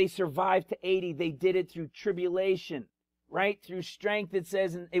 And if they survived to 80, they did it through tribulation, right? Through strength, it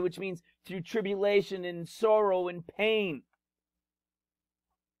says, which means through tribulation and sorrow and pain.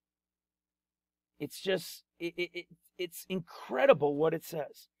 It's just, it's incredible what it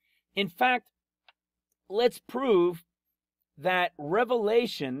says. In fact, let's prove that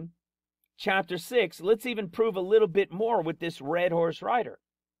Revelation chapter 6, let's even prove a little bit more with this red horse rider.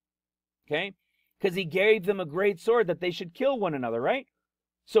 Okay? Because he gave them a great sword that they should kill one another, right?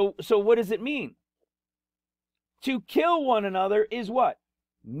 So what does it mean? To kill one another is what?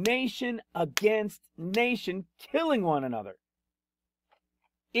 Nation against nation killing one another.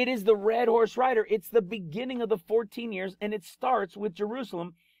 It is the red horse rider. It's the beginning of the 14 years, and it starts with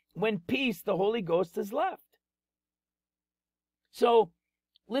Jerusalem when peace, the Holy Ghost, has left. So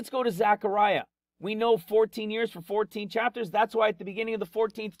let's go to Zechariah. We know 14 years for 14 chapters. That's why at the beginning of the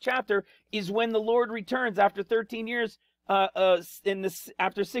 14th chapter is when the Lord returns after 13 years,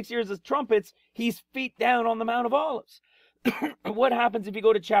 after 6 years of trumpets, he's feet down on the Mount of Olives. What happens if you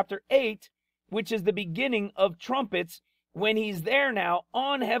go to chapter 8, which is the beginning of trumpets, when he's there now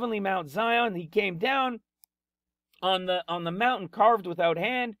on heavenly Mount Zion? He came down on the mountain carved without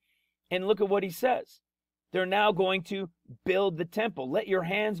hand, and look at what he says. They're now going to build the temple. Let your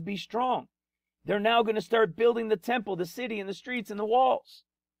hands be strong. They're now going to start building the temple, the city, and the streets and the walls.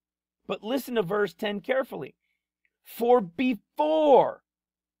 But listen to verse 10 carefully. For before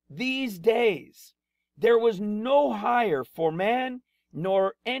these days, there was no hire for man,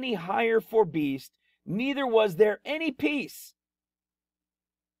 nor any hire for beast, neither was there any peace.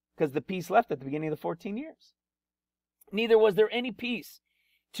 Because the peace left at the beginning of the 14 years. Neither was there any peace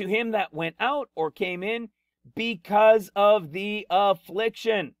to him that went out or came in, because of the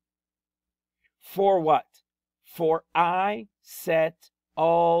affliction. For what? For I set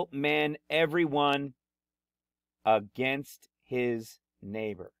all men, every one, against his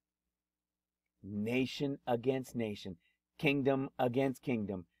neighbor. Nation against nation. Kingdom against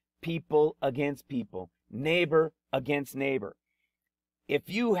kingdom. People against people. Neighbor against neighbor. If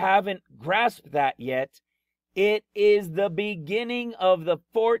you haven't grasped that yet, it is the beginning of the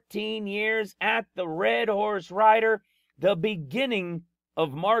 14 years at the red horse rider, the beginning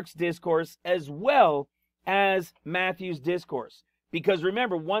of Mark's discourse as well as Matthew's discourse. Because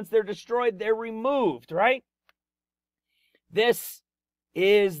remember, once they're destroyed, they're removed, right? This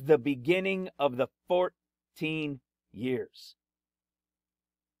is the beginning of the 14 years.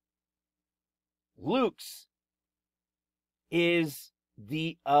 Luke's is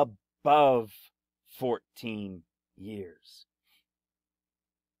the above 14 years.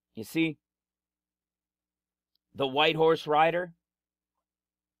 You see, the white horse rider.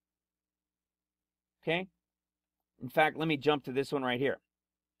 Okay? In fact, let me jump to this one right here.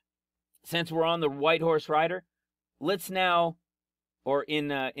 Since we're on the white horse rider, let's now, or in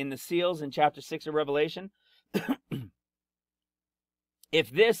the seals in chapter 6 of Revelation,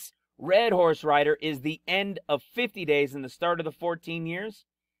 if this red horse rider is the end of 50 days and the start of the 14 years,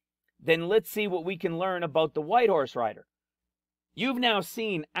 then let's see what we can learn about the white horse rider. You've now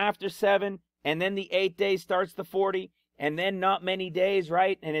seen after 7, and then the 8 days starts the 40, and then not many days,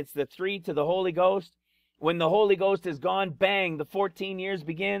 right? And it's the 3 to the Holy Ghost. When the Holy Ghost is gone, bang, the 14 years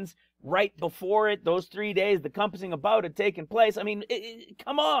begins. Right before it, those 3 days, the compassing about had taken place. I mean,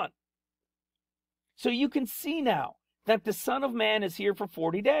 come on. So you can see now that the Son of Man is here for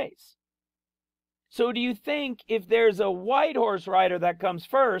 40 days. So do you think if there's a white horse rider that comes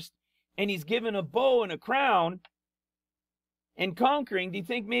first, and he's given a bow and a crown and conquering, do you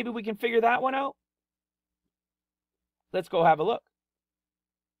think maybe we can figure that one out? Let's go have a look.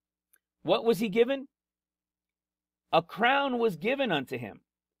 What was he given? A crown was given unto him.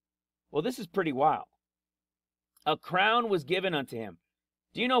 Well, this is pretty wild. A crown was given unto him.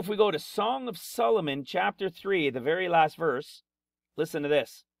 Do you know if we go to Song of Solomon, chapter 3, the very last verse, Listen to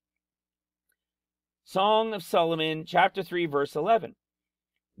this. Song of Solomon, chapter 3, verse 11.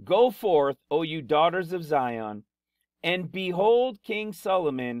 Go forth, O you daughters of Zion, and behold King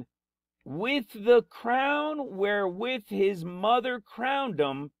Solomon with the crown wherewith his mother crowned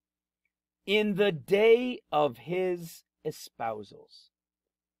him in the day of his espousals.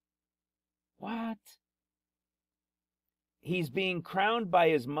 What? He's being crowned by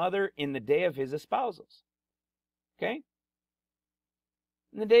his mother in the day of his espousals. Okay?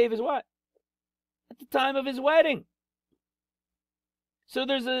 In the day of his what? At the time of his wedding. So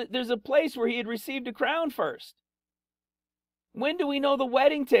there's a place where he had received a crown first. When do we know the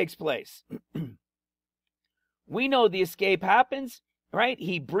wedding takes place? We know the escape happens, right?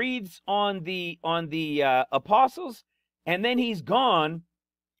 He breathes on the apostles, and then he's gone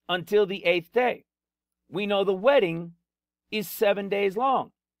until the 8th day. We know the wedding is 7 days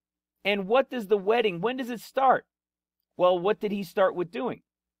long. And what does the wedding, when does it start? Well, what did he start with doing?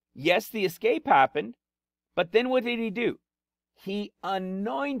 Yes, the escape happened, but then what did he do? He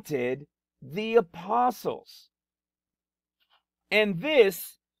anointed the apostles. And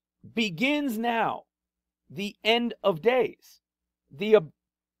this begins now, the end of days, the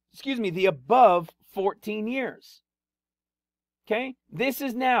above 14 years. Okay? This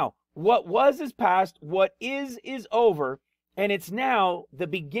is now. What was is past, what is over, and it's now the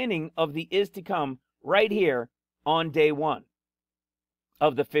beginning of the is to come right here on day 1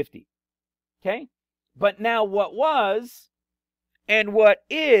 of the 50. Okay? But now what was and what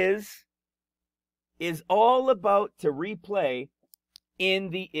is all about to replay in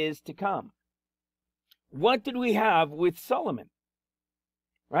the is to come. What did we have with Solomon?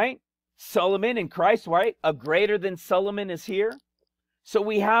 Right? Solomon and Christ, right? A greater than Solomon is here. So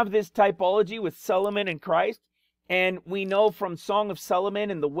we have this typology with Solomon and Christ. And we know from Song of Solomon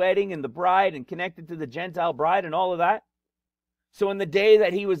and the wedding and the bride and connected to the Gentile bride and all of that. So in the day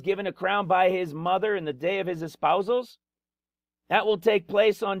that he was given a crown by his mother, in the day of his espousals, that will take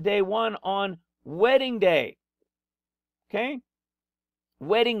place on day 1 on wedding day. Okay?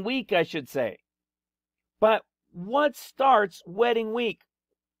 Wedding week, I should say. But what starts wedding week?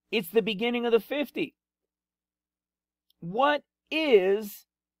 It's the beginning of the 50. What is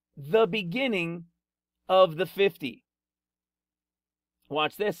the beginning of the 50?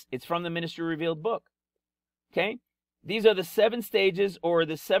 Watch this. It's from the Ministry Revealed book. Okay? These are the 7 stages or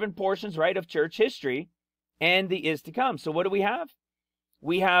the 7 portions, right, of church history and the is to come. So what do we have?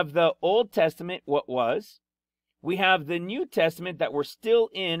 We have the Old Testament, what was. We have the New Testament that we're still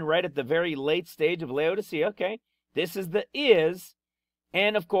in right at the very late stage of Laodicea. Okay? This is the is.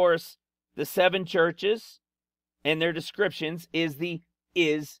 And of course, the 7 churches and their descriptions is the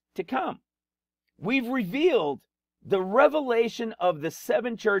is to come. We've revealed the revelation of the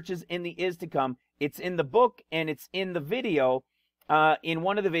 7 churches in the is to come. It's in the book and it's in the video, in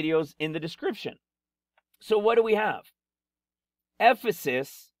one of the videos in the description. So what do we have?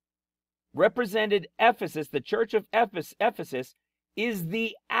 Ephesus, represented Ephesus, the church of Ephesus, is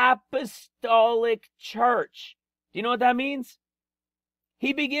the apostolic church. Do you know what that means?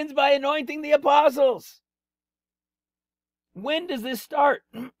 He begins by anointing the apostles. When does this start?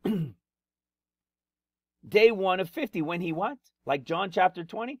 Day 1 of 50. When he what? Like John chapter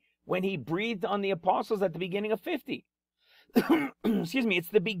 20? When he breathed on the apostles at the beginning of 50. Excuse me. It's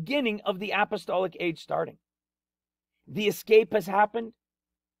the beginning of the apostolic age starting. The escape has happened.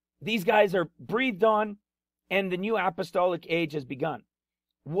 These guys are breathed on, and the new apostolic age has begun.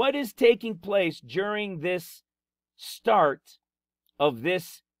 What is taking place during this start of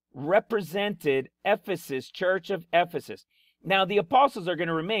this represented Ephesus, church of Ephesus? Now, the apostles are going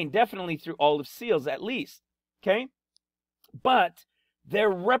to remain definitely through all of seals, at least. Okay? But their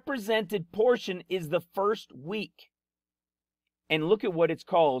represented portion is the first week. And look at what it's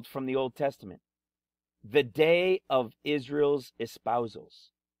called from the Old Testament. The day of Israel's espousals.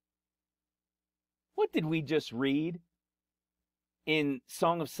 What did we just read in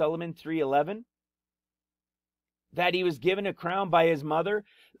Song of Solomon 3:11? That he was given a crown by his mother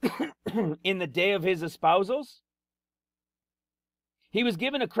in the day of his espousals? He was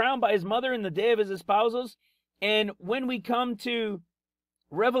given a crown by his mother in the day of his espousals. And when we come to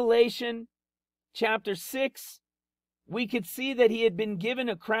Revelation chapter 6, we could see that he had been given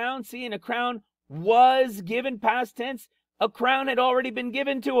a crown. See, and a crown was given, past tense. A crown had already been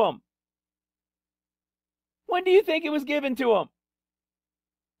given to him. When do you think it was given to him?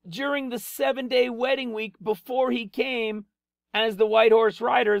 During the 7-day wedding week before he came as the white horse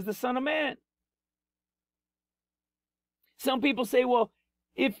rider, as the Son of Man. Some people say, well,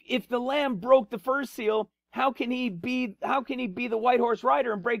 if the Lamb broke the first seal, how can he be the white horse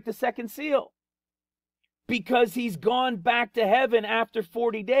rider and break the second seal? because he's gone back to heaven after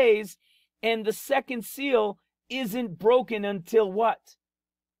 40 days, and the second seal isn't broken until what?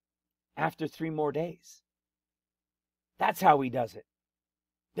 After 3 more days. That's how he does it.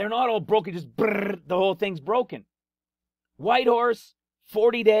 They're not all broken, just brrr, the whole thing's broken. White horse,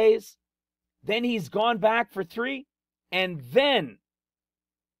 40 days, then he's gone back for 3, and then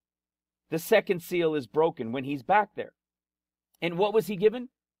the second seal is broken when he's back there. And what was he given?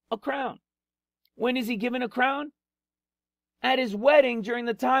 A crown. When is he given a crown? At his wedding during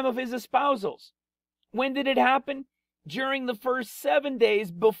the time of his espousals. When did it happen? During the first 7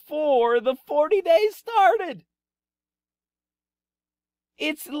 days before the 40 days started.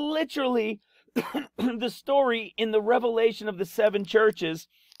 It's literally the story in the revelation of the 7 churches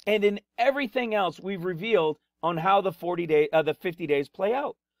and in everything else we've revealed on how the 50 days play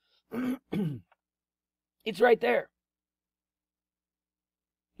out. It's right there.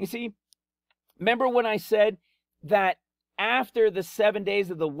 You see, remember when I said that after the 7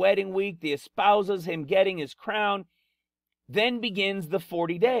 days of the wedding week, the espousals, him getting his crown, then begins the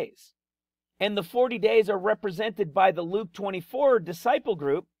 40 days. And the 40 days are represented by the Luke 24 disciple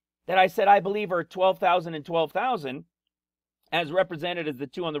group that I said I believe are 12,000 and 12,000, as represented as the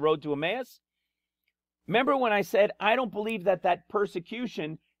 2 on the road to Emmaus. Remember when I said I don't believe that that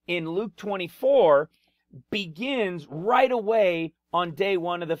persecution in Luke 24 begins right away on day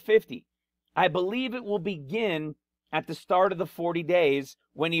 1 of the 50. I believe it will begin at the start of the 40 days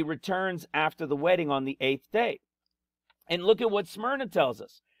when he returns after the wedding on the 8th day. And look at what Smyrna tells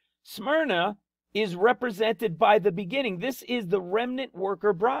us. Smyrna is represented by the beginning. This is the remnant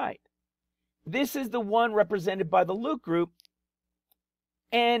worker bride. This is the one represented by the Luke group.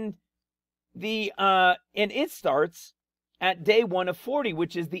 And it starts at day 1 of 40,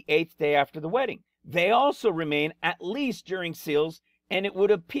 which is the 8th day after the wedding. They also remain at least during seals, and it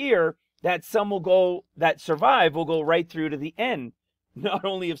would appear that some that survive will go right through to the end, not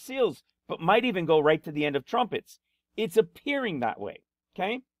only of seals, but might even go right to the end of trumpets. It's appearing that way,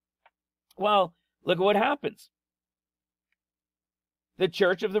 okay? Well, look at what happens. The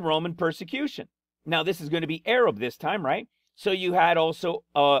church of the Roman persecution. Now, this is going to be Arab this time, right? So you had also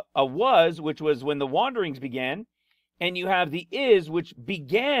a was, which was when the wanderings began, and you have the is, which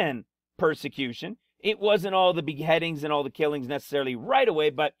began persecution. It wasn't all the beheadings and all the killings necessarily right away,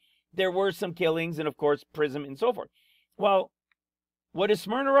 but there were some killings and, of course, prison and so forth. Well, what does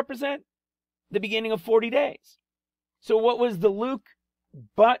Smyrna represent? The beginning of 40 days. So what was the Luke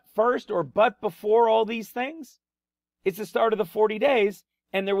but first or but before all these things? It's the start of the 40 days,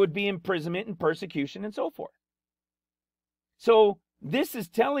 and there would be imprisonment and persecution and so forth. So this is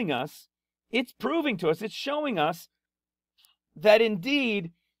telling us, it's proving to us, it's showing us that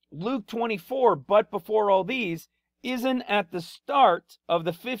indeed Luke 24, but before all these, isn't at the start of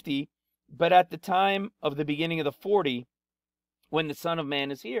the 50, but at the time of the beginning of the 40, when the Son of Man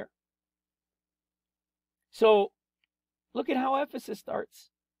is here. So look at how Ephesus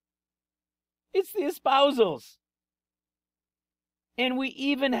starts. It's the espousals. And we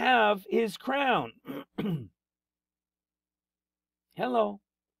even have his crown. Hello.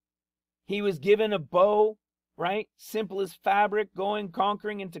 He was given a bow, right? Simple as fabric, going,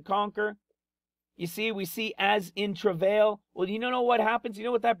 conquering, and to conquer. You see, we see as in travail. Well, you know what happens? You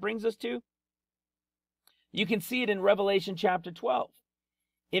know what that brings us to? You can see it in Revelation chapter 12.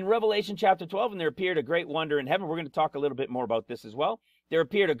 In Revelation chapter 12, and there appeared a great wonder in heaven. We're going to talk a little bit more about this as well. There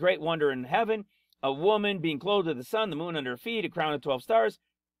appeared a great wonder in heaven, a woman being clothed with the sun, the moon under her feet, a crown of 12 stars.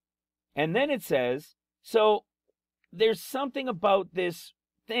 And then it says, so there's something about this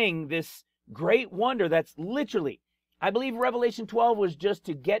thing, this great wonder that's literally, I believe Revelation 12 was just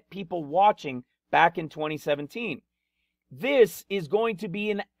to get people watching back in 2017. This is going to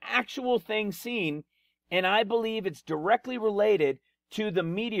be an actual thing seen, and I believe it's directly related to the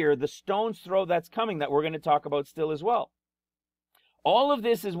meteor, the stone's throw that's coming, that we're going to talk about still as well. All of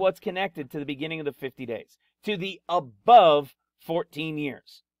this is what's connected to the beginning of the 50 days, to the above 14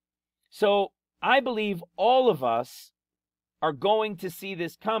 years. So I believe all of us are going to see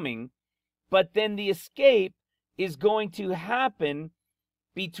this coming, but then the escape is going to happen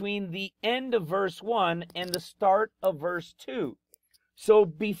between the end of verse 1 and the start of verse 2. So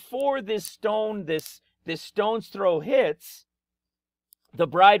before this stone, this stone's throw hits, the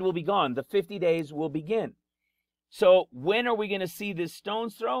bride will be gone. The 50 days will begin. So when are we going to see this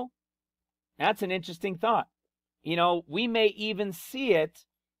stone's throw? That's an interesting thought. You know, we may even see it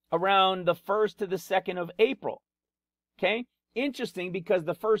around the 1st to the 2nd of April. Okay? Interesting, because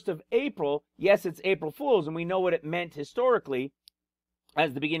the 1st of April, yes, it's April Fool's, and we know what it meant historically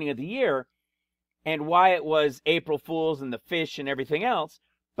as the beginning of the year and why it was April Fool's and the fish and everything else.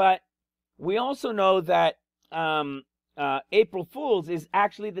 But we also know that April Fool's is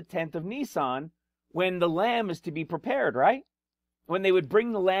actually the 10th of Nisan, when the lamb is to be prepared, right? When they would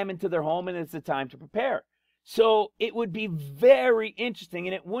bring the lamb into their home, and it's the time to prepare. So it would be very interesting,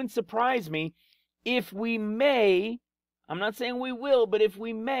 and it wouldn't surprise me if we may, I'm not saying we will, but if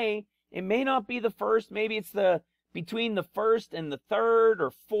we may, it may not be the first, maybe it's between the 1st and the 3rd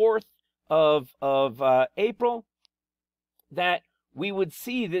or 4th of April, that we would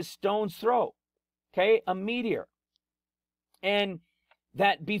see this stone's throw, okay, a meteor. And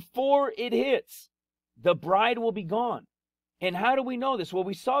that before it hits, the bride will be gone. And how do we know this? Well,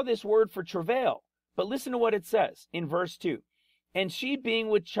 we saw this word for travail, but listen to what it says in verse 2. And she, being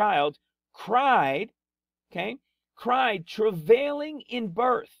with child, cried, okay, cried, travailing in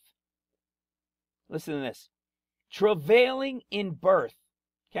birth. Listen to this. Travailing in birth,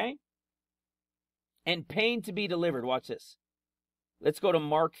 okay, and pain to be delivered. Watch this. Let's go to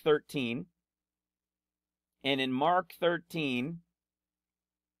Mark 13. And in Mark 13,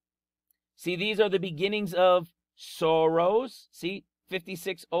 see, these are the beginnings of sorrows. See,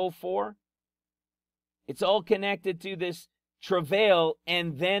 56:04. It's all connected to this travail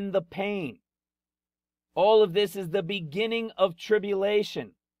and then the pain. All of this is the beginning of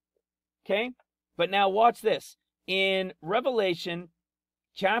tribulation. Okay? But now watch this. In Revelation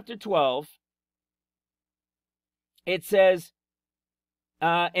chapter 12, it says,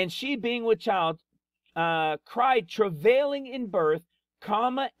 and she, being with child, cried, travailing in birth,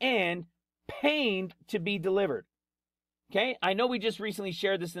 comma, and pained to be delivered. Okay? I know we just recently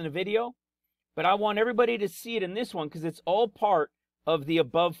shared this in a video, but I want everybody to see it in this one because it's all part of the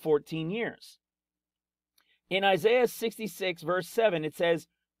above 14 years. In Isaiah 66, verse 7, it says,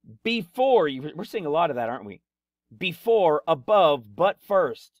 before, we're seeing a lot of that, aren't we? Before, above, but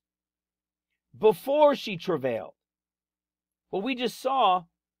first. Before she travailed. Well, we just saw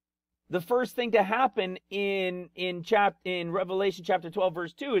the first thing to happen in Revelation chapter 12,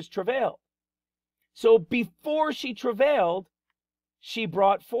 verse 2 is travail. So before she travailed, she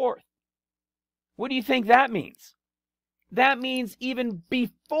brought forth. What do you think that means? That means even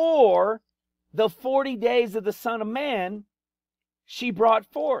before the 40 days of the Son of Man, she brought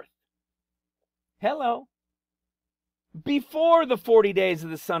forth. Hello. Before the 40 days of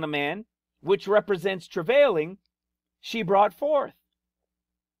the Son of Man, which represents travailing, she brought forth.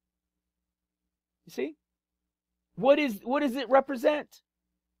 You see? What does it represent?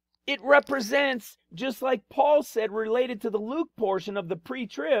 It represents, just like Paul said, related to the Luke portion of the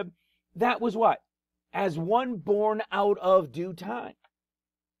pre-trib, that was what? As one born out of due time.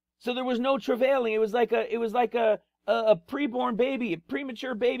 So there was no travailing. It was like a preborn baby, a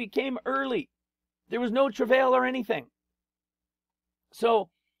premature baby came early. There was no travail or anything. So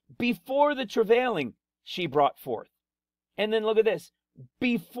before the travailing, she brought forth. And then look at this.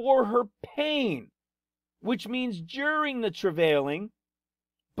 Before her pain, which means during the travailing,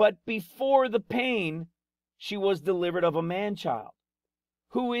 but before the pain, she was delivered of a man-child.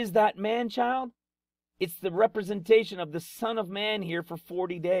 Who is that man-child? It's the representation of the Son of Man here for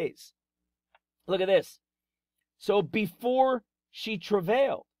 40 days. Look at this. So before she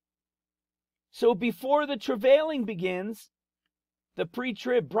travailed. So before the travailing begins, the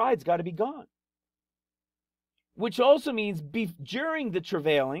pre-trib bride's got to be gone. Which also means during the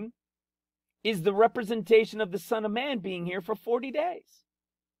travailing is the representation of the Son of Man being here for 40 days.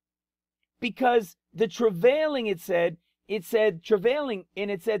 Because the travailing, it said travailing,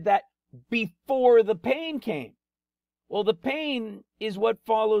 and it said that before the pain came. Well, the pain is what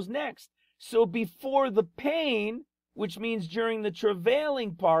follows next. So before the pain, which means during the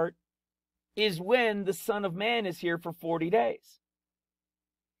travailing part, is when the Son of Man is here for 40 days.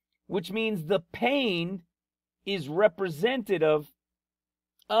 Which means the pain is representative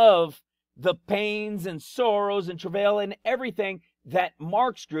of the pains and sorrows and travail and everything that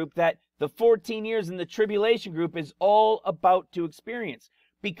Mark's group, that the 14 years in the tribulation group is all about to experience.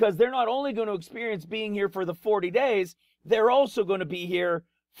 Because they're not only going to experience being here for the 40 days, they're also going to be here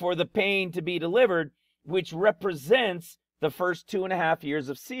for the pain to be delivered, which represents the first 2.5 years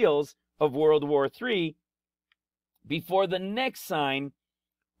of seals of World War III, before the next sign,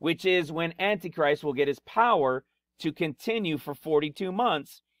 which is when Antichrist will get his power to continue for 42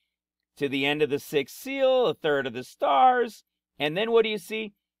 months, to the end of the 6th seal, a third of the stars, and then what do you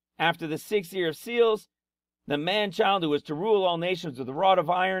see? After the 6th year of seals, the man-child who was to rule all nations with a rod of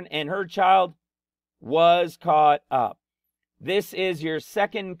iron, and her child was caught up. This is your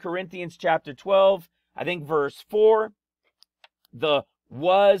 2 Corinthians chapter 12, I think verse 4. The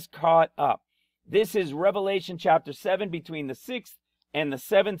was caught up. This is Revelation chapter 7, between the 6th and the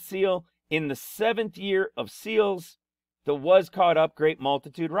 7th seal. In the 7th year of seals, the was caught up great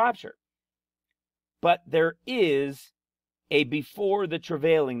multitude rapture. but there is a before the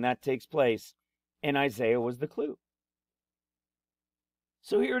travailing that takes place, and Isaiah was the clue.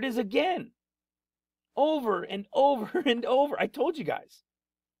 So here it is again, over and over and over. I told you guys,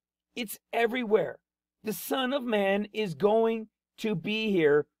 it's everywhere. The Son of Man is going to be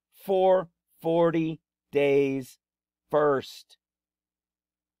here for 40 days first.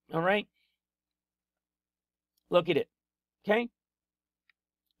 All right? Look at it. Okay?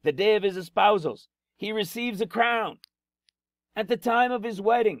 The day of his espousals, he receives a crown. At the time of his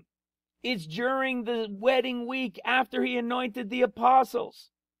wedding, it's during the wedding week after he anointed the apostles.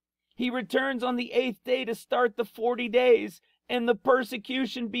 He returns on the 8th day to start the 40 days, and the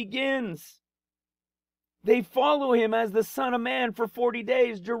persecution begins. They follow him as the Son of Man for 40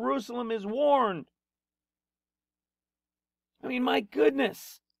 days. Jerusalem is warned. I mean, my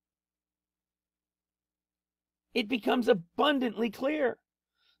goodness. It becomes abundantly clear.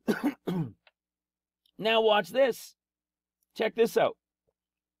 Now watch this. Check this out.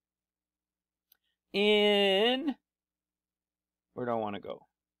 Where do I want to go?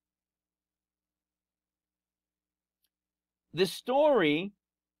 The story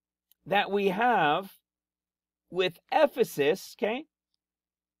that we have with Ephesus, okay?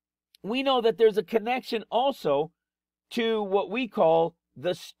 We know that there's a connection also to what we call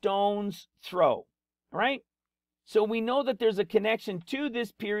the stone's throw, right? So we know that there's a connection to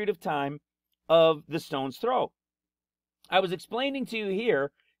this period of time of the stone's throw. I was explaining to you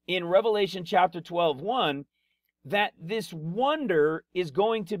here in Revelation chapter 12:1 that this wonder is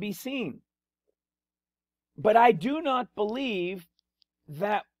going to be seen. But I do not believe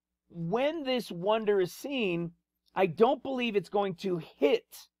that when this wonder is seen, I don't believe it's going to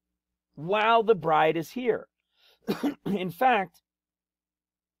hit while the bride is here. In fact,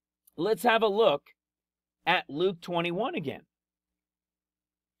 let's have a look at Luke 21 again.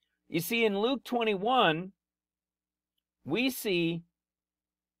 You see, in Luke 21, we see,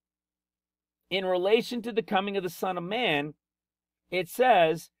 in relation to the coming of the Son of Man, it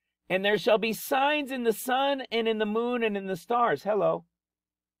says, and there shall be signs in the sun and in the moon and in the stars. Hello.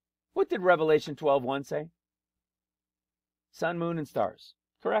 What did Revelation 12:1 say? Sun, moon, and stars.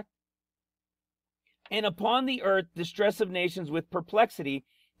 Correct? And upon the earth, distress of nations with perplexity,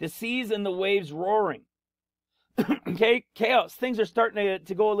 the seas and the waves roaring. Okay, chaos. Things are starting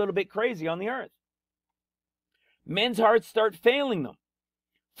to go a little bit crazy on the earth. Men's hearts start failing them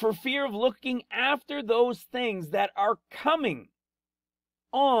for fear of looking after those things that are coming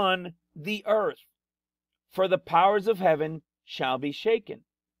on the earth. For the powers of heaven shall be shaken.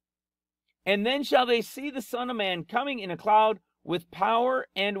 And then shall they see the Son of Man coming in a cloud with power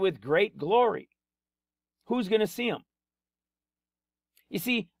and with great glory. Who's going to see him? You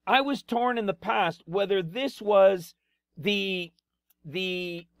see, I was torn in the past whether this was only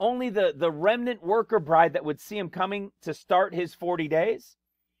the remnant worker bride that would see him coming to start his 40 days,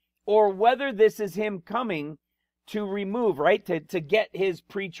 or whether this is him coming to remove, right, to get his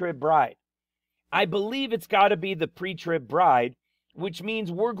pre-trib bride. I believe it's got to be the pre-trib bride, which means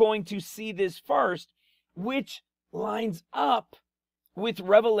we're going to see this first, which lines up with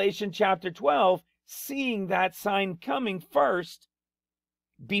Revelation chapter 12, seeing that sign coming first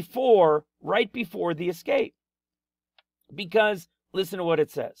right before the escape. Because listen to what it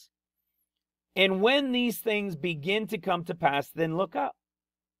says. And when these things begin to come to pass, then look up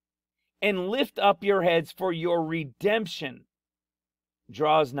and lift up your heads, for your redemption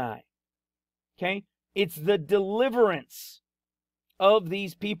draws nigh. Okay? It's the deliverance of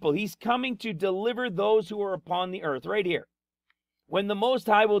these people. He's coming to deliver those who are upon the earth, right here. When the Most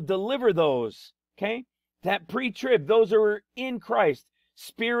High will deliver those, okay, that pre-trib, those who are in Christ,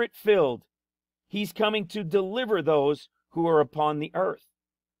 Spirit-filled, he's coming to deliver those who are upon the earth.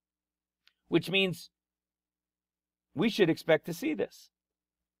 Which means we should expect to see this.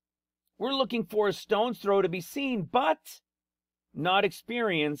 We're looking for a stone's throw to be seen, but not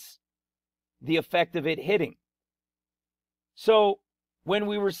experience the effect of it hitting. So when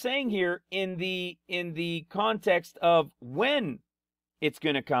we were saying here in the context of when it's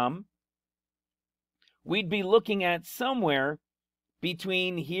going to come, we'd be looking at somewhere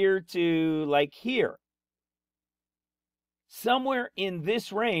between here to like here. Somewhere in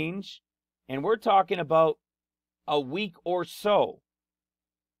this range, and we're talking about a week or so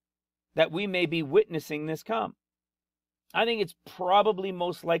that we may be witnessing this come. I think it's probably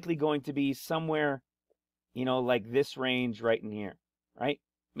most likely going to be somewhere, like this range right in here, right?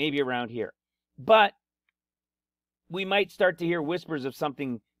 Maybe around here. But we might start to hear whispers of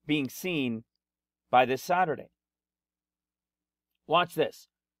something being seen by this Saturday. Watch this.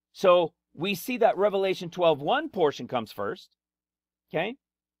 So we see that Revelation 12:1 portion comes first, okay?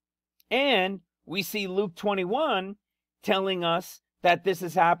 And we see Luke 21 telling us that this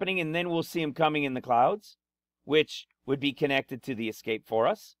is happening, and then we'll see him coming in the clouds, which would be connected to the escape for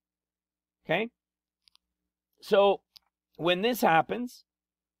us. Okay? So when this happens,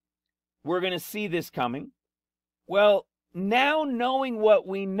 we're going to see this coming. Well, now knowing what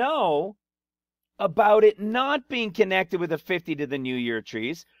we know about it not being connected with a 50 to the New Year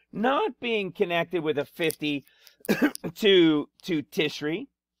trees, not being connected with a 50 to Tishri,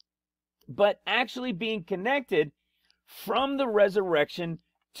 but actually being connected from the resurrection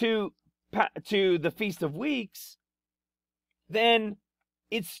to the Feast of Weeks, then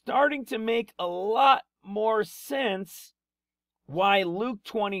it's starting to make a lot more sense why Luke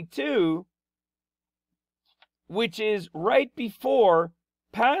 22, which is right before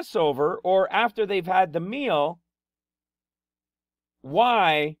Passover or after they've had the meal,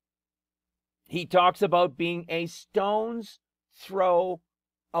 why he talks about being a stone's throw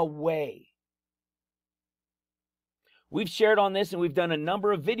away. We've shared on this and we've done a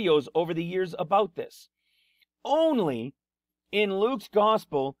number of videos over the years about this. Only in Luke's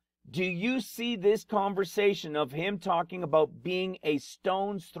gospel do you see this conversation of him talking about being a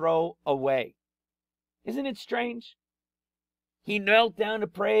stone's throw away. Isn't it strange? He knelt down to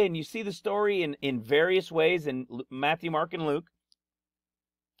pray, and you see the story in various ways in Matthew, Mark, and Luke.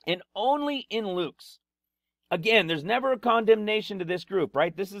 And only in Luke's. Again, there's never a condemnation to this group,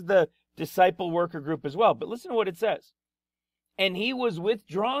 right? This is the disciple worker group as well. But listen to what it says. And he was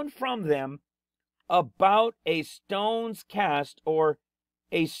withdrawn from them about a stone's cast or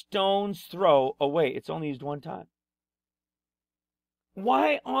a stone's throw away. It's only used one time.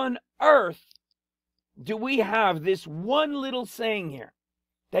 Why on earth do we have this one little saying here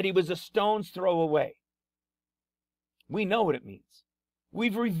that he was a stone's throw away? We know what it means.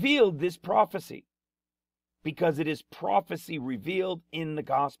 We've revealed this prophecy because it is prophecy revealed in the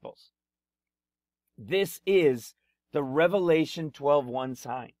Gospels. This is the Revelation 12:1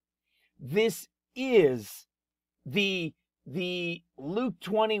 sign. This is the Luke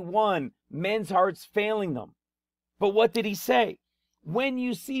 21, men's hearts failing them. But what did he say? When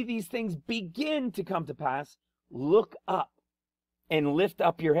you see these things begin to come to pass, look up and lift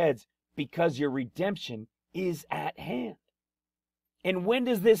up your heads, because your redemption is at hand. And when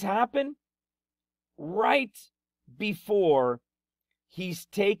does this happen? Right before he's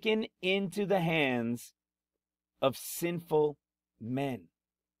taken into the hands of sinful men.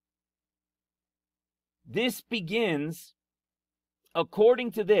 This begins,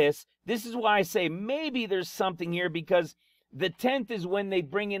 according to this is why I say maybe there's something here, because the 10th is when they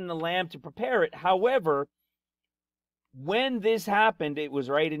bring in the lamb to prepare it. However, when this happened, it was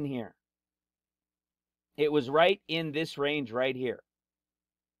right in here. It was right in this range right here.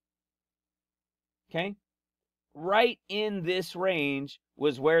 Okay? Right in this range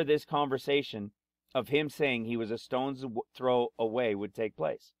was where this conversation of him saying he was a stone's throw away would take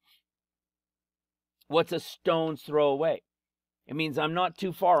place. What's a stone's throw away? It means I'm not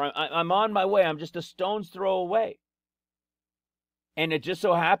too far. I'm on my way. I'm just a stone's throw away. And it just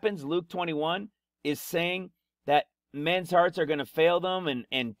so happens Luke 21 is saying that men's hearts are going to fail them,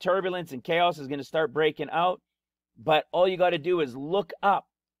 and turbulence and chaos is going to start breaking out. But all you got to do is look up,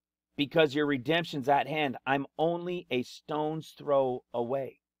 because your redemption's at hand. I'm only a stone's throw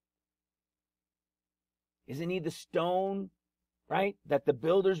away. Isn't he the stone, right, that the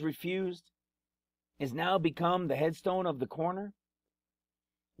builders refused, is now become the headstone of the corner?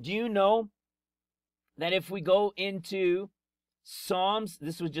 Do you know that if we go into Psalms,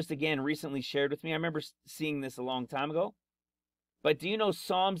 this was just again recently shared with me. I remember seeing this a long time ago. But do you know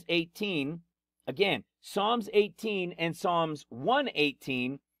Psalms 18, again, Psalms 18 and Psalms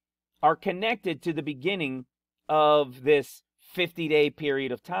 118 are connected to the beginning of this 50-day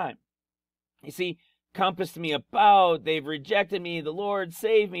period of time. You see, compassed me about, they've rejected me, the Lord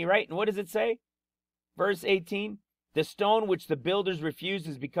save me, right? And what does it say? Verse 18, the stone which the builders refused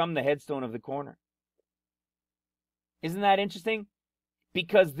has become the headstone of the corner. Isn't that interesting?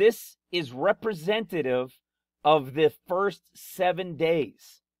 Because this is representative of the first 7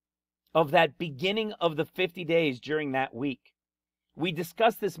 days of that beginning of the 50 days during that week. We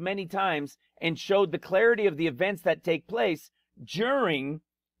discussed this many times and showed the clarity of the events that take place during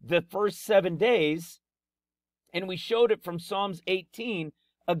the first 7 days. And we showed it from Psalms 18,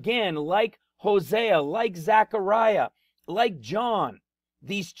 again, like Hosea, like Zechariah, like John,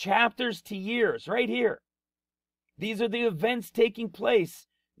 these chapters to years right here. These are the events taking place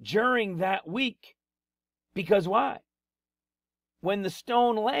during that week. Because why? When the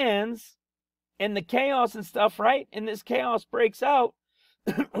stone lands and the chaos and stuff, right? And this chaos breaks out,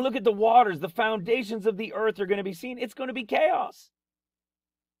 look at the waters, the foundations of the earth are going to be seen. It's going to be chaos.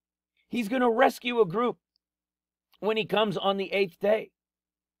 He's going to rescue a group when he comes on the 8th day.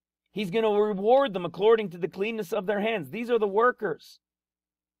 He's going to reward them according to the cleanness of their hands. These are the workers.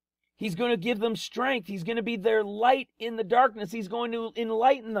 He's going to give them strength. He's going to be their light in the darkness. He's going to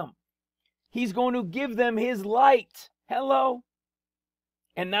enlighten them. He's going to give them his light. Hello?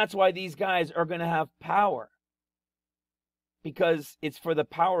 And that's why these guys are going to have power. Because it's for the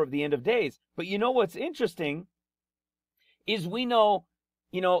power of the end of days. But you know what's interesting is we know,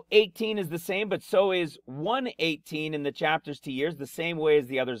 18 is the same, but so is 1:18 in the chapters to years, the same way as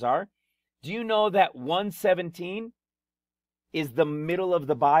the others are. Do you know that 1:17 is the middle of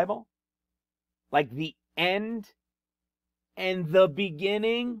the Bible? Like the end and the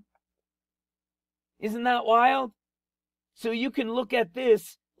beginning? Isn't that wild? So you can look at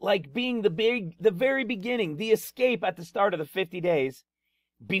this like being the very beginning, the escape at the start of the 50 days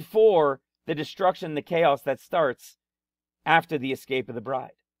before the destruction, the chaos that starts after the escape of the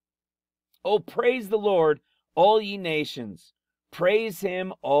bride. Oh, praise the Lord, all ye nations. Praise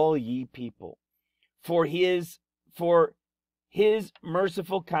him, all ye people. For his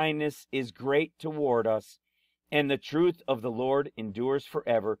merciful kindness is great toward us, and the truth of the Lord endures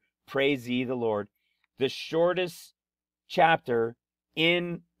forever. Praise ye the Lord. The shortest chapter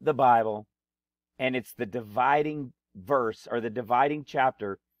in the Bible, and it's the dividing verse or the dividing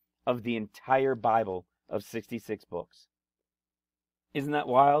chapter of the entire Bible of 66 books. Isn't that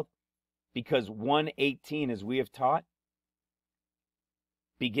wild? Because 1:18, as we have taught,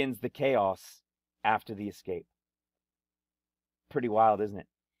 begins the chaos after the escape. Pretty wild, isn't it?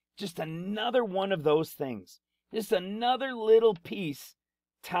 Just another one of those things. Just another little piece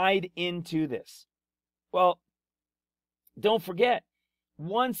tied into this. Well, don't forget,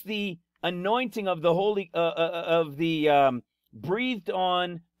 once the anointing of the breathed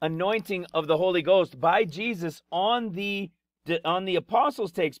on anointing of the Holy Ghost by Jesus on the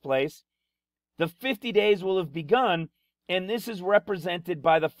apostles takes place, the 50 days will have begun, and this is represented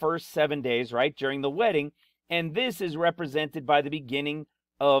by the first 7 days, right, during the wedding, and this is represented by the beginning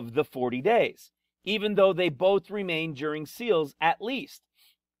of the 40 days, even though they both remain during seals at least.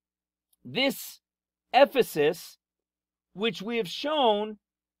 This Ephesus, which we have shown,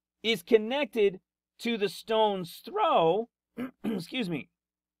 is connected to the stone's throw, excuse me,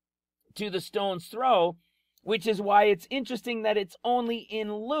 to the stone's throw, which is why it's interesting that it's only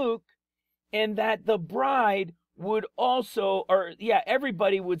in Luke, and that the bride would also,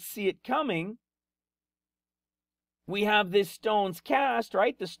 everybody would see it coming. We have this stone's cast,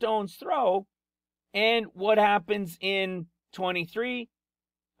 right? The stone's throw. And what happens in 23?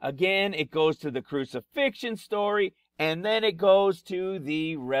 Again, it goes to the crucifixion story, and then it goes to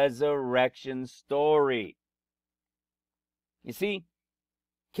the resurrection story. You see,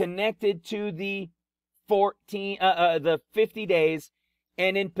 connected to the 50 days,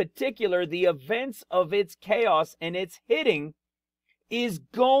 and in particular, the events of its chaos and its hitting is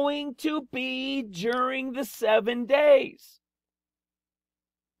going to be during the 7 days.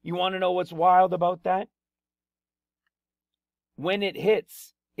 You want to know what's wild about that? When it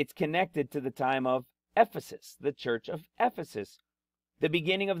hits, it's connected to the time of Ephesus, the church of Ephesus, the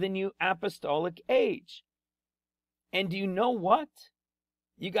beginning of the new apostolic age. And do you know what?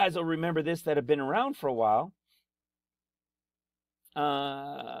 You guys will remember this that have been around for a while.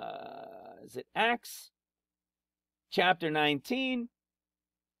 Is it Acts chapter 19?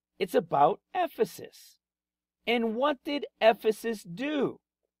 It's about Ephesus. And what did Ephesus do?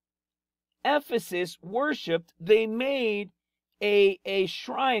 Ephesus worshipped, they made a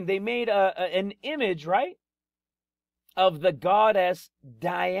shrine, they made an image, right, of the goddess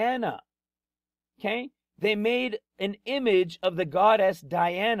Diana. Okay? They made an image of the goddess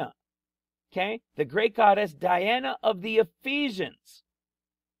Diana. Okay? The great goddess Diana of the Ephesians.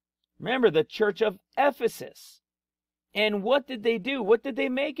 Remember, the church of Ephesus. And what did they do? What did they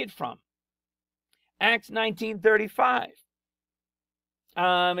make it from? Acts 19:35.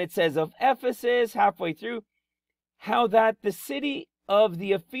 It says of Ephesus, halfway through, how that the city of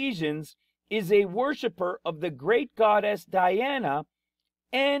the Ephesians is a worshiper of the great goddess Diana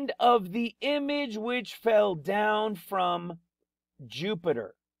and of the image which fell down from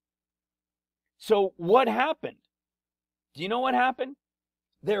Jupiter. So what happened? Do you know what happened?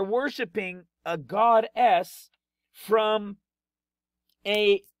 They're worshiping a goddess from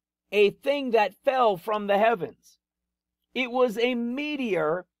a thing that fell from the heavens. It was a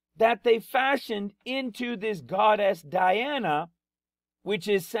meteor that they fashioned into this goddess Diana, which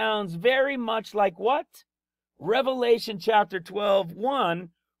sounds very much like what? Revelation chapter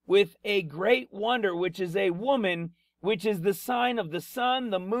 12:1, with a great wonder, which is a woman, which is the sign of the sun,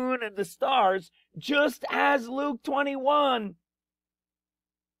 the moon, and the stars, just as Luke 21.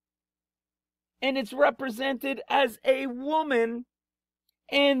 and it's represented as a woman.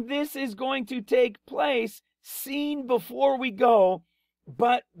 And this is going to take place, seen before we go,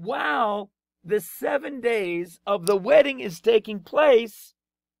 but while the 7 days of the wedding is taking place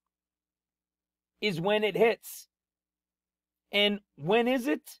is when it hits. And when is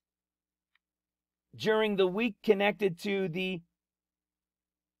it? During the week connected to the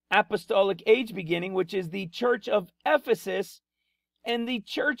apostolic age beginning, which is the church of Ephesus. And the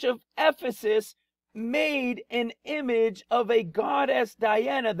church of Ephesus made an image of a goddess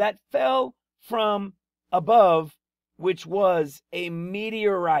Diana that fell from above, which was a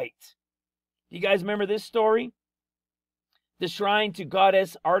meteorite. Do you guys remember this story? The shrine to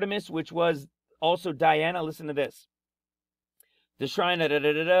goddess Artemis, which was also Diana. Listen to this. The shrine,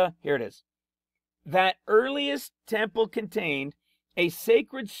 here it is. That earliest temple contained a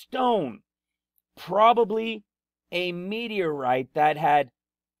sacred stone, probably a meteorite that had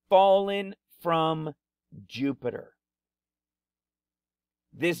fallen from Jupiter.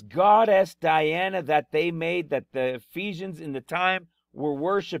 This goddess Diana that they made, that the Ephesians in the time were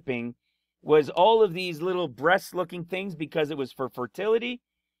worshiping, was all of these little breast-looking things because it was for fertility.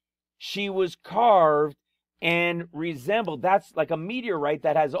 She was carved and resembled, that's like a meteorite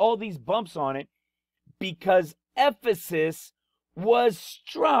that has all these bumps on it, because Ephesus was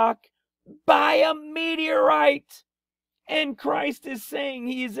struck by a meteorite. And Christ is saying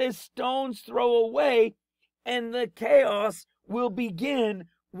he is a stone's throw away, and the chaos will begin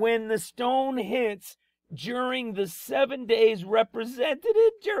when the stone hits during the 7 days represented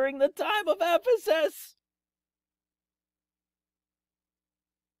during the time of Ephesus.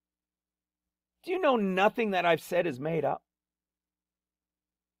 Do you know nothing that I've said is made up?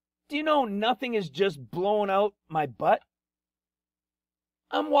 Do you know nothing is just blown out my butt?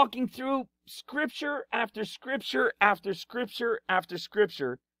 I'm walking through scripture after scripture after scripture after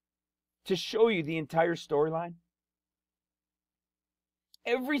scripture to show you the entire storyline.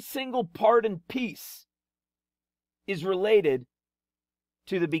 Every single part and piece is related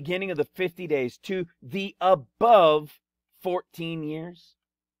to the beginning of the 50 days, to the above 14 years.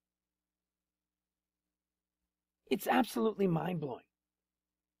 It's absolutely mind-blowing.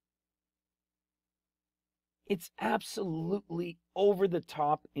 It's absolutely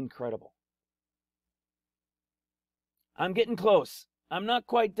over-the-top incredible. I'm getting close. I'm not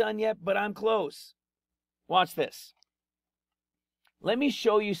quite done yet, but I'm close. Watch this. Let me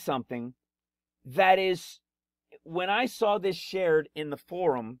show you something that is, when I saw this shared in the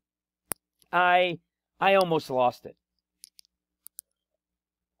forum, I almost lost it.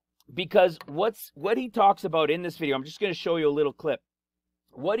 Because what he talks about in this video, I'm just going to show you a little clip.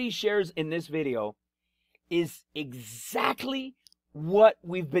 What he shares in this video is exactly what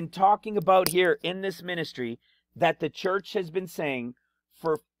we've been talking about here in this ministry, that the church has been saying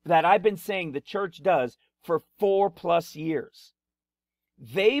that I've been saying the church does for 4+ years.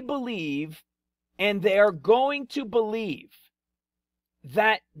 They believe, and they are going to believe,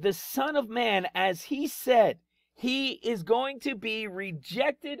 that the Son of Man, as he said, he is going to be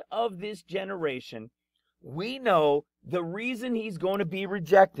rejected of this generation. We know the reason he's going to be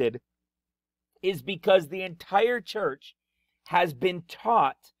rejected is because the entire church has been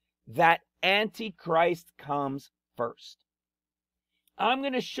taught that Antichrist comes first. I'm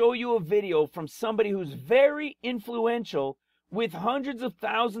going to show you a video from somebody who's very influential, with hundreds of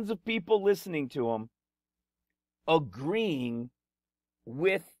thousands of people listening to him, agreeing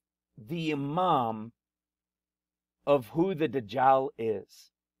with the Imam of who the Dajjal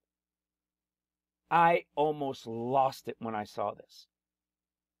is. I almost lost it when I saw this.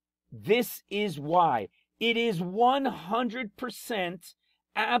 This is why. It is 100%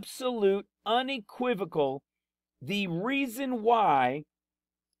 absolute, unequivocal, the reason why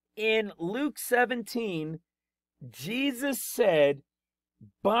in Luke 17, Jesus said,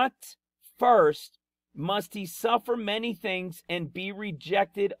 "But first must he suffer many things and be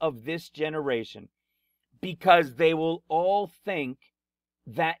rejected of this generation, because they will all think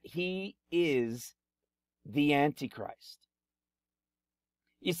that he is the Antichrist."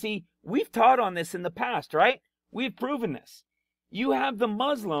 You see, we've taught on this in the past, right? We've proven this. You have the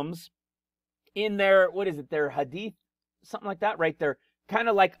Muslims in their, their hadith, something like that, right? They're kind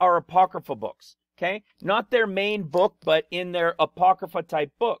of like our Apocrypha books, okay? Not their main book, but in their Apocrypha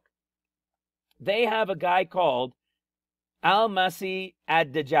type book. They have a guy called Al-Masih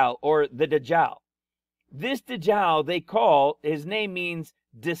ad-Dajjal, or the Dajjal. This Dajjal, they call, his name means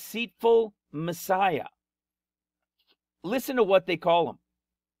deceitful Messiah. Listen to what they call him.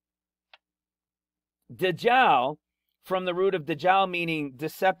 Dajjal, from the root of Dajjal meaning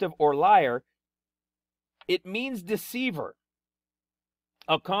deceptive or liar, it means deceiver,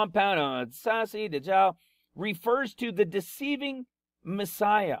 a compound of Sasi, Dajjal, refers to the deceiving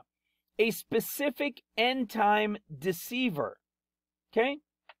Messiah, a specific end-time deceiver. Okay?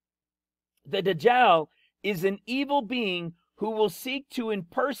 The Dajjal is an evil being who will seek to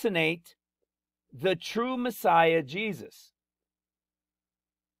impersonate the true Messiah, Jesus.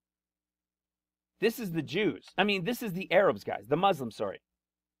 This is the Jews. I mean, this is the Arabs, guys. The Muslims, sorry.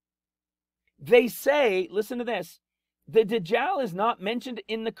 They say, listen to this, the Dajjal is not mentioned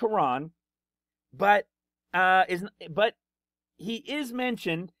in the Quran, but he is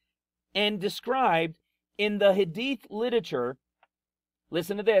mentioned and described in the Hadith literature.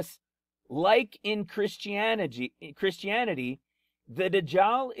 Listen to this. Like in Christianity, the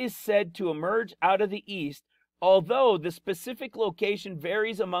Dajjal is said to emerge out of the east. Although the specific location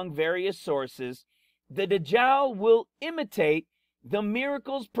varies among various sources, the Dajjal will imitate the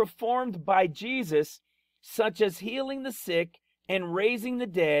miracles performed by Jesus, such as healing the sick and raising the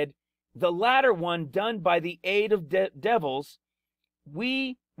dead, the latter one done by the aid of devils.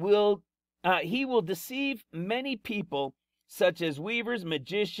 He will deceive many people, such as weavers,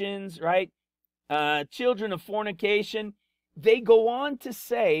 magicians, right? Children of fornication. They go on to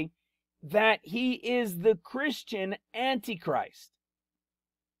say that he is the Christian Antichrist.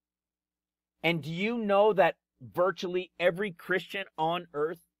 And do you know that virtually every Christian on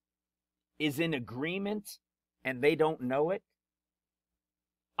earth is in agreement and they don't know it?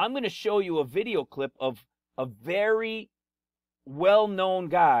 I'm going to show you a video clip of a very well-known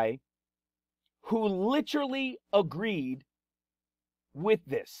guy who literally agreed with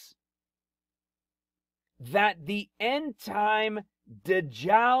this, that the end-time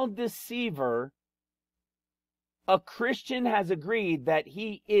Dajjal deceiver, a Christian has agreed that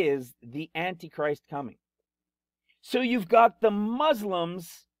he is the Antichrist coming. So you've got the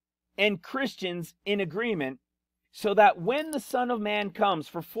Muslims and Christians in agreement, so that when the Son of Man comes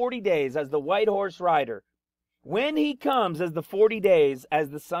for 40 days as the white horse rider, when he comes as the 40 days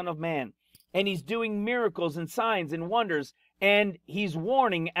as the Son of Man, and he's doing miracles and signs and wonders, and he's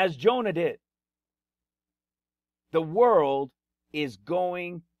warning as Jonah did, the world is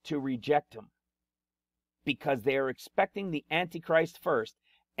going to reject him because they are expecting the Antichrist first.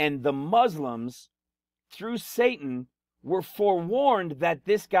 And the Muslims, through Satan, were forewarned that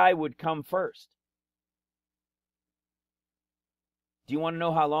this guy would come first. Do you want to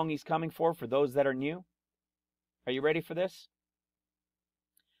know how long he's coming for those that are new? Are you ready for this?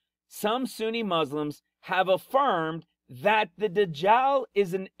 Some Sunni Muslims have affirmed that the Dajjal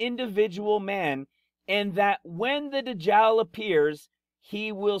is an individual man, and that when the Dajjal appears,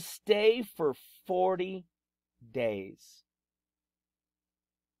 he will stay for 40 days.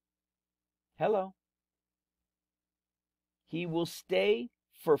 Hello. He will stay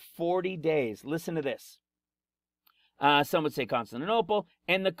for 40 days. Listen to this. Some would say Constantinople,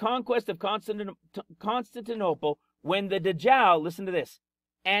 and the conquest of Constantinople, when the Dajjal, listen to this,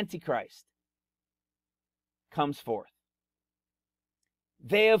 Antichrist, comes forth.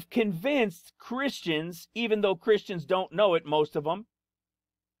 They have convinced Christians, even though Christians don't know it, most of them,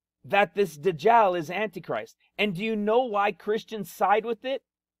 that this Dajjal is Antichrist. And do you know why Christians side with it?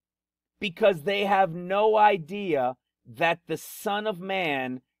 Because they have no idea that the Son of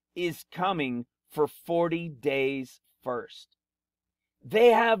Man is coming for 40 days first. They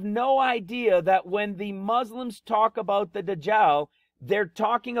have no idea that when the Muslims talk about the Dajjal, they're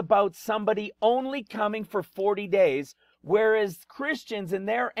talking about somebody only coming for 40 days, whereas Christians and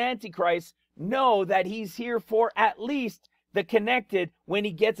their Antichrist know that he's here for at least the connected when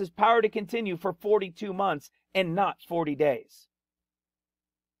he gets his power to continue for 42 months and not 40 days.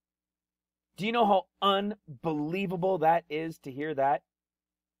 Do you know how unbelievable that is to hear that?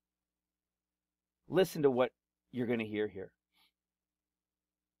 Listen to what you're going to hear here.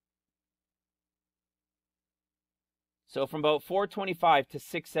 So from about 4:25 to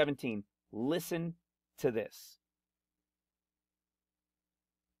 6:17, listen to this.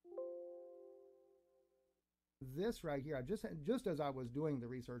 This right here, just as I was doing the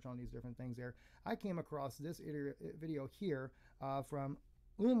research on these different things there, I came across this video here from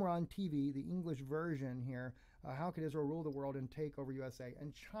Umran TV, the English version here. How could Israel rule the world and take over USA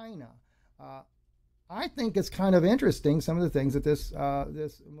and China? I think it's kind of interesting, some of the things that this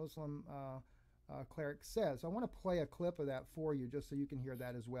Muslim cleric says. So I want to play a clip of that for you just so you can hear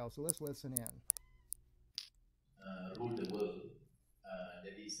that as well. So let's listen in. Rule the world,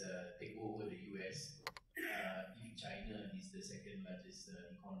 that is take over the US. If China is the second largest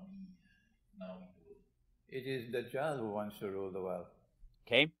economy now in the world. It is Dajjal who wants to rule the world.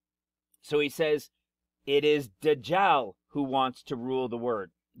 Okay? So he says, it is Dajjal who wants to rule the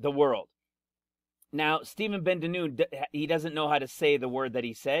world. Now, Stephen Ben-Danoon, he doesn't know how to say the word that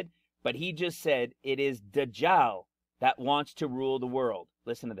he said, but he just said it is Dajjal that wants to rule the world.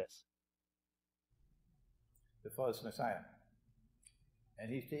 Listen to this. The false Messiah.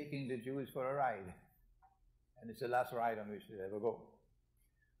 And he's taking the Jews for a ride. And it's the last ride on which they'll ever go.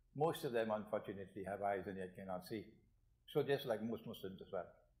 Most of them, unfortunately, have eyes and yet cannot see. So just like most Muslims as well.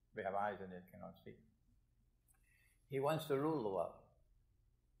 They have eyes and yet cannot see. He wants to rule the world.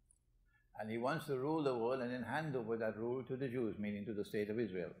 And he wants to rule the world and then hand over that rule to the Jews, meaning to the state of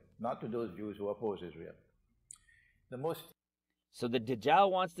Israel, not to those Jews who oppose Israel. So the Dajjal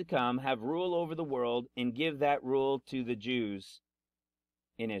wants to come, have rule over the world, and give that rule to the Jews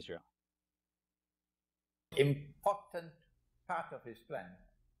in Israel. Important part of his plan.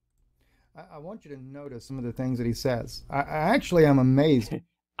 I want you to notice some of the things that he says. I actually am amazed.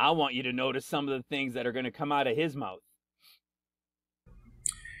 I want you to notice some of the things that are going to come out of his mouth.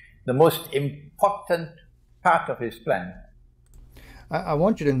 The most important part of his plan. I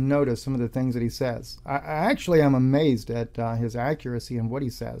want you to notice some of the things that he says. I actually am amazed at his accuracy in what he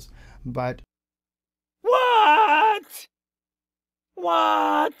says. But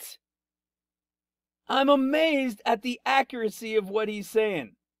What? I'm amazed at the accuracy of what he's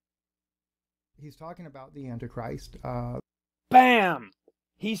saying. he's talking about the Antichrist. Bam!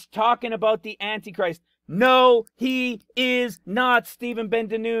 He's talking about the Antichrist. No, he is not, Stephen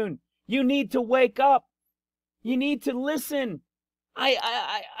Ben-Danoon. You need to wake up. You need to listen.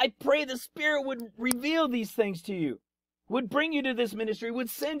 I pray the Spirit would reveal these things to you, would bring you to this ministry, would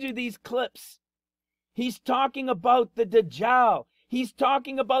send you these clips. He's talking about the Dajjal. He's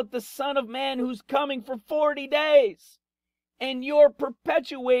talking about the Son of Man who's coming for 40 days. And you're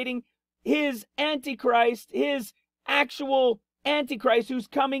perpetuating his Antichrist, his actual Antichrist who's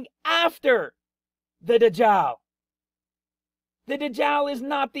coming after the Dajjal. The Dajjal is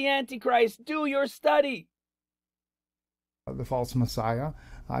not the Antichrist. Do your study. The false Messiah.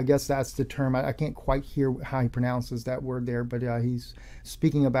 I guess that's the term. I can't quite hear how he pronounces that word there, but he's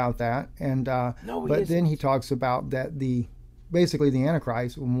speaking about that. And but then he talks about that basically the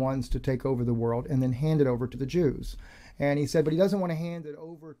Antichrist wants to take over the world and then hand it over to the Jews. And he said, but he doesn't want to hand it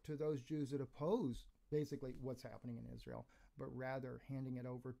over to those Jews that oppose basically what's happening in Israel, but rather handing it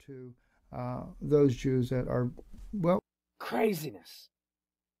over to those Jews that are, well, craziness.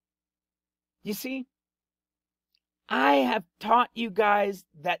 You see, I have taught you guys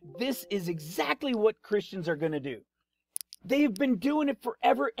that this is exactly what Christians are going to do. They've been doing it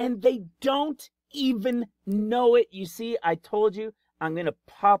forever and they don't even know it. You see, I told you I'm going to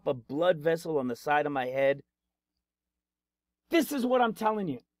pop a blood vessel on the side of my head. This is what I'm telling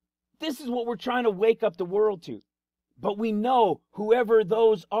you. This is what we're trying to wake up the world to. But we know whoever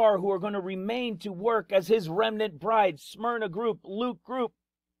those are who are going to remain to work as his remnant bride, Smyrna group, Luke group,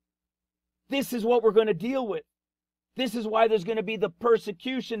 this is what we're going to deal with. This is why there's going to be the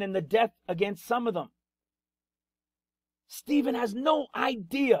persecution and the death against some of them. Stephen has no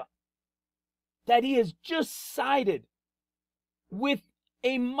idea that he has just sided with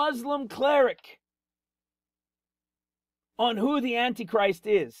a Muslim cleric on who the Antichrist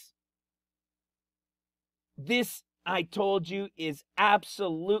is. This, I told you, is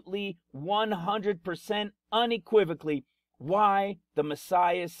absolutely 100% unequivocally why the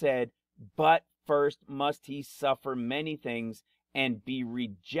Messiah said, but first must he suffer many things and be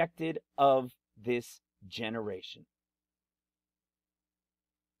rejected of this generation.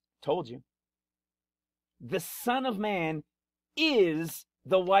 Told you. The Son of Man is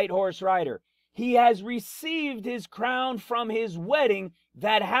the white horse rider. He has received his crown from his wedding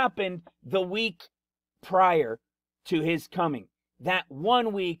that happened the week prior to his coming. That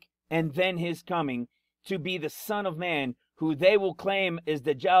 1 week and then his coming to be the Son of Man, who they will claim is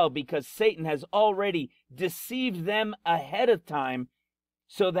Dajjal because Satan has already deceived them ahead of time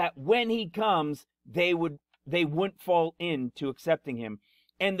so that when he comes, they wouldn't fall into accepting him.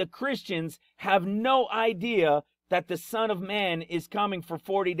 And the Christians have no idea that the Son of Man is coming for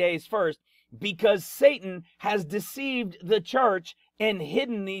 40 days first because Satan has deceived the church and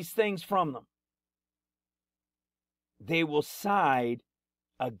hidden these things from them. They will side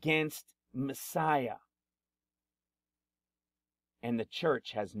against Messiah. And the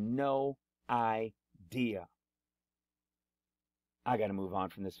church has no idea. I got to move on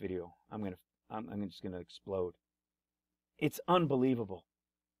from this video. I'm just going to explode. It's unbelievable.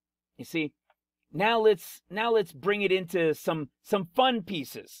 You see, now let's bring it into some fun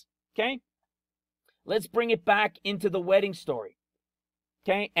pieces, okay? Let's bring it back into the wedding story.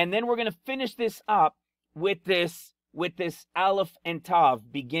 Okay? And then we're going to finish this up with this Aleph and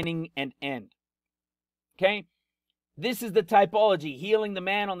Tav, beginning and end. Okay? This is the typology, healing the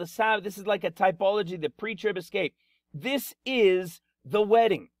man on the Sabbath. This is like a typology, the pre-trib escape. This is the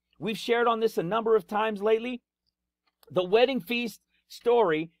wedding. We've shared on this a number of times lately. The wedding feast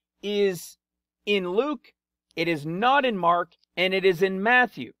story is in Luke, it is not in Mark, and it is in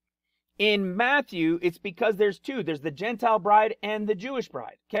Matthew. In Matthew, it's because there's two. There's the Gentile bride and the Jewish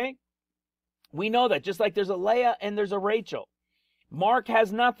bride, okay? We know that, just like there's a Leah and there's a Rachel. Mark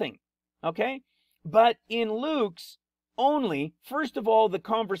has nothing, okay? But in Luke's only, first of all, the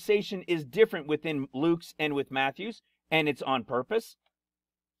conversation is different within Luke's and with Matthew's, and it's on purpose.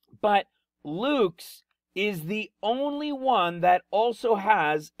 But Luke's is the only one that also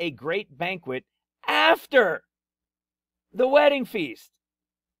has a great banquet after the wedding feast.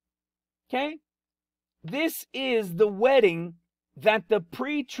 Okay? This is the wedding that the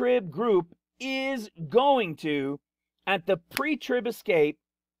pre-trib group is going to at the pre-trib escape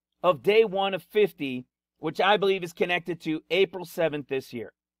of day 1 of 50, which I believe is connected to April 7th this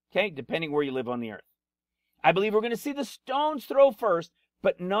year. Okay? Depending where you live on the earth. I believe we're going to see the stone's throw first,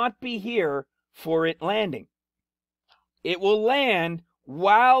 but not be here for it landing. It will land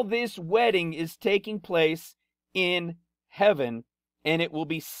while this wedding is taking place in heaven, and it will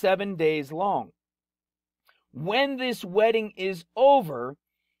be 7 days long. When this wedding is over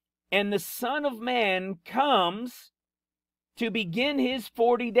and the Son of Man comes to begin his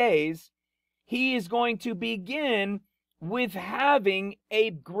 40 days, he is going to begin with having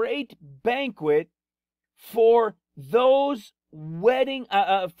a great banquet for those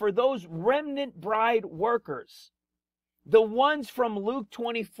for those remnant bride workers, the ones from Luke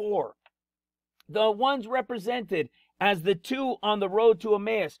 24, the ones represented as the two on the road to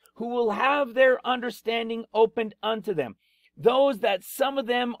Emmaus, who will have their understanding opened unto them. Those that some of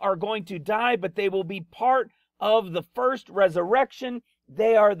them are going to die, but they will be part of the first resurrection.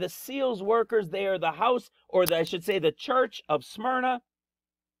 They are the seals workers. They are the house, or I should say the church of Smyrna.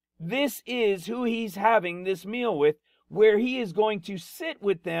 This is who he's having this meal with, where he is going to sit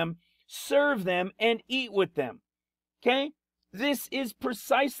with them, serve them, and eat with them. Okay? This is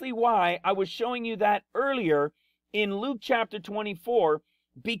precisely why I was showing you that earlier in Luke chapter 24,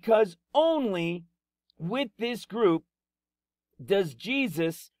 because only with this group does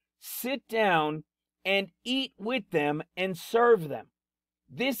Jesus sit down and eat with them and serve them.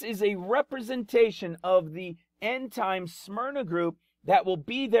 This is a representation of the end-time Smyrna group that will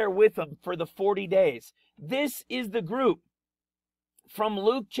be there with them for the 40 days. This is the group from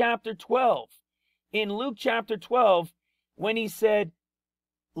Luke chapter 12. In Luke chapter 12, when he said,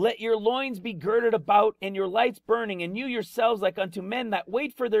 "Let your loins be girded about and your lights burning, and you yourselves like unto men that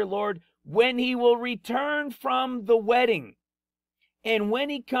wait for their Lord, when he will return from the wedding. And when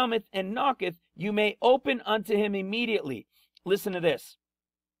he cometh and knocketh, you may open unto him immediately." Listen to this.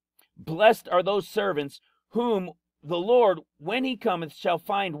 "Blessed are those servants whom the Lord, when he cometh, shall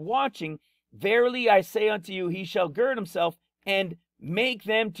find watching. Verily I say unto you, he shall gird himself and make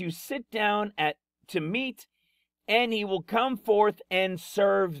them to sit down to meat, and he will come forth and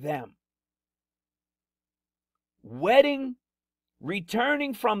serve them." Wedding,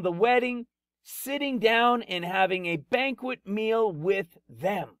 returning from the wedding, sitting down and having a banquet meal with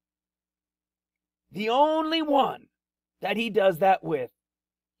them. The only one that he does that with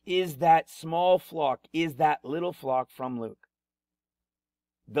is that small flock, is that little flock from Luke.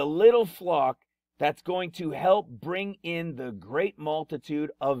 The little flock that's going to help bring in the great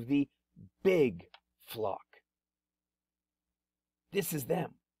multitude of the big flock. This is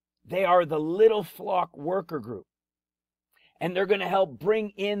them. They are the little flock worker group. And they're going to help bring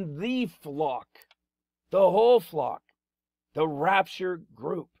in the flock, the whole flock, the rapture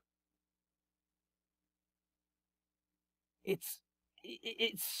group. It's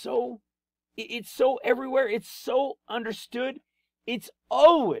so everywhere. It's so understood. It's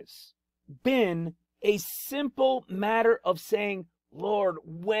always been a simple matter of saying, "Lord,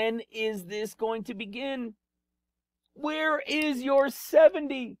 when is this going to begin? Where is your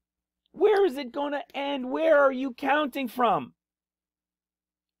 70? Where is it going to end? Where are you counting from?"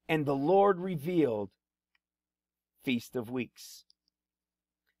 And the Lord revealed Feast of Weeks.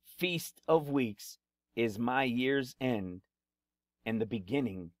 Feast of Weeks is my year's end and the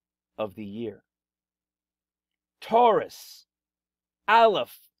beginning of the year. Taurus,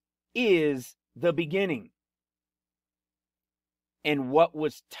 Aleph, is the beginning. And what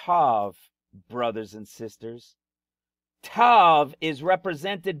was Tav, brothers and sisters? Tav is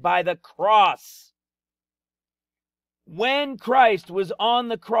represented by the cross. When Christ was on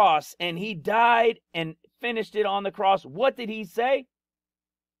the cross and he died and finished it on the cross, what did he say?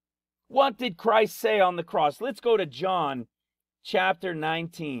 What did Christ say on the cross? Let's go to John chapter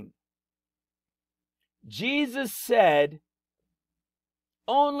 19. Jesus said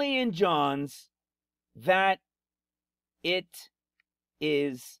only in John's that it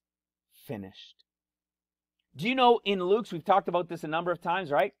is finished. Do you know in Luke's, we've talked about this a number of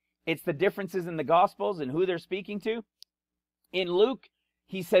times, right? It's the differences in the Gospels and who they're speaking to. In Luke,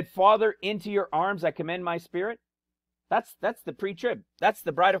 he said, Father, into your arms I commend my spirit. That's the pre-trib. That's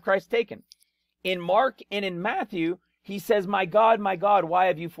the bride of Christ taken. In Mark and in Matthew, he says, my God, why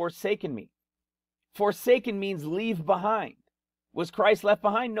have you forsaken me? Forsaken means leave behind. Was Christ left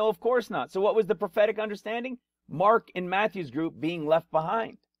behind? No, of course not. So what was the prophetic understanding? Mark and Matthew's group being left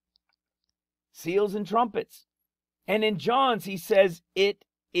behind. Seals and trumpets. And in John's, he says, it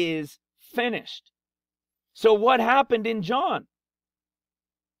is finished. So what happened in John?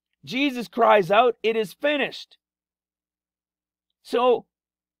 Jesus cries out, it is finished. So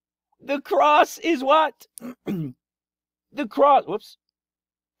the cross is what? The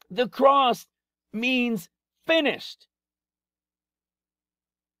cross means finished.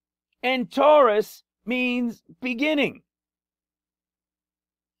 And Taurus means beginning.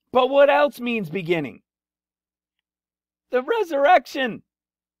 But what else means beginning? The resurrection.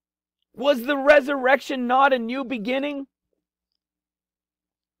 Was the resurrection not a new beginning?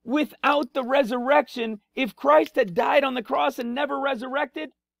 Without the resurrection, if Christ had died on the cross and never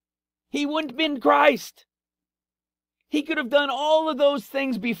resurrected, he wouldn't have been Christ. He could have done all of those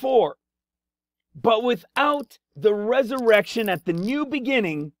things before. But without the resurrection at the new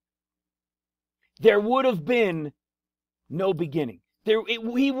beginning, there would have been no beginning.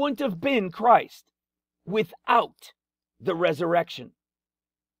 He wouldn't have been Christ without the resurrection.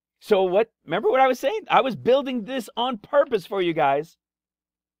 So remember what I was saying? I was building this on purpose for you guys.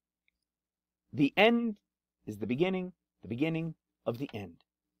 The end is the beginning of the end.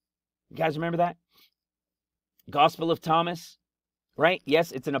 You guys remember that? Gospel of Thomas, right?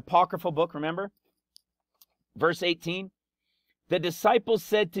 Yes, it's an apocryphal book, remember? Verse 18. The disciples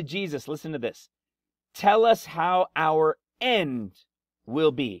said to Jesus, listen to this, tell us how our end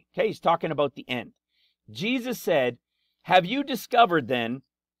will be. Okay, he's talking about the end. Jesus said, have you discovered then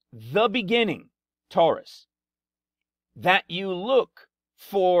the beginning, Taurus, that you look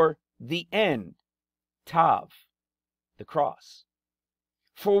for the end, Tav, the cross?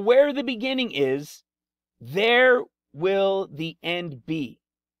 For where the beginning is, there will the end be.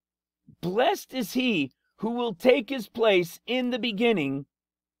 Blessed is he who will take his place in the beginning.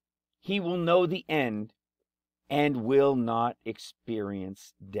 He will know the end and will not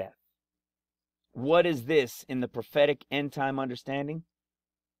experience death. What is this in the prophetic end time understanding?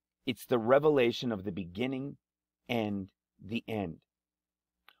 It's the revelation of the beginning and the end.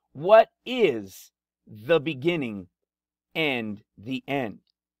 What is the beginning and the end?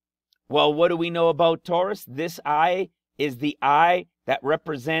 Well, what do we know about Taurus? This eye is the eye that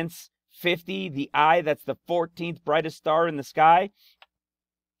represents 50, the eye that's the 14th brightest star in the sky.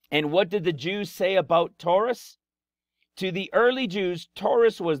 And what did the Jews say about Taurus? To the early Jews,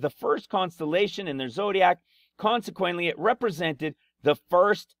 Taurus was the first constellation in their zodiac. Consequently, it represented the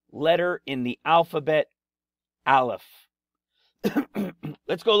first letter in the alphabet, Aleph.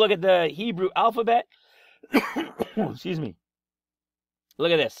 Let's go look at the Hebrew alphabet. Excuse me.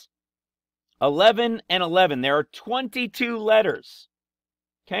 Look at this. 11 and 11. There are 22 letters.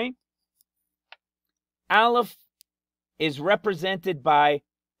 Okay? Aleph is represented by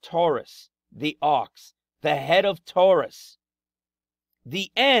Taurus, the ox, the head of Taurus.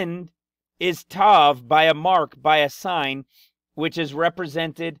 The end is Tav, by a mark, by a sign, which is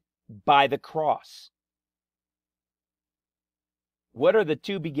represented by the cross. What are the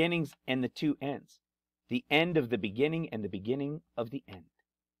two beginnings and the two ends? The end of the beginning and the beginning of the end.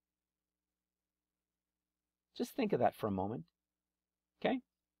 Just think of that for a moment. Okay?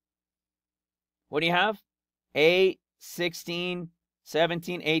 What do you have? 8, 16,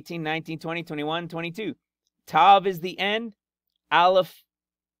 17, 18, 19, 20, 21, 22. Tav is the end. Aleph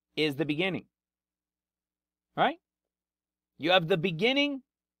is the beginning. Right? You have the beginning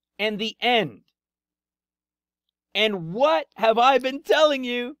and the end. And what have I been telling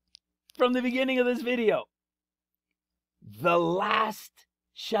you from the beginning of this video? The last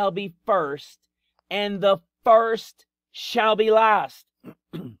shall be first, and the first shall be last.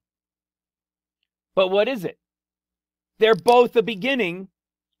 But what is it? They're both a beginning,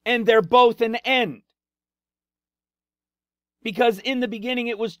 and they're both an end. Because in the beginning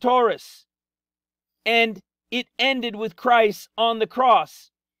it was Taurus, and it ended with Christ on the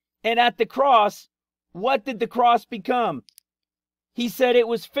cross. And at the cross, what did the cross become? He said it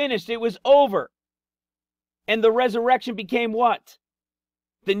was finished, it was over. And the resurrection became what?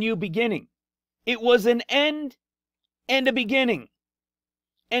 The new beginning. It was an end and a beginning.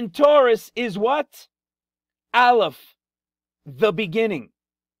 And Taurus is what? Aleph, the beginning.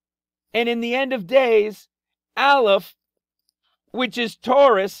 And in the end of days, Aleph, which is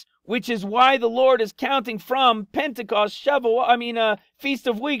Taurus, which is why the Lord is counting from Pentecost, Feast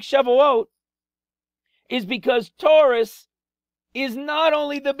of Weeks, Shavuot, is because Taurus is not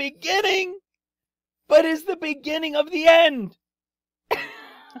only the beginning, but is the beginning of the end.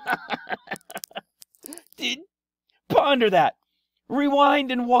 Ponder that.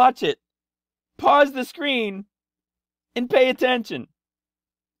 Rewind and watch it. Pause the screen and pay attention.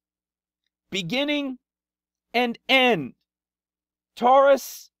 Beginning and end.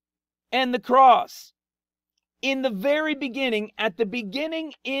 Taurus and the cross. In the very beginning, at the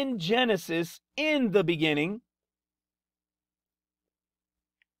beginning in Genesis, in the beginning,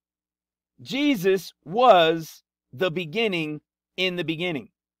 Jesus was the beginning in the beginning.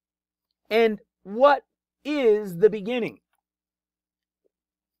 And what is the beginning?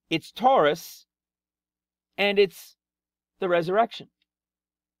 It's Taurus, and it's the resurrection.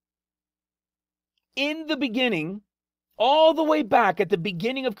 In the beginning, all the way back at the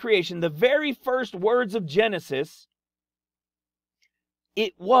beginning of creation, the very first words of Genesis,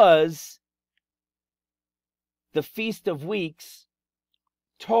 it was the Feast of Weeks,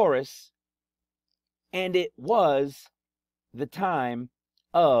 Taurus, and it was the time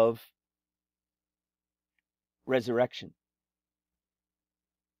of resurrection.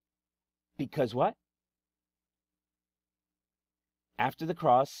 Because what? After the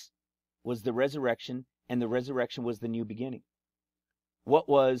cross was the resurrection, and the resurrection was the new beginning. What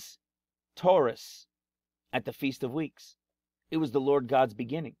was Taurus at the Feast of Weeks? It was the Lord God's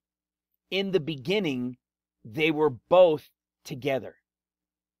beginning. In the beginning, they were both together.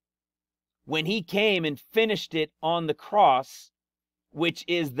 When he came and finished it on the cross, which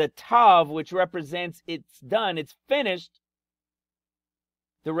is the Tav, which represents it's done, it's finished,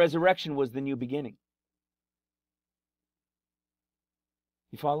 the resurrection was the new beginning.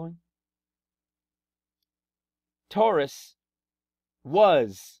 You following? Taurus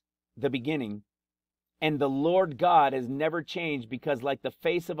was the beginning, and the Lord God has never changed, because like the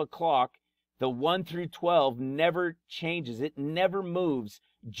face of a clock, the 1 through 12 never changes. It never moves,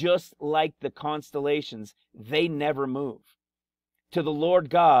 just like the constellations. They never move. To the Lord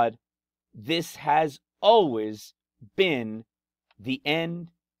God, this has always been the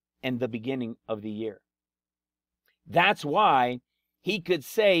end and the beginning of the year. That's why he could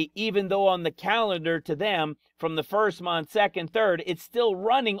say, even though on the calendar to them, from the first month, second, third, it's still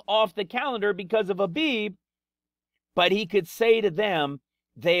running off the calendar because of Abib, but he could say to them,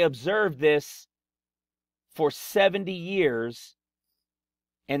 they observed this for 70 years,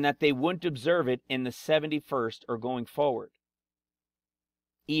 and that they wouldn't observe it in the 71st or going forward,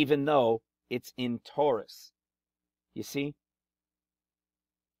 even though it's in Taurus. You see?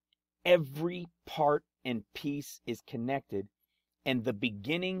 Every part and piece is connected. And the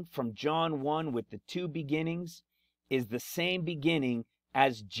beginning from John 1 with the two beginnings is the same beginning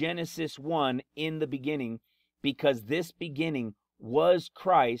as Genesis 1 in the beginning, because this beginning was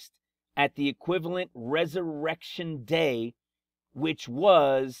Christ at the equivalent resurrection day, which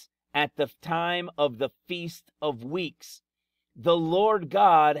was at the time of the Feast of Weeks. The Lord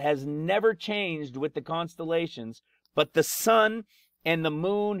God has never changed with the constellations, but the sun and the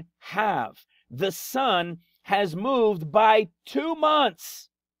moon have. The sun has moved by 2 months,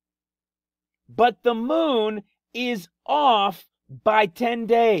 but the moon is off by 10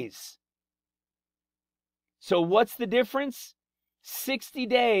 days. So what's the difference? 60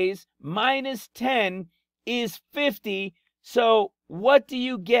 days minus 10 is 50. So what do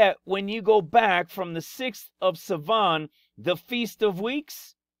you get when you go back from the 6th of Sivan, the Feast of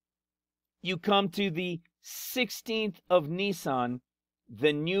Weeks? You come to the 16th of Nisan,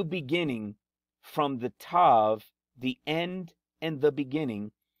 the new beginning, from the Tav, the end and the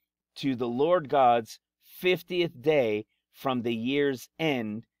beginning, to the Lord God's 50th day, from the year's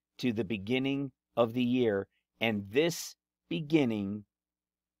end to the beginning of the year. And this beginning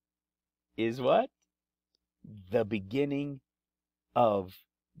is what? The beginning of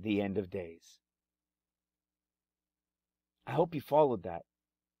the end of days. I hope you followed that,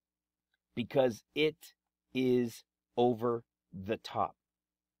 because it is over the top.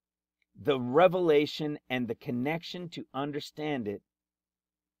 The revelation and the connection to understand it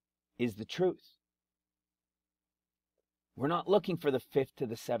is the truth. We're not looking for the 5th to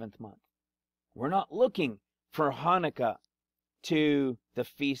the 7th month. We're not looking for Hanukkah to the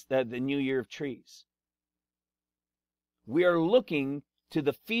feast, the New Year of Trees. We are looking to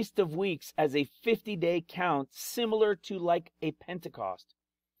the Feast of Weeks as a 50-day count, similar to like a Pentecost,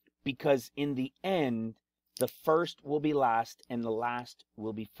 because in the end, the first will be last and the last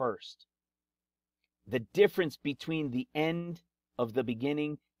will be first. The difference between the end of the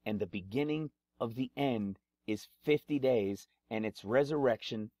beginning and the beginning of the end is 50 days, and it's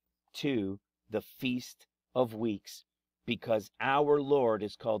resurrection to the Feast of Weeks, because our Lord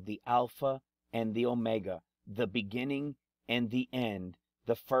is called the Alpha and the Omega, the beginning and the end,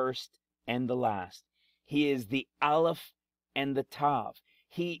 the first and the last. He is the Aleph and the Tav.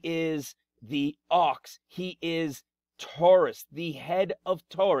 He is the ox. He is Taurus, the head of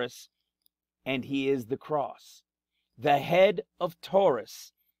Taurus, and he is the cross. The head of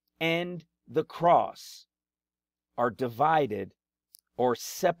Taurus and the cross are divided or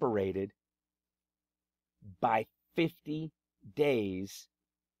separated by 50 days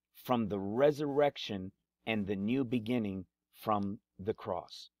from the resurrection and the new beginning from the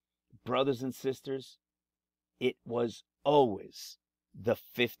cross. Brothers and sisters, it was always the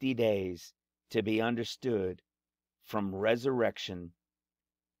 50 days to be understood from resurrection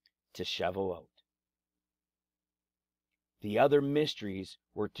to Shavuot. The other mysteries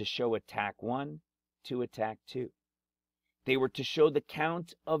were to show attack 1 to attack 2. They were to show the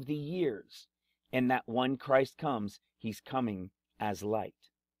count of the years, and that when Christ comes, he's coming as light.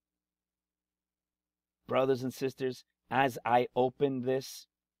 Brothers and sisters, as I open this,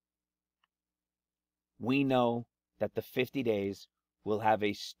 we know that the 50 days will have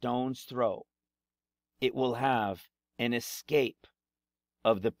a stone's throw. It will have an escape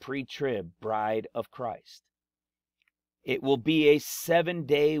of the pre-trib bride of Christ. It will be a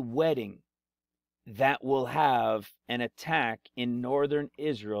 7-day wedding that will have an attack in northern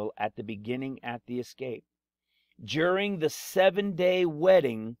Israel at the beginning at the escape. During the 7-day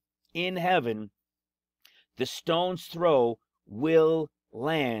wedding in heaven, the stone's throw will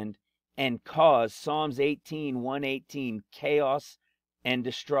land and cause Psalms 118, chaos and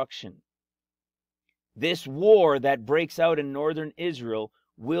destruction. This war that breaks out in northern Israel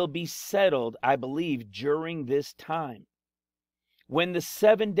will be settled, I believe, during this time. When the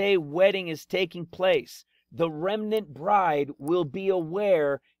 7-day wedding is taking place, the remnant bride will be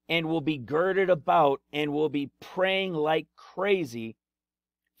aware and will be girded about and will be praying like crazy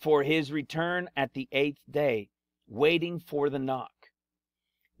for his return at the 8th day, waiting for the knock.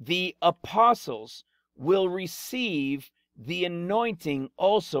 The apostles will receive the anointing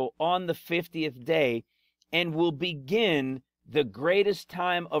also on the 50th day and will begin the greatest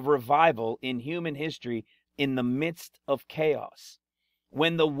time of revival in human history in the midst of chaos.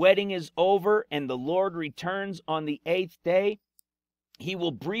 When the wedding is over and the Lord returns on the 8th day, he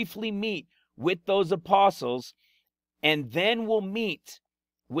will briefly meet with those apostles and then will meet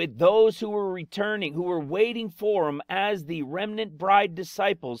with those who were returning, who were waiting for him as the remnant bride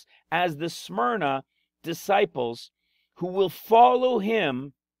disciples, as the Smyrna disciples, who will follow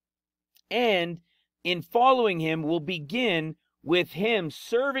him, and in following him will begin with him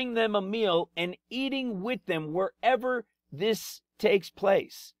serving them a meal and eating with them wherever this takes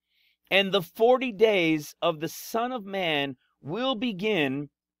place. And the 40 days of the Son of Man will begin,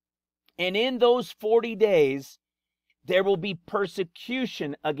 and in those 40 days, there will be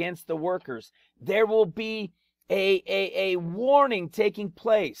persecution against the workers. There will be a warning taking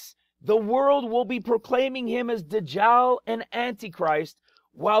place. The world will be proclaiming him as Dajjal and Antichrist,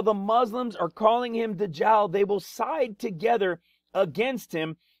 while the Muslims are calling him Dajjal. They will side together against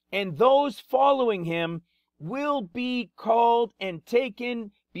him, and those following him will be called and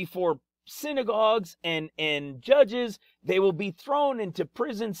taken before synagogues and judges. They will be thrown into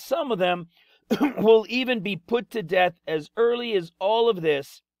prison. Some of them will even be put to death as early as all of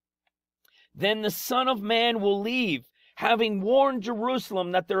this. Then the Son of Man will leave, having warned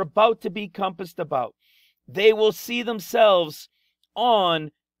Jerusalem that they're about to be compassed about. They will see themselves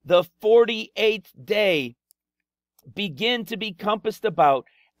on the 48th day begin to be compassed about,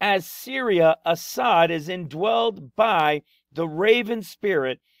 as Syria, Assad, is indwelled by the raven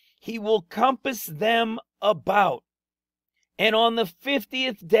spirit. He will compass them about. And on the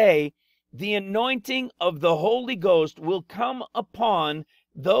 50th day, the anointing of the Holy Ghost will come upon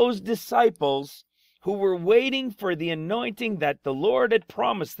those disciples who were waiting for the anointing that the Lord had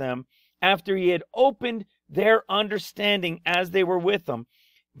promised them after he had opened their understanding as they were with him.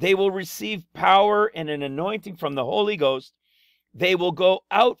 They will receive power and an anointing from the Holy Ghost. They will go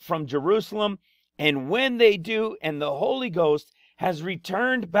out from Jerusalem, and when they do, and the Holy Ghost has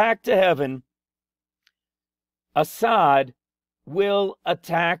returned back to heaven, Assad will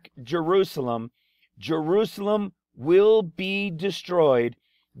attack Jerusalem. Jerusalem will be destroyed.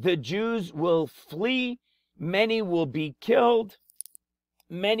 The Jews will flee. Many will be killed.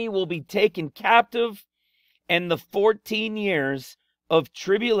 Many will be taken captive. And the 14 years of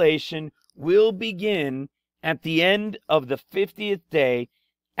tribulation will begin at the end of the 50th day,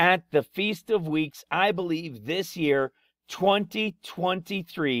 at the Feast of Weeks, I believe this year,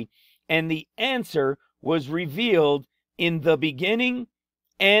 2023, and the answer was revealed in the beginning,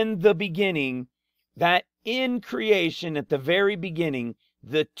 and the beginning, that in creation at the very beginning,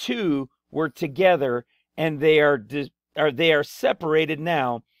 the two were together, and they are separated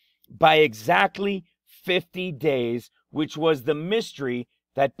now by exactly 50 days, which was the mystery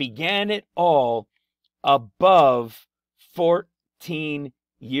that began it all above 14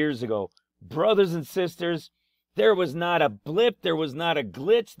 years ago. Brothers and sisters, there was not a blip, there was not a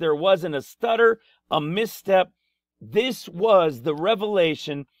glitch, there wasn't a stutter, a misstep. This was the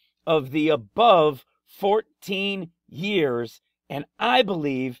revelation of the above 14 years, and I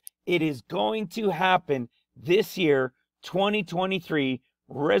believe it is going to happen this year, 2023,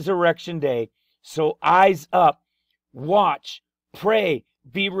 Resurrection Day. So eyes up, watch, pray,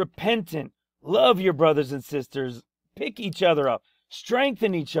 be repentant, love your brothers and sisters, pick each other up,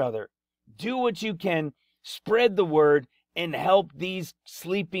 strengthen each other, do what you can, spread the word, and help these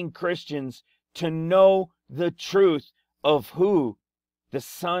sleeping Christians to know the truth of who the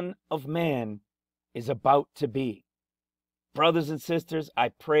Son of Man is about to be. Brothers and sisters, I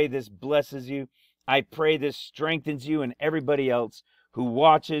pray this blesses you. I pray this strengthens you and everybody else who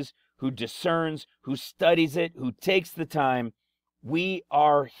watches, who discerns, who studies it, who takes the time. We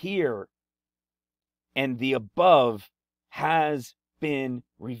are here, and the above has been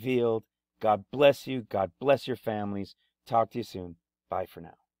revealed. God bless you. God bless your families. Talk to you soon. Bye for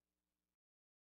now.